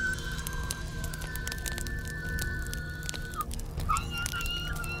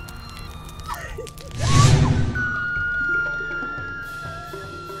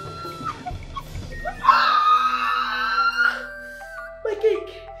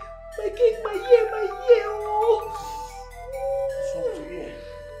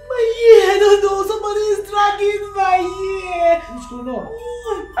 My ear, I don't know, somebody is dragging my ear. What's going on?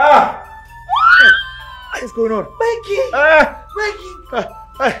 Ah! What's going on? My king! My king!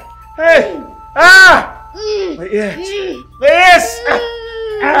 Hey! Ah! My ear! My ears!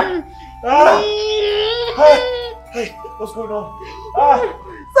 Hey! What's going on?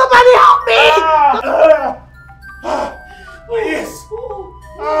 Somebody help me! My ears! What's going on?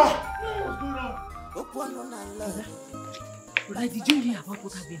 Brother, did you hear about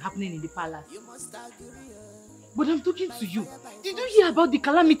what has been happening in the palace? But I'm talking to you. Did you hear about the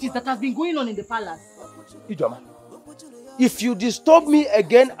calamities that has been going on in the palace? Ijoma, if you disturb me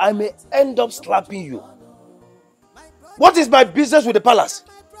again, I may end up slapping you. What is my business with the palace?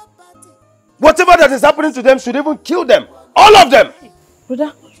 Whatever that is happening to them should even kill them. All of them!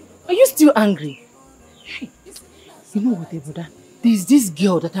 Brother, are you still angry? You know what, brother? There's this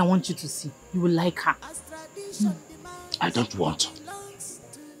girl that I want you to see. You will like her. I don't want.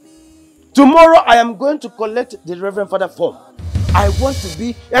 Tomorrow I am going to collect the Reverend Father form. I want to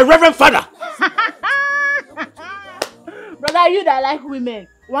be a Reverend Father. Brother, you that like women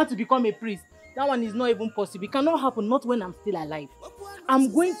want to become a priest. That one is not even possible. It cannot happen, not when I'm still alive.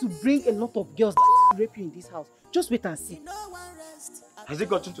 I'm going to bring a lot of girls to rape you in this house. Just wait and see. Has it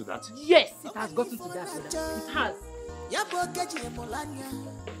gotten to that? Yes, it has gotten to that, brother. It has.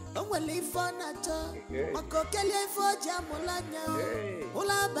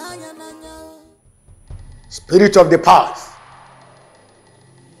 Spirit of the past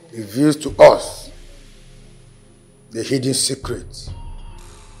reveals to us the hidden secrets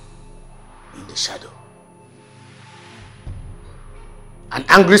in the shadow. An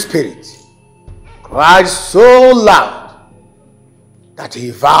angry spirit cried so loud that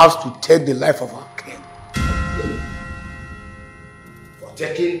he vows to take the life of our king for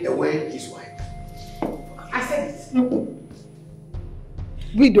taking away his wife. I said it.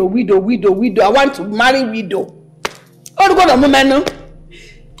 Widow. I want to marry widow. Oh, God, I'm a man. I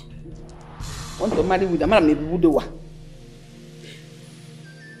want to marry widow. I'm a widow.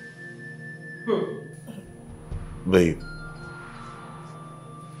 Babe,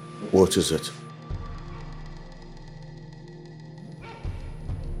 what is it?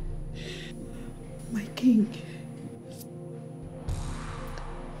 My king,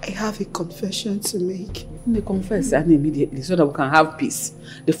 I have a confession to make. Let me confess immediately so that we can have peace.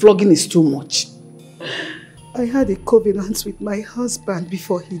 The flogging is too much. I had a covenant with my husband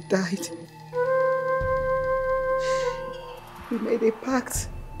before he died. We made a pact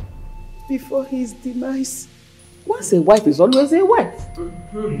before his demise. Once a wife is always a wife.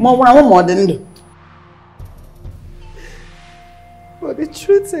 More than you. But the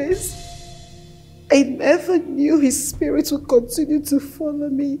truth is, I never knew his spirit would continue to follow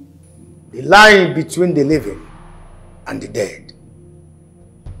me. The line between the living and the dead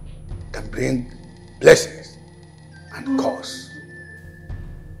can bring blessings and curse.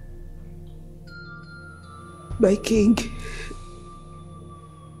 My king,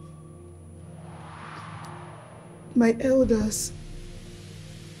 my elders,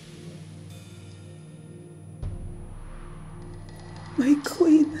 my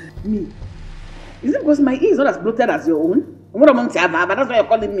queen. Me? Is it because my ear is not as bloated as your own? That's why you're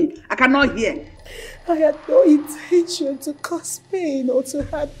calling me. I cannot hear. I had no intention to cause pain or to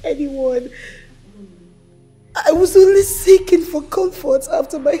hurt anyone. I was only seeking for comfort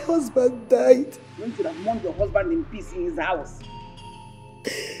after my husband died. You should have mourned your husband in peace in his house.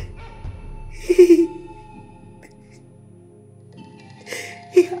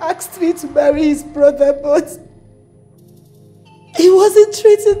 He asked me to marry his brother, but he wasn't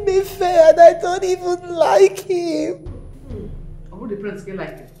treating me fair and I don't even like him. Who the prince get like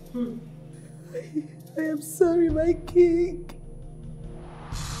it? I am sorry, my king.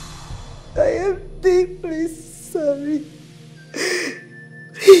 I am deeply sorry.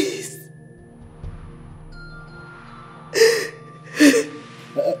 Please.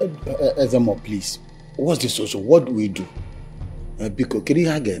 Ezemo, please. What's the social? What do we do? Because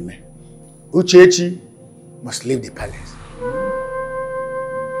Uchechi must leave the palace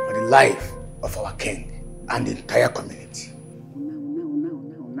for the life of our king and the entire community.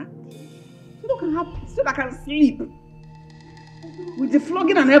 So I can sleep. With the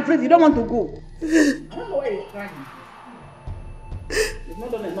flogging and everything, you don't want to go. I don't know why you're crying. You've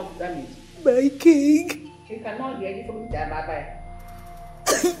not done enough damage. My king. You cannot be ready for me to bye-bye.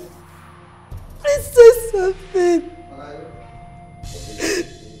 Please say something.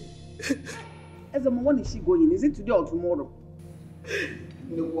 Ezemo, when is she going? Is it today or tomorrow?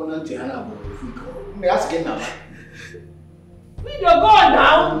 We ask again now. We don't go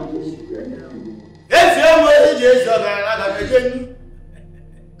now. Yes, you are Jesus,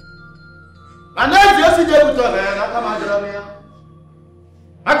 and that's just the day we talk.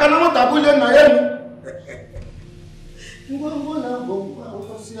 I cannot have you in my head.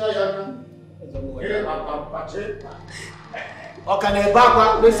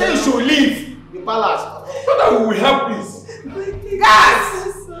 They say you should leave the palace so that we will have peace. Yes!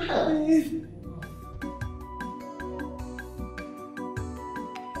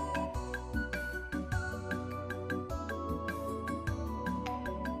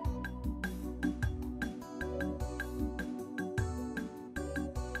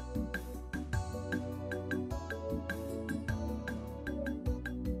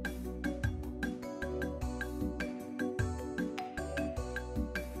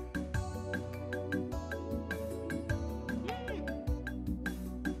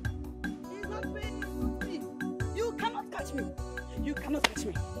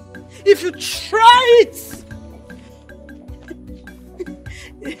 If you try it,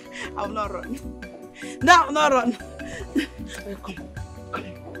 I will not run. No, I will not run.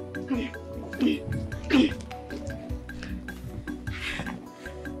 Come here.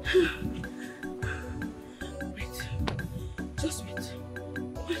 Wait. Just wait.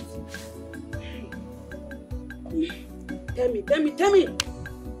 Tell me.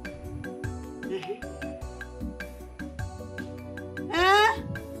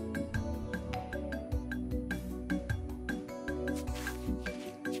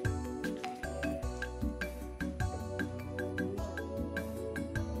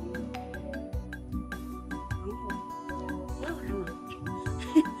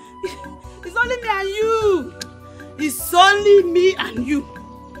 It's only me and you.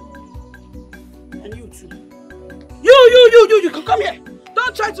 And you too. You can come here.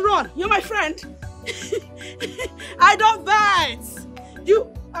 Don't try to run. You're my friend. I don't bite.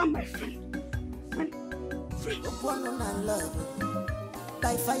 You are my friend.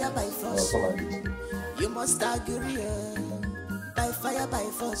 By fire, by force. You must agree. By fire, by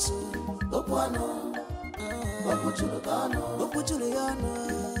force.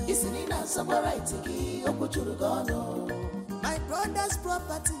 My brother's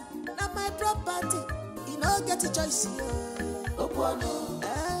property, not my property. You know, get a choice here.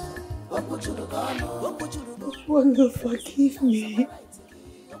 Wanda, forgive me.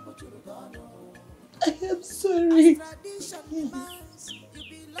 I am sorry.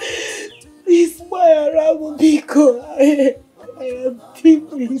 Please, Mayara will be quiet. I am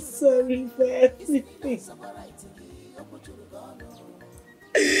deeply sorry for everything.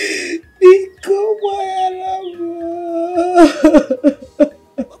 Nico, Mayara.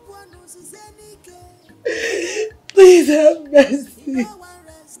 Please have mercy.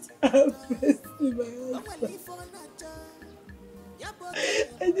 Have mercy, my husband.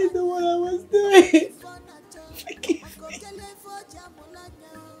 I didn't know what I was doing. Forgive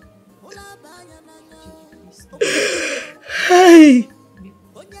me. Hey!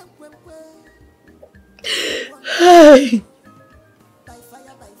 Hey!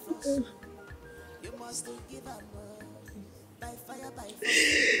 You must give up by fire, by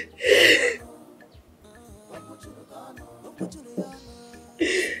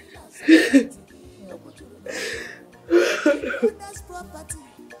That's property,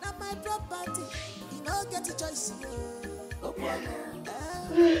 not my property. You don't get a choice.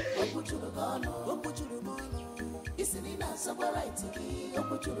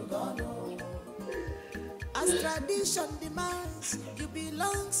 As tradition demands, you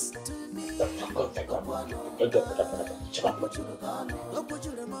belongs to me.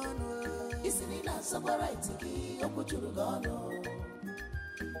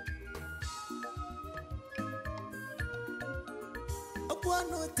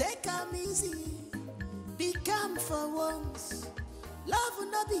 Take am easy, be calm for once. Love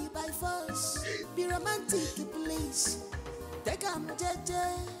will not be by force. Be romantic, please. Take am jeje,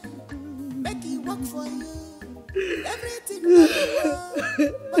 make it work for you. Everything will work,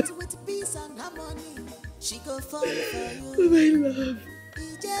 but with peace and harmony, she go fall for you. My love,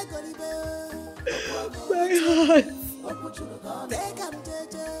 my heart, my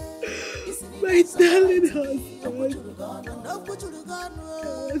darling husband.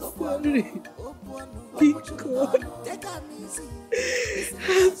 Sorry, because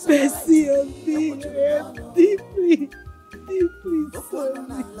have mercy on me. I'm deeply sorry.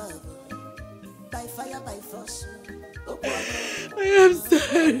 By fire, by force. I am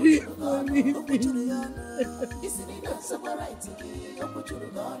sorry for leaving. I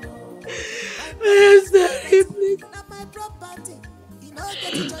am sorry, please.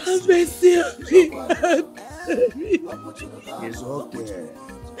 Have mercy on me. It's okay.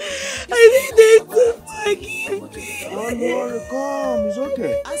 I need them to forgive me. Don't worry, come. It's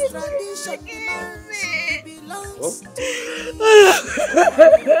okay. As tradition demands, it belongs to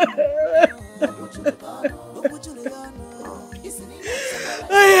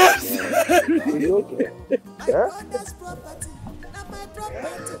I am sorry. It's okay. Huh?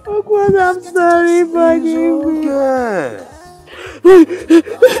 Okwad, I'm sorry, forgive me.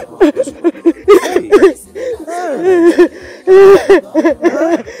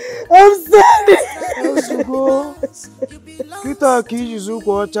 I'm sorry. Kita ki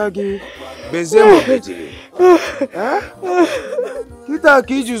zuko chagi bezemo bejiri. Kita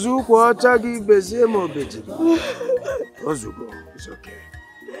ki zuko chagi bezemo bejiri. Ozugo, it's okay.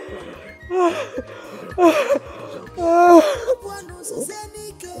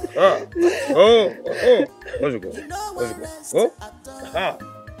 Ozugo.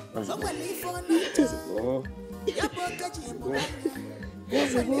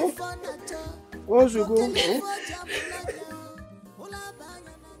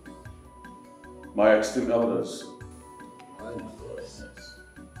 My esteemed elders,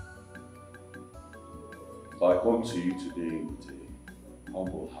 I come to you today with a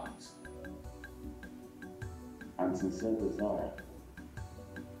humble heart and sincere desire,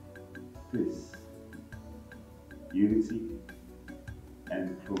 peace, unity,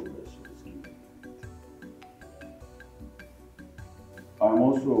 and progress for this kingdom. I'm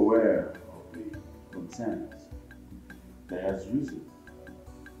also aware of the concerns that has risen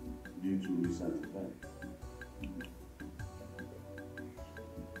due to recent events.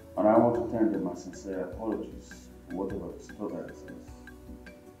 And I want to tender my sincere apologies for whatever disturbances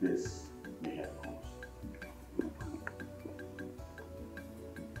this may have caused.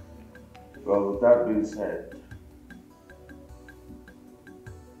 Well, with that being said,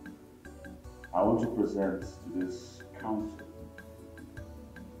 I want to present to this council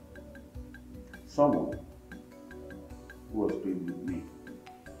someone who has been with me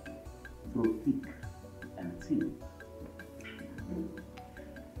through thick and thin.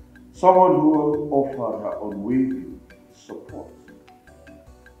 Someone who offered her unwavering support.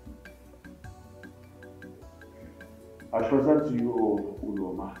 I present to you all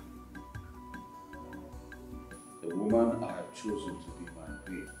Uloma, the woman I have chosen to be my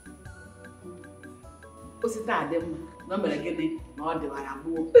queen.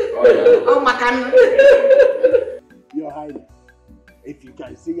 Your Highness, if you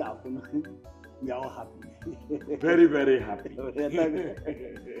can see our we are all happy. Very, very happy. I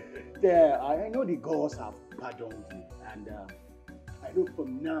know the gods have pardoned you, and I know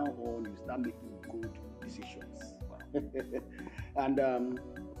from now on you start making good decisions. And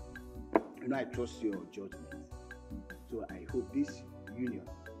I trust your judgment. So I hope this union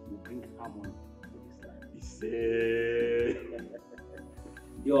will bring harmony to this land.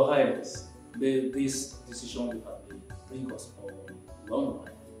 Your Highness, may this decision you have made bring us all long life.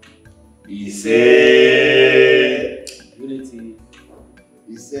 Unity,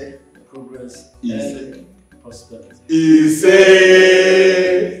 progress, and prosperity.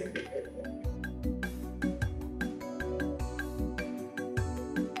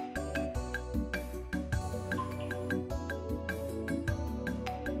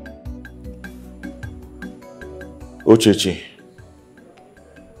 Ochechi.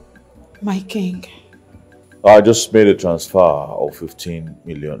 My king. I just made a transfer of 15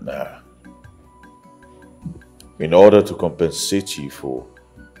 million naira in order to compensate you for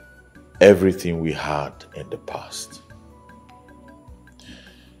everything we had in the past.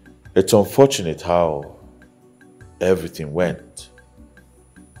 It's unfortunate how everything went,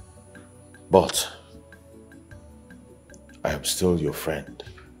 but I am still your friend.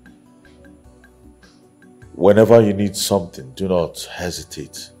 Whenever you need something, do not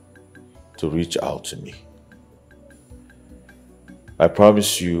hesitate to reach out to me. I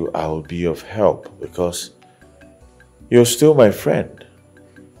promise you I will be of help because you're still my friend.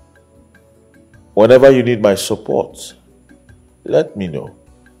 Whenever you need my support, let me know.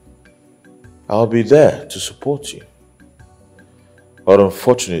 I'll be there to support you. But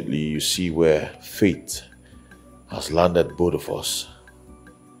unfortunately, you see where fate has landed both of us.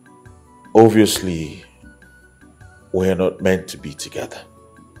 Obviously, we're not meant to be together.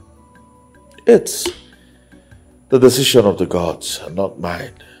 It's the decision of the gods and not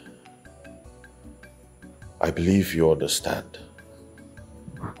mine. I believe you understand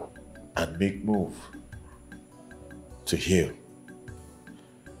and make move to heal.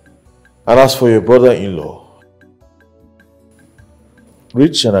 And as for your brother-in-law,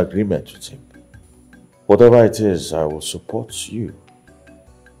 reach an agreement with him. Whatever it is, I will support you.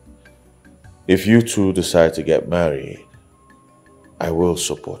 If you two decide to get married, I will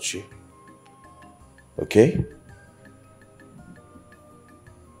support you. Okay?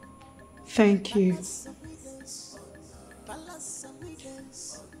 Thank you.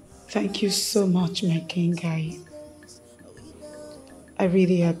 Thank you so much, my king guy. I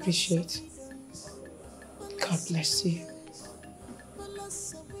really appreciate. God bless you.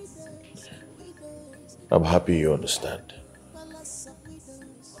 I'm happy you understand.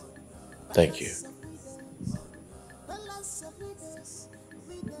 Thank you.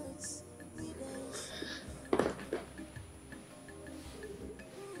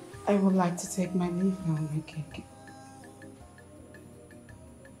 I would like to take my leave now, my king.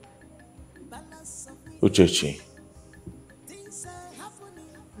 Uchechi,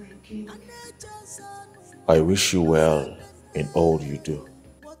 I wish you well in all you do.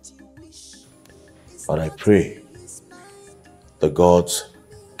 And I pray the gods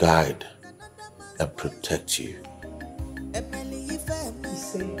guide and protect you.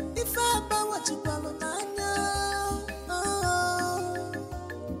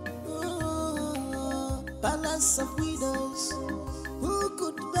 Palace of widows, who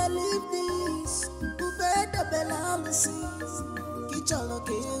could believe this? Who better balances? Kichalo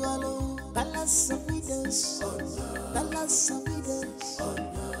Kigalo, Palace of widows, Palace of widows,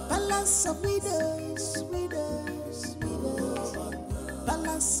 Palace of widows, widows, widows,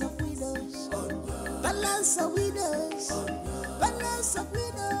 Palace of widows, Palace of widows, Palace of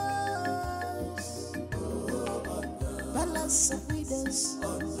widows, Palace of widows,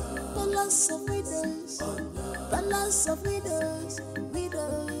 Palace of widows, Palace of widows,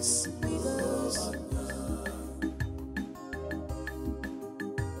 widows, widows.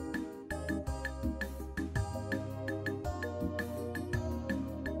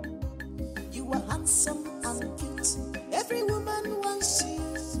 You are handsome and cute. Every woman wants you.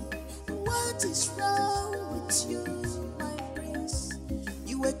 What is wrong with you, my prince?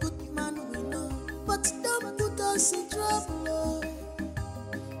 You a good man, we know, but don't put us in trouble.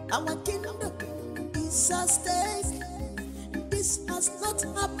 Our kingdom is at stake. This has not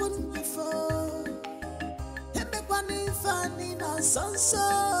happened before. Everybody finding us on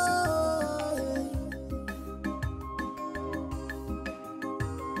so.